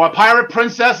 So our pirate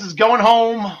princess is going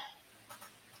home,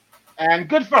 and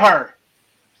good for her.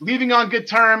 Leaving on good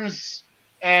terms,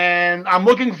 and I'm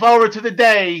looking forward to the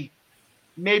day,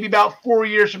 maybe about 4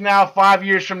 years from now, 5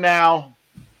 years from now.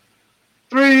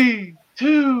 3,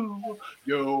 2,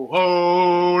 yo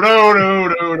ho, no, no,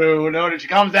 no, no, no. And she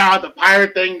comes out, the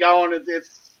pirate thing going.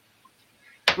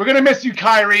 We're gonna miss you,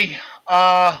 Kairi.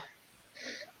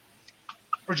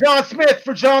 For John Smith,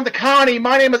 for John DeConnie,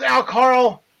 my name is Al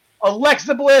Carl.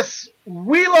 Alexa Bliss,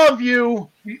 we love you.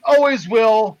 We always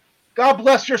will. God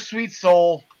bless your sweet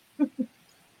soul.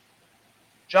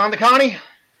 John DeConnie?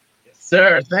 Yes,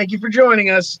 sir. Thank you for joining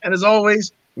us. And as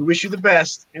always, we wish you the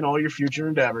best in all your future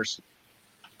endeavors.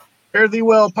 Fare thee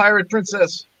well, Pirate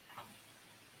Princess.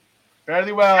 Fare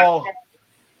thee well.